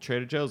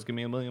 Trader Joe's, give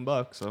me $1 million.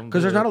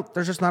 Because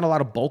there's just not a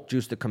lot of bulk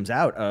juice that comes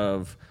out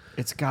of.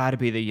 It's got to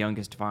be the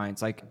youngest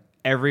vines. Like,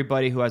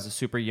 everybody who has a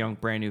super young,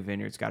 brand new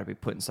vineyard's got to be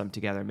putting some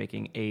together,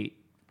 making 8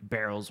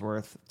 barrels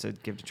worth to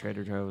give to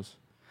Trader Joe's.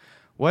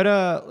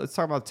 Let's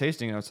talk about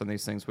tasting notes on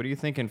these things. What are you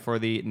thinking for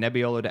the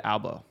Nebbiolo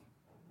d'Alba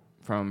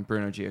from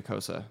Bruno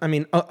Giacosa? I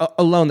mean,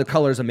 alone, the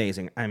color is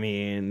amazing. I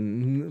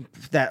mean,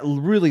 that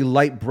really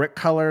light brick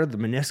color, the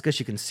meniscus,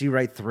 you can see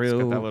right through.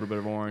 It's got that little bit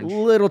of orange.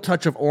 Little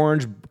touch of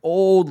orange,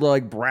 old,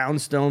 like,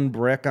 brownstone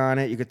brick on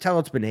it. You could tell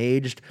it's been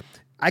aged.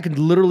 I could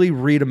literally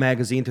read a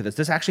magazine through this.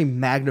 This actually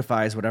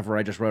magnifies whatever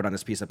I just wrote on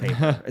this piece of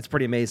paper. It's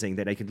pretty amazing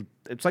that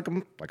it's like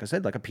I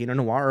said, like a Pinot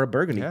Noir or a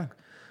Burgundy. Yeah.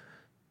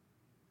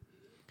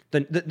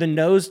 The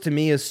nose to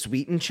me is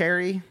sweetened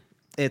cherry.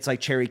 It's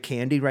like cherry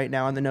candy right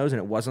now on the nose, and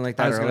it wasn't like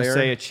that earlier. I was going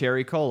to say a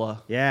cherry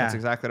cola. Yeah. That's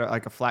exactly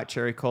like a flat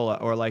cherry cola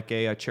or like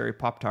a cherry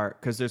Pop-Tart,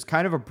 because there's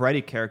kind of a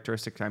bready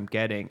characteristic I'm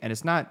getting, and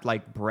it's not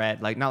like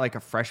bread, like not like a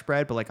fresh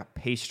bread, but like a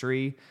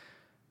pastry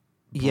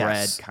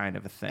bread kind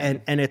of a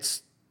thing. And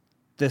it's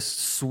this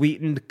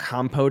sweetened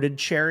compoted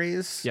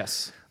cherries.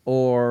 Yes.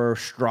 Or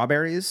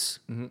strawberries.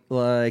 Mm-hmm.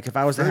 Like if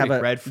I was to have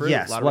a red fruit,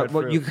 yes,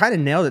 fruit. You kind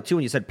of nailed it too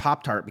when you said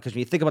Pop-Tart, because when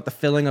you think about the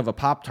filling of a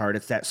Pop-Tart,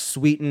 it's that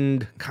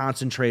sweetened,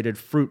 concentrated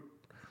fruit.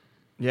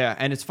 Yeah,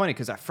 and it's funny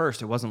because at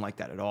first it wasn't like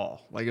that at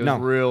all. Like it was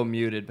real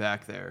muted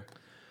back there.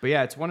 But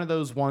yeah, it's one of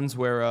those ones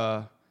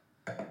where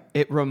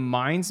it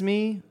reminds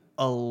me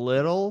a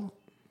little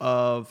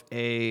of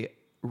a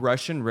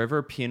Russian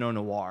River Pinot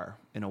Noir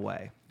in a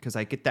way, because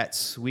I get that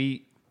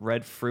sweet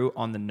red fruit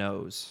on the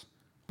nose,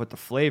 but the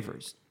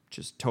flavors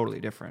just totally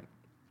different.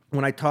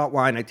 When I taught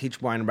wine, I teach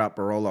wine about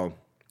Barolo.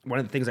 One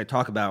of the things I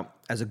talk about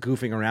as a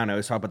goofing around, I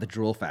always talk about the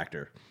drool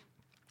factor.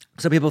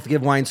 Some people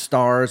give wine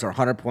stars or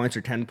 100 points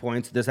or 10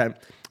 points. This,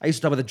 that. I used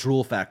to talk about the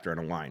drool factor in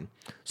a wine.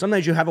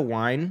 Sometimes you have a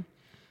wine,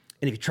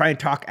 and if you try and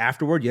talk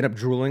afterward, you end up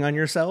drooling on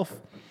yourself.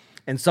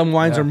 And some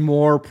wines are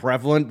more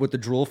prevalent with the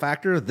drool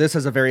factor. This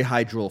has a very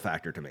high drool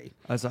factor to me.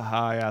 That's a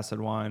high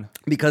acid wine.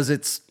 Because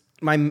it's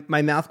my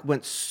mouth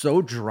went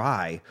so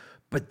dry,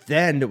 but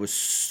then there was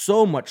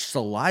so much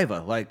saliva.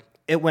 Like,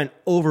 it went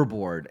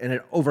overboard, and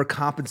it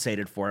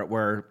overcompensated for it,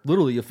 where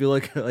literally you feel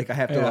like I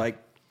have to, like...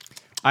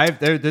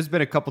 There's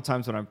been a couple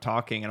times when I'm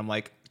talking, and I'm,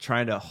 like,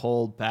 trying to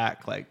hold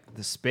back, like,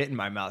 the spit in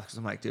my mouth, because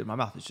I'm like, dude, my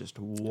mouth is just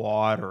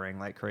watering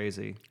like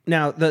crazy.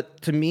 Now,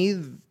 to me,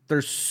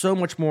 there's so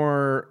much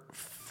more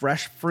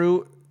fresh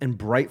fruit and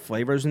bright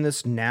flavors in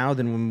this now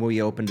than when we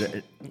opened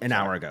it an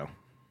hour ago.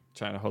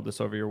 Trying to hold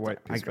this over your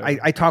white piece.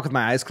 I talk with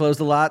my eyes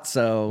closed a lot,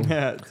 so...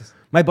 Yeah.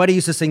 My buddy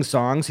used to sing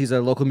songs. He's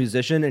a local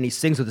musician, and he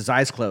sings with his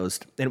eyes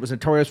closed. And it was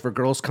notorious for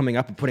girls coming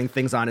up and putting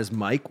things on his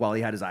mic while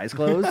he had his eyes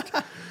closed.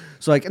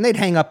 And they'd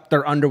hang up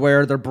their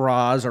underwear, their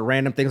bras, or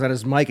random things on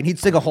his mic, and he'd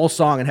sing a whole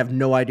song and have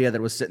no idea that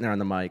it was sitting there on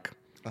the mic.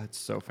 That's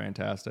so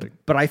fantastic.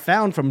 But I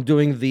found from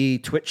doing the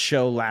Twitch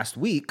show last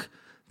week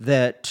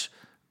that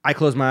I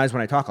close my eyes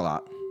when I talk a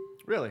lot.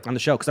 Really? On the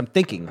show, because I'm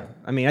thinking.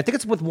 I mean, I think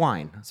it's with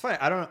wine. It's funny.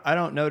 I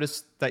don't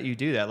notice that you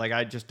do that. Like,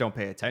 I just don't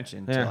pay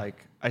attention to,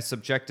 like, I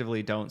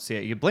subjectively don't see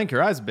it. You blink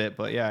your eyes a bit,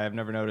 but yeah, I've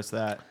never noticed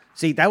that.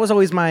 See, that was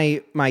always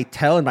my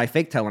tell and my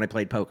fake tell when I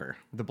played poker.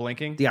 The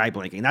blinking? The eye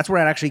blinking. That's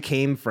where it actually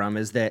came from,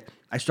 is that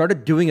I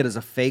started doing it as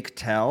a fake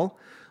tell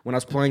when I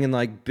was playing in,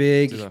 like,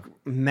 big,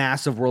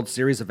 massive World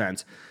Series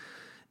events.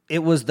 It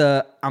was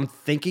I'm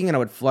thinking, and I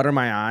would flutter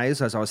my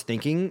eyes as I was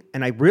thinking,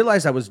 and I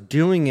realized I was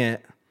doing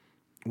it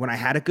when I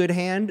had a good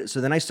hand. So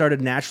then I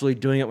started naturally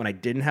doing it when I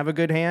didn't have a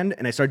good hand,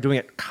 and I started doing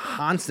it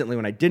constantly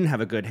when I didn't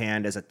have a good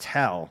hand as a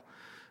tell,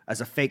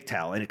 as a fake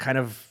tell, and it kind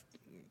of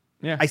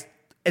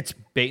it's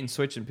bait and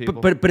switching people.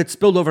 but it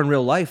spilled over in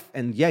real life.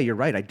 And yeah, you're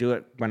right. I do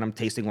it when I'm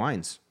tasting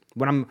wines,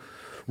 when I'm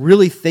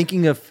really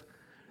thinking of,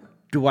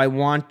 do I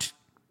want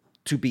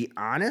to be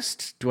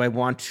honest? Do I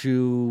want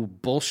to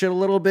bullshit a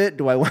little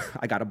bit?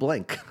 I got a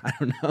blank. I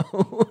don't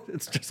know.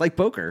 It's just like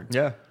poker.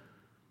 Yeah.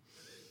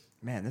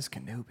 Man, this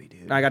Canopy,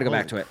 dude. I got to go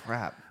back to it.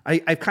 Crap.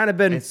 I've kind of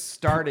been. It's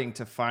starting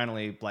to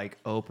finally like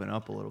open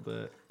up a little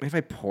bit. If I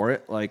pour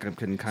it, like I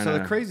can kind of. So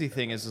the crazy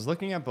thing is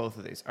looking at both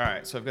of these. All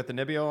right, so I've got the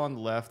Nebbiolo on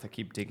the left. I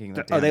keep digging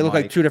that. Oh, they look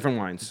like two different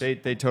wines. They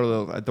totally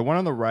look. The one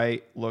on the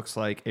right looks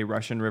like a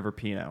Russian River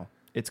Pinot.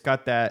 It's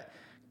got that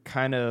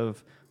kind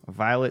of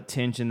violet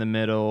tinge in the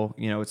middle.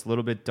 You know, it's a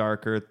little bit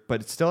darker, but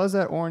it still has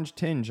that orange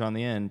tinge on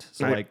the end.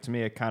 So Right. like to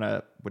me, I kind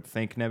of would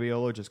think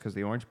Nebbiolo just because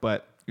the orange,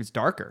 but it's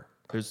darker.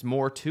 There's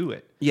more to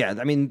it. Yeah,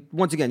 I mean,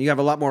 once again, you have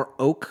a lot more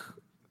oak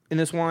in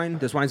this wine.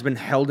 This wine's been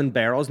held in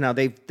barrels. Now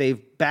they've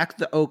backed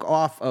the oak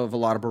off of a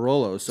lot of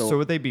Barolos. So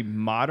would they be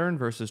modern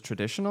versus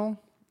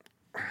traditional?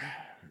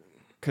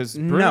 Because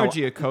No. Bruno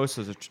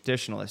Giacosa is a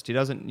traditionalist. He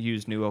doesn't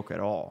use new oak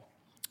at all.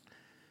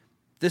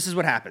 This is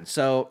what happens.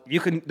 So you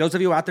can, those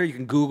of you out there, you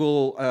can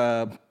Google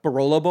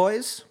Barolo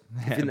Boys.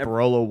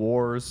 Barolo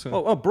Wars.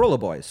 Oh, Barolo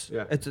Boys.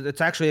 Yeah.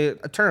 It's actually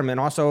a term, and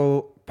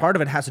also part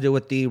of it has to do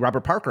with the Robert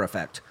Parker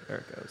effect. There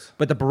it goes.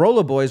 But the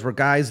Barolo Boys were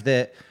guys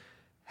that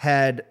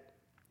had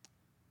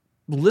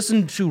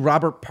listened to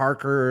Robert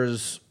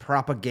Parker's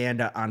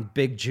propaganda on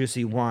big,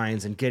 juicy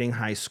wines and getting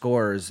high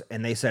scores,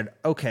 and they said,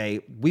 okay,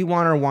 we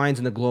want our wines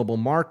in the global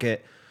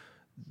market.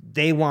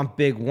 They want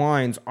big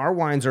wines. Our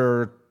wines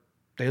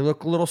they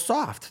look a little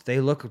soft. They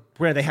look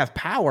where they have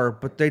power,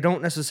 but they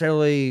don't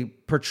necessarily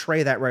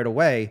portray that right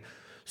away.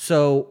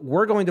 So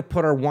we're going to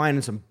put our wine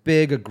in some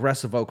big,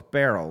 aggressive oak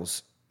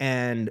barrels.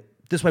 And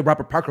this way,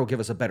 Robert Parker will give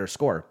us a better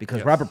score because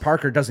Yes. Robert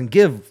Parker doesn't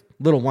give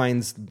little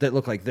wines that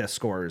look like this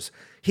scores.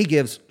 He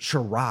gives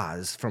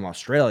Shiraz from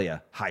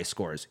Australia high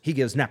scores. He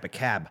gives Napa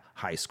Cab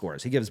high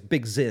scores. He gives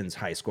Big Zins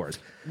high scores.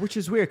 Which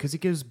is weird because he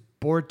gives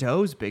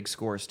Bordeaux's big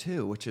scores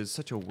too, which is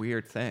such a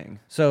weird thing.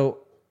 So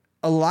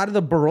a lot of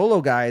the Barolo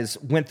guys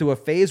went through a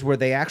phase where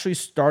they actually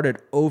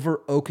started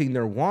over oaking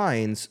their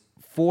wines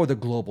for the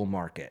global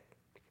market.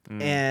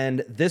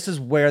 And this is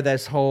where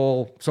this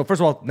whole, so first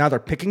of all, now they're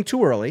picking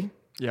too early.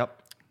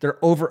 Yep. They're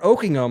over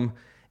oaking them.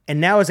 And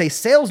now as a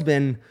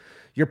salesman,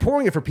 you're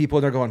pouring it for people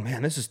and they're going,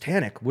 man, this is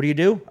tannic. What do you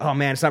do? Oh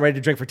man, it's not ready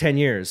to drink for 10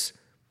 years.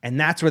 And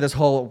that's where this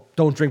whole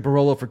don't drink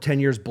Barolo for 10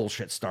 years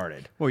bullshit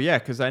started. Well, yeah,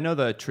 because I know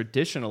the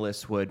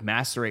traditionalists would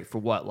macerate for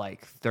what,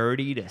 like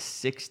 30 to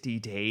 60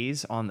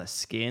 days on the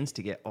skins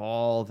to get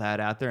all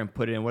that out there and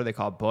put it in, what do they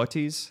call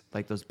botes?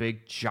 Like those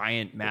big,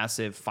 giant,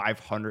 massive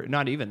 500,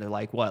 not even, they're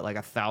like what, like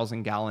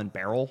 1,000-gallon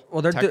barrel,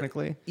 Well, they're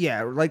technically?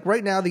 Yeah, like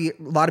right now, a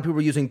lot of people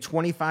are using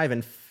 25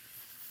 and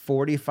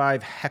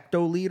 45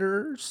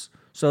 hectoliters.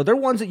 So they're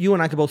ones that you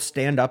and I could both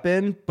stand up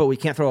in, but we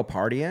can't throw a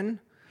party in.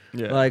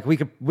 Yeah. Like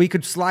we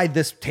could slide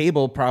this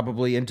table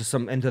probably into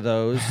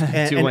those,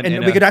 and, To one and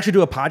in we a- could actually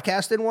do a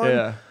podcast in one.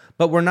 Yeah.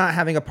 But we're not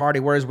having a party.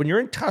 Whereas when you're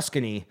in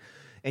Tuscany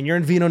and you're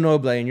in Vino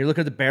Noble and you're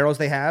looking at the barrels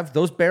they have,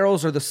 those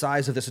barrels are the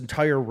size of this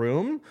entire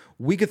room.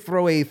 We could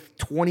throw a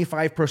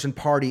 25-person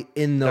party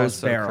in those That's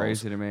so barrels.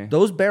 crazy to me.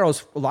 Those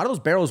barrels, a lot of those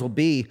barrels will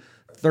be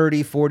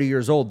 30, 40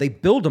 years old. They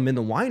build them in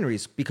the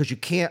wineries because you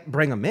can't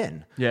bring them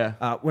in.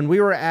 Yeah. When we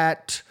were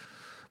at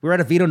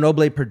a Vino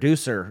Noble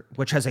producer,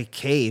 which has a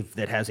cave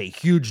that has a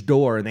huge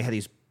door, and they had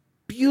these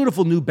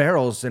beautiful new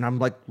barrels. And I'm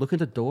like, look at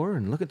the door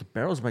and look at the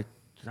barrels. I'm like,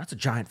 that's a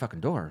giant fucking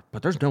door,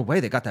 but there's no way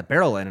they got that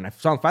barrel in. And I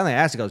saw him finally. I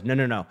asked, he goes,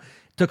 no.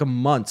 It took them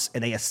months,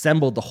 and they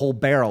assembled the whole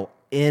barrel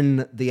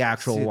in the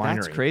actual See, winery.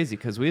 that's crazy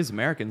because we as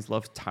Americans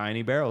love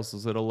tiny barrels,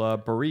 those little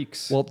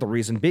barriques. Well, the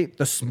reason being,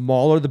 the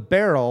smaller the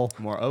barrel,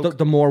 More oak.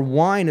 the more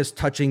wine is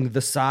touching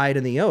the side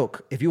and the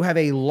oak. If you have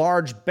a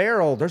large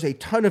barrel, there's a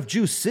ton of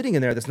juice sitting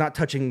in there that's not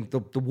touching the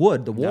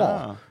wood, the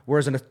wall. Yeah.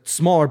 Whereas in a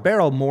smaller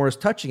barrel, more is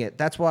touching it.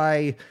 That's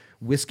why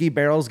whiskey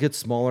barrels get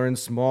smaller and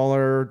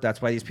smaller.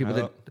 That's why these people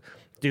that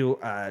do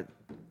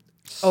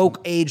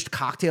oak-aged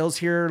cocktails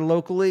here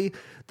locally,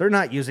 they're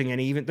not using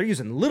they're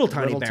using little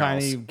tiny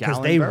barrels because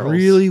gallon they barrels.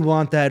 really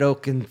want that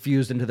oak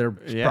infused into their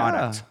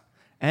product.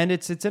 And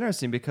it's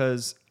interesting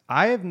because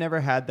I have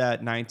never had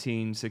that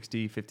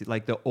 1960, 50,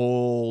 like the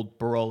old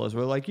Barolos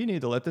where like, you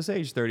need to let this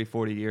age 30,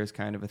 40 years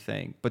kind of a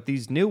thing. But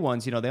these new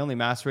ones, they only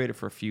macerate it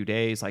for a few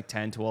days, like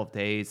 10, 12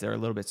 days. They're a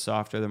little bit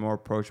softer. They're more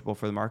approachable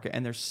for the market.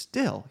 And they're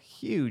still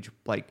huge,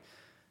 like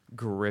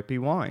grippy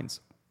wines.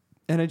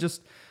 And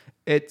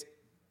it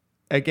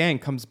again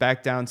comes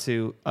back down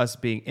to us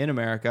being in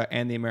America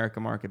and the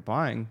American market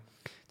buying.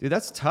 Dude,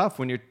 that's tough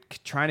when you're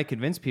trying to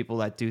convince people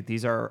that, dude,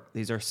 these are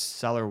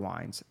cellar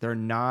wines. They're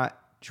not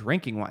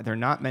drinking wine. They're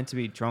not meant to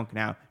be drunk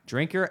now.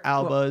 Drink your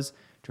Albas,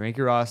 drink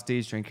your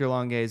Ostis, drink your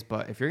Longues,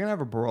 but if you're going to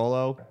have a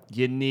Barolo,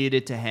 you need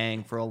it to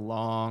hang for a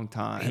long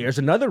time. Here's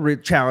another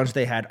challenge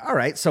they had. All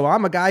right, so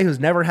I'm a guy who's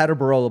never had a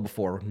Barolo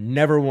before,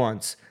 never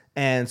once.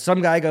 And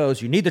some guy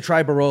goes, "You need to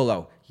try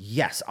Barolo."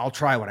 Yes, I'll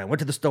try one. I went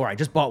to the store. I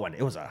just bought one.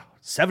 It was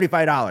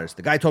 $75.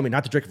 The guy told me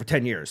not to drink it for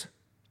 10 years.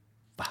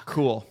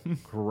 Cool.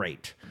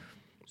 Great.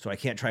 So I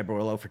can't try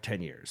Barolo for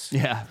 10 years.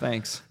 Yeah,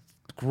 thanks.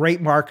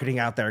 Great marketing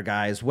out there,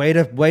 guys. Way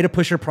to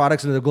push your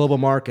products into the global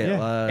market.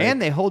 Yeah.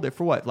 And they hold it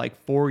for what, like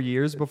 4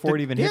 years before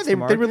it even hits the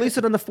market? They release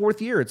it on the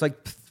 4th year. It's like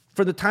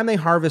for the time they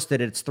harvest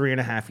it, it's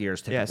 3.5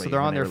 years typically. Yeah, so they're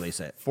on their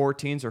release it.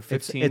 14s or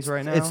 15s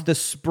right now. It's the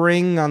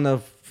spring on the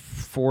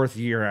 4th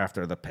year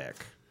after the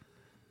pick.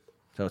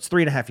 So it's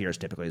 3.5 years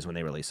typically is when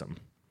they release them.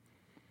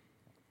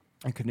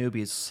 And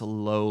Kanubi is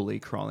slowly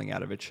crawling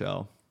out of its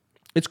shell.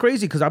 It's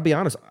crazy because I'll be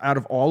honest, out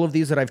of all of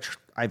these that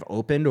I've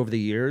opened over the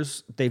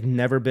years, they've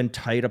never been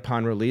tight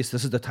upon release.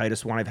 This is the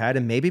tightest one I've had,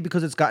 and maybe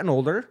because it's gotten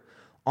older.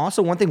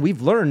 Also, one thing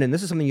we've learned, and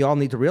this is something you all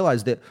need to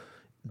realize, that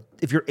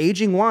if you're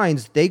aging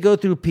wines, they go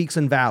through peaks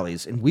and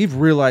valleys, and we've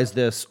realized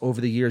this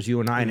over the years, you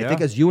and I. And I think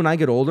as you and I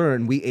get older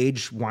and we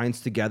age wines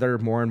together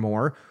more and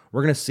more,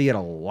 we're going to see it a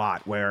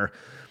lot where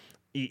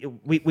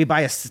we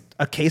buy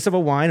a case of a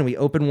wine and we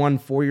open one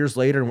 4 years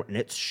later and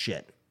it's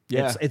shit.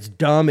 Yeah. It's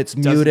dumb, it's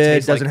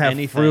muted, doesn't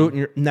have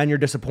fruit, and then you're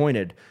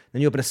disappointed.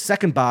 Then you open a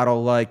second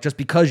bottle, like, just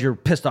because you're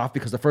pissed off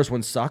because the first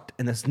one sucked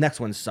and this next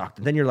one sucked.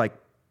 And then you're like,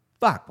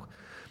 fuck.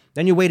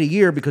 Then you wait a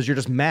year because you're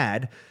just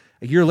mad.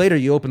 A year later,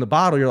 you open the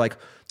bottle, you're like,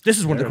 this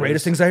is one of the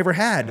greatest things I ever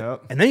had.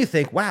 Yep. And then you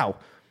think, wow,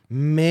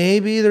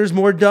 maybe there's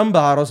more dumb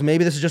bottles.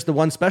 Maybe this is just the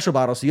one special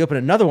bottle. So you open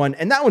another one,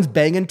 and that one's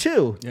banging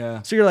too.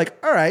 Yeah. So you're like,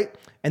 all right.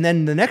 And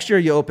then the next year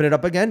you open it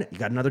up again, you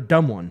got another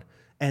dumb one.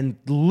 And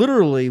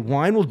literally,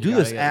 wine will do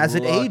this as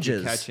it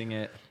ages. Catching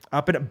it.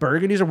 Up at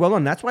Burgundies are well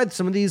known. That's why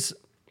some of these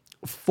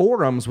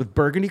forums with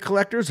Burgundy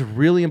collectors are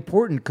really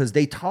important because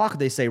they talk.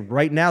 They say,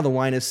 right now the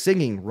wine is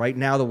singing. Right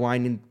now the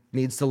wine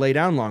needs to lay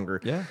down longer.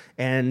 Yeah.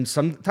 And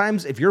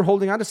sometimes if you're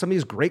holding on to some of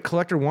these great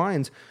collector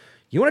wines,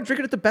 you want to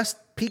drink it at the best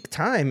peak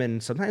time.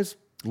 And sometimes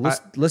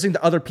listening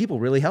to other people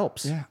really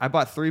helps. Yeah, I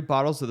bought 3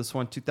 bottles of this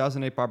one,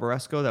 2008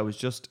 Barbaresco. That was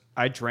just,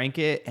 I drank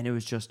it and it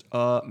was just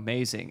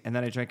amazing. And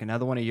then I drank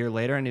another one a year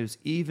later and it was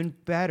even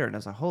better. And I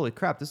was like, holy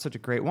crap, this is such a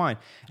great wine.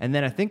 And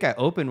then I think I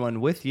opened one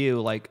with you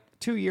like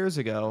 2 years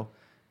ago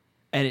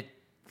and it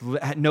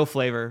had no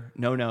flavor,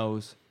 no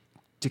nose,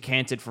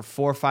 decanted for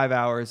 4 or 5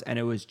 hours and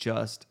it was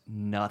just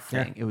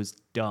nothing. Yeah. It was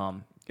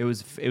dumb. It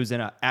was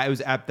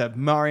at the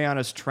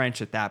Marianas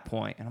Trench at that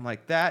point. And I'm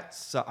like,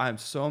 I'm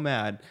so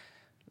mad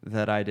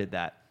that I did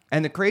that.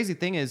 And the crazy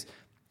thing is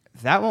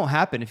that won't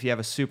happen if you have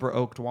a super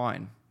oaked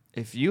wine.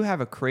 If you have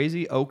a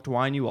crazy oaked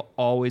wine, you will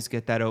always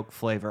get that oak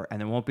flavor,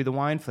 and there won't be the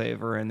wine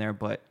flavor in there.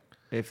 But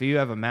if you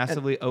have a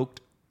massively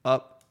oaked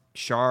up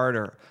Chard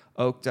or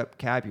oaked up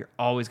Cab, you're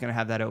always going to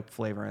have that oak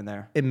flavor in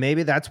there. And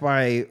maybe that's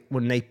why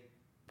when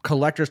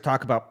collectors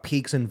talk about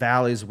peaks and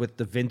valleys with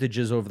the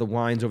vintages of the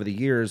wines over the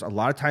years, a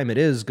lot of time it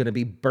is going to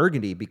be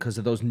Burgundy because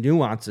of those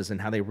nuances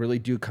and how they really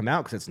do come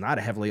out, because it's not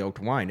a heavily oaked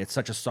wine. It's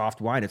such a soft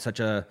wine.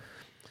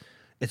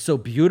 It's so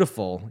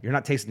beautiful. You're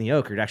not tasting the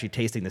oak. You're actually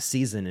tasting the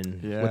season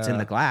and what's in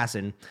the glass.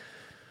 And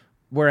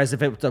whereas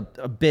if it was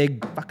a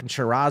big fucking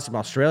Shiraz from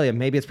Australia,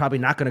 maybe it's probably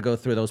not going to go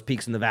through those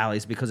peaks and the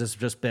valleys because it's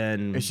just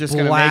been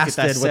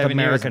blasted with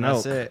American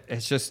oak.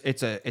 It's just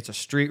it's a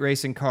street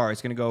racing car.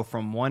 It's going to go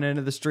from one end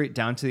of the street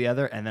down to the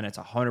other, and then it's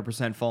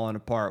 100% falling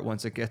apart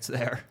once it gets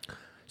there.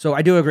 So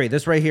I do agree.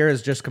 This right here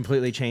is just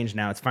completely changed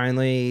now. It's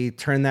finally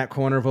turned that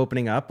corner of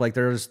opening up. Like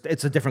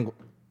it's a different.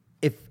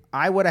 If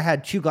I would have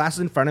had 2 glasses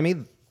in front of me,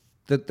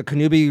 the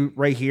Kanubi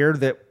right here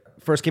that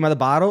first came out of the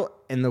bottle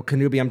and the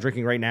Kanubi I'm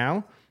drinking right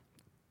now,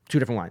 2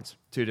 different wines.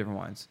 2 different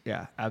wines.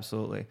 Yeah,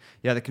 absolutely.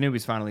 Yeah, the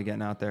Kanubi's finally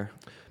getting out there.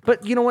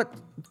 But you know what?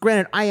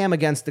 Granted, I am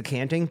against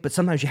decanting, but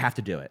sometimes you have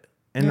to do it.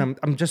 And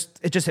I'm just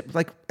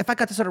like, if I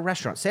got this at a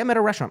restaurant, say I'm at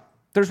a restaurant,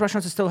 there's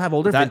restaurants that still have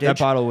older vintage. That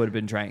bottle would have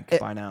been drank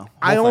by now.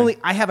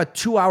 I have a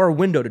 2-hour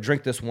window to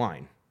drink this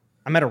wine.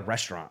 I'm at a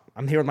restaurant.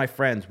 I'm here with my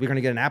friends. We're going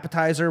to get an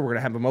appetizer. We're going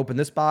to have them open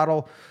this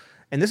bottle.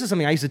 And this is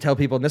something I used to tell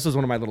people, and this is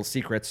one of my little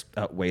secrets.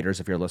 Waiters,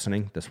 if you're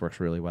listening, this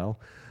works really well.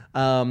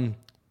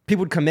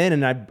 People would come in,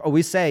 and I'd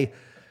always say,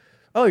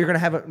 oh, you're going to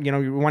have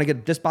you want to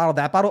get this bottle,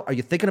 that bottle? Are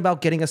you thinking about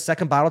getting a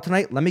second bottle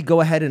tonight? Let me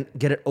go ahead and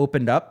get it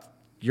opened up.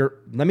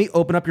 Let me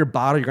open up your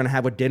bottle you're going to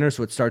have with dinner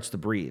so it starts to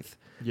breathe.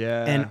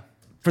 Yeah. And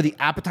for the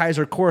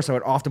appetizer course, I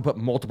would often put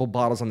multiple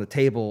bottles on the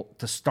table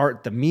to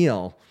start the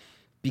meal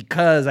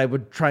because I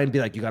would try and be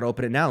like, you got to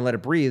open it now and let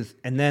it breathe.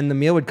 And then the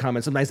meal would come,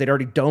 and sometimes they'd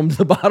already domed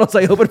the bottles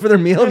I opened for their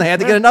meal, and they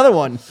had to get another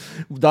one,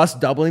 thus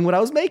doubling what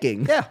I was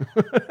making. Yeah.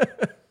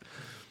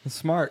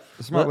 Smart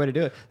way to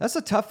do it. That's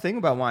a tough thing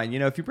about wine.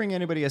 If you bring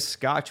anybody a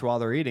scotch while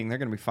they're eating, they're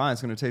going to be fine.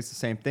 It's going to taste the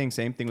same thing.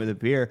 Same thing with a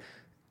beer.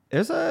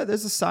 There's a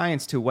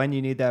science to when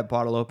you need that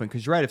bottle open.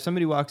 Because you're right. If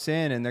somebody walks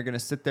in and they're going to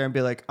sit there and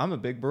be like, I'm a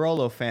big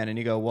Barolo fan. And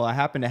you go, well, I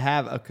happen to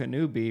have a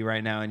Kanubi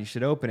right now and you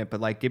should open it.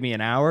 But like, give me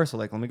an hour. So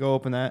like, let me go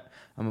open that.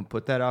 I'm going to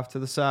put that off to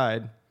the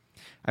side.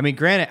 I mean,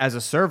 granted, as a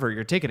server,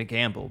 you're taking a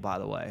gamble, by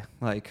the way.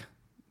 Like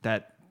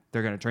that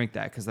they're going to drink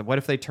that. Because what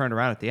if they turn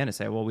around at the end and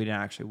say, well, we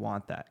didn't actually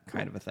want that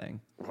kind of a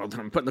thing? Well,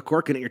 I'm putting the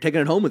cork in it. You're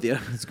taking it home with you.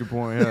 That's a good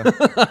point,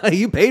 yeah.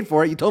 You paid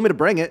for it. You told me to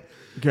bring it.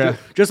 Yeah.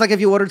 Just like if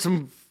you ordered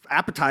some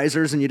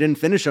appetizers and you didn't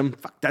finish them,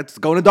 that's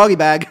going in a doggy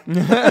bag.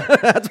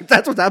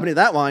 that's what's happening to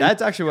that wine.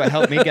 That's actually what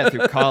helped me get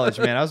through college,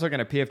 man. I was working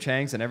at P.F.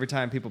 Chang's, and every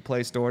time people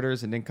placed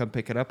orders and didn't come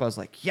pick it up, I was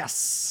like,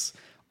 yes,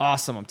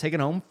 awesome. I'm taking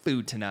home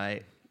food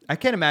tonight. I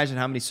can't imagine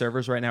how many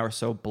servers right now are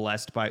so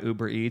blessed by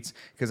Uber Eats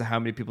because of how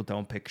many people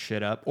don't pick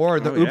shit up. Or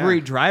the Uber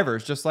Eats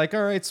drivers just like,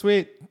 all right,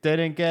 sweet. They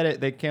didn't get it.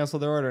 They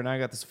canceled their order, and I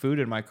got this food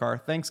in my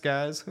car. Thanks,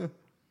 guys. All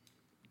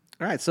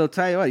right, so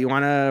tell you what, you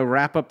want to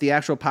wrap up the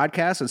actual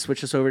podcast and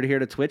switch us over to here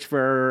to Twitch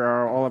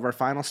for all of our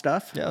final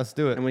stuff? Yeah, let's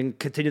do it. And we can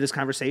continue this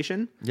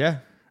conversation. Yeah.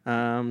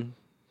 Final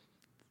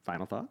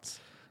thoughts?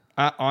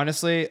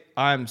 Honestly,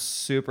 I'm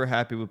super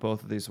happy with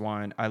both of these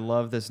wine. I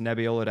love this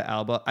Nebbiolo de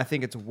Alba. I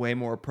think it's way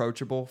more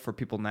approachable for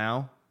people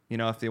now. You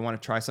know, if they want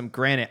to try some.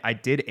 Granted, I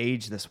did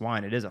age this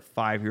wine. It is a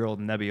 5-year-old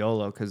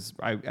Nebbiolo because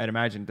I'd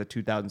imagine the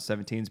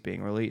 2017 is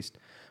being released.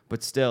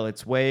 But still,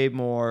 it's way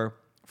more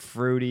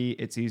fruity.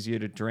 It's easier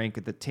to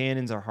drink. The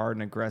tannins are hard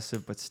and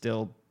aggressive, but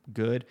still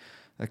good.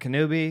 The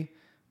Canubi,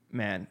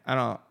 man, I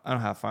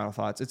don't have final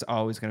thoughts. It's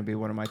always going to be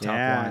one of my top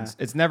wines.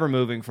 It's never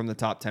moving from the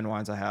top 10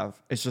 wines I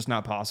have. It's just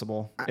not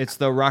possible. It's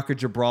the Rock of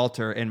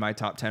Gibraltar in my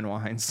top 10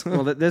 wines.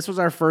 Well, this was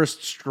our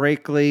first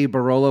strictly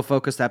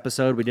Barolo-focused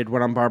episode. We did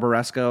one on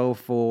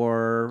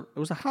Barbaresco it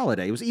was a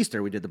holiday. It was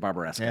Easter we did the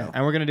Barbaresco. Yeah,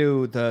 and we're going to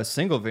do the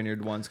single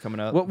vineyard ones coming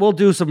up. We'll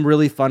do some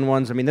really fun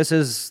ones. I mean, this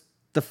is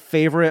the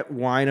favorite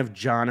wine of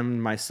John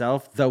and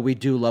myself, though we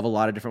do love a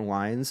lot of different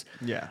wines.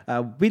 Yeah.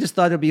 We just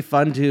thought it'd be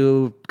fun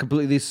to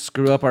completely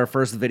screw up our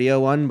first video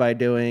one by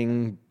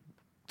doing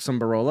some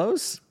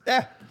Barolos.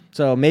 Yeah.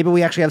 So maybe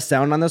we actually have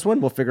sound on this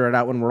one. We'll figure it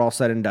out when we're all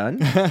said and done.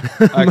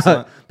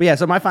 Excellent. But yeah,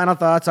 so my final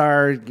thoughts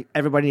are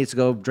everybody needs to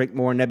go drink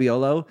more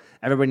Nebbiolo.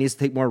 Everybody needs to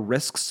take more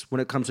risks when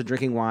it comes to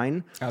drinking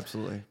wine.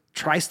 Absolutely.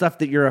 Try stuff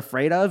that you're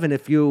afraid of, and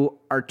if you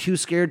are too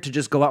scared to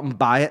just go out and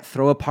buy it,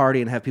 throw a party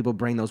and have people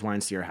bring those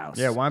wines to your house.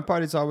 Yeah, wine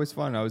party's always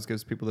fun. It always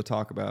gives people to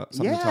talk about.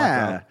 Something to talk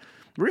about.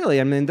 Really.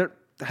 I mean,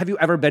 have you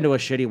ever been to a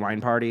shitty wine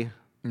party?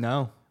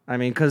 No. I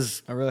mean,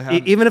 because I really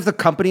haven't. Even if the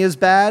company is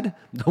bad,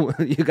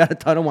 you got a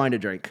ton of wine to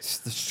drink.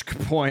 That's a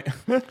good point.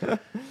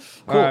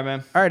 Cool. All right,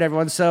 man. All right,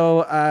 everyone.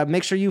 So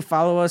make sure you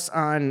follow us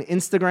on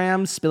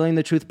Instagram, Spilling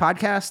the Truth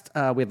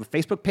Podcast. We have a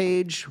Facebook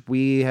page.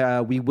 We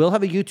will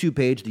have a YouTube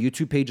page. The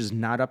YouTube page is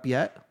not up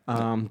yet,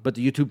 but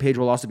the YouTube page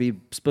will also be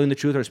Spilling the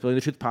Truth or Spilling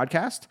the Truth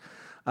Podcast.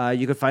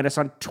 You can find us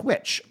on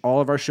Twitch. All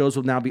of our shows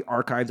will now be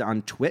archived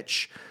on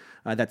Twitch.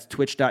 That's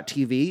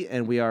twitch.tv,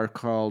 and we are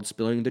called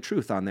Spilling the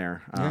Truth on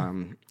there. Yeah.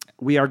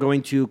 We are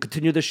going to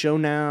continue the show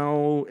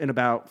now in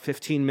about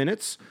 15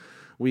 minutes.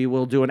 We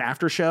will do an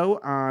after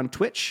show on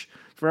Twitch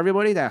for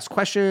everybody to ask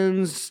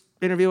questions,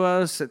 interview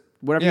us,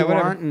 whatever you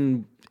want.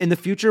 And in the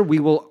future, we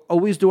will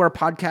always do our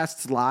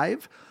podcasts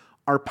live.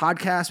 Our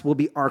podcast will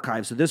be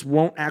archived, so this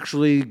won't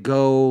actually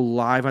go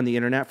live on the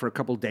internet for a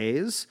couple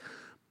days.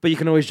 But you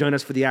can always join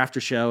us for the after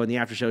show, and the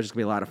after show is just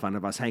going to be a lot of fun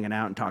of us hanging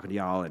out and talking to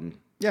y'all and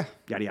yeah,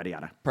 yada, yada,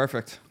 yada.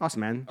 Perfect.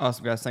 Awesome, man.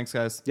 Awesome, guys. Thanks,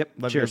 guys. Yep.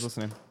 Love you Cheers. guys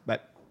listening. Bye.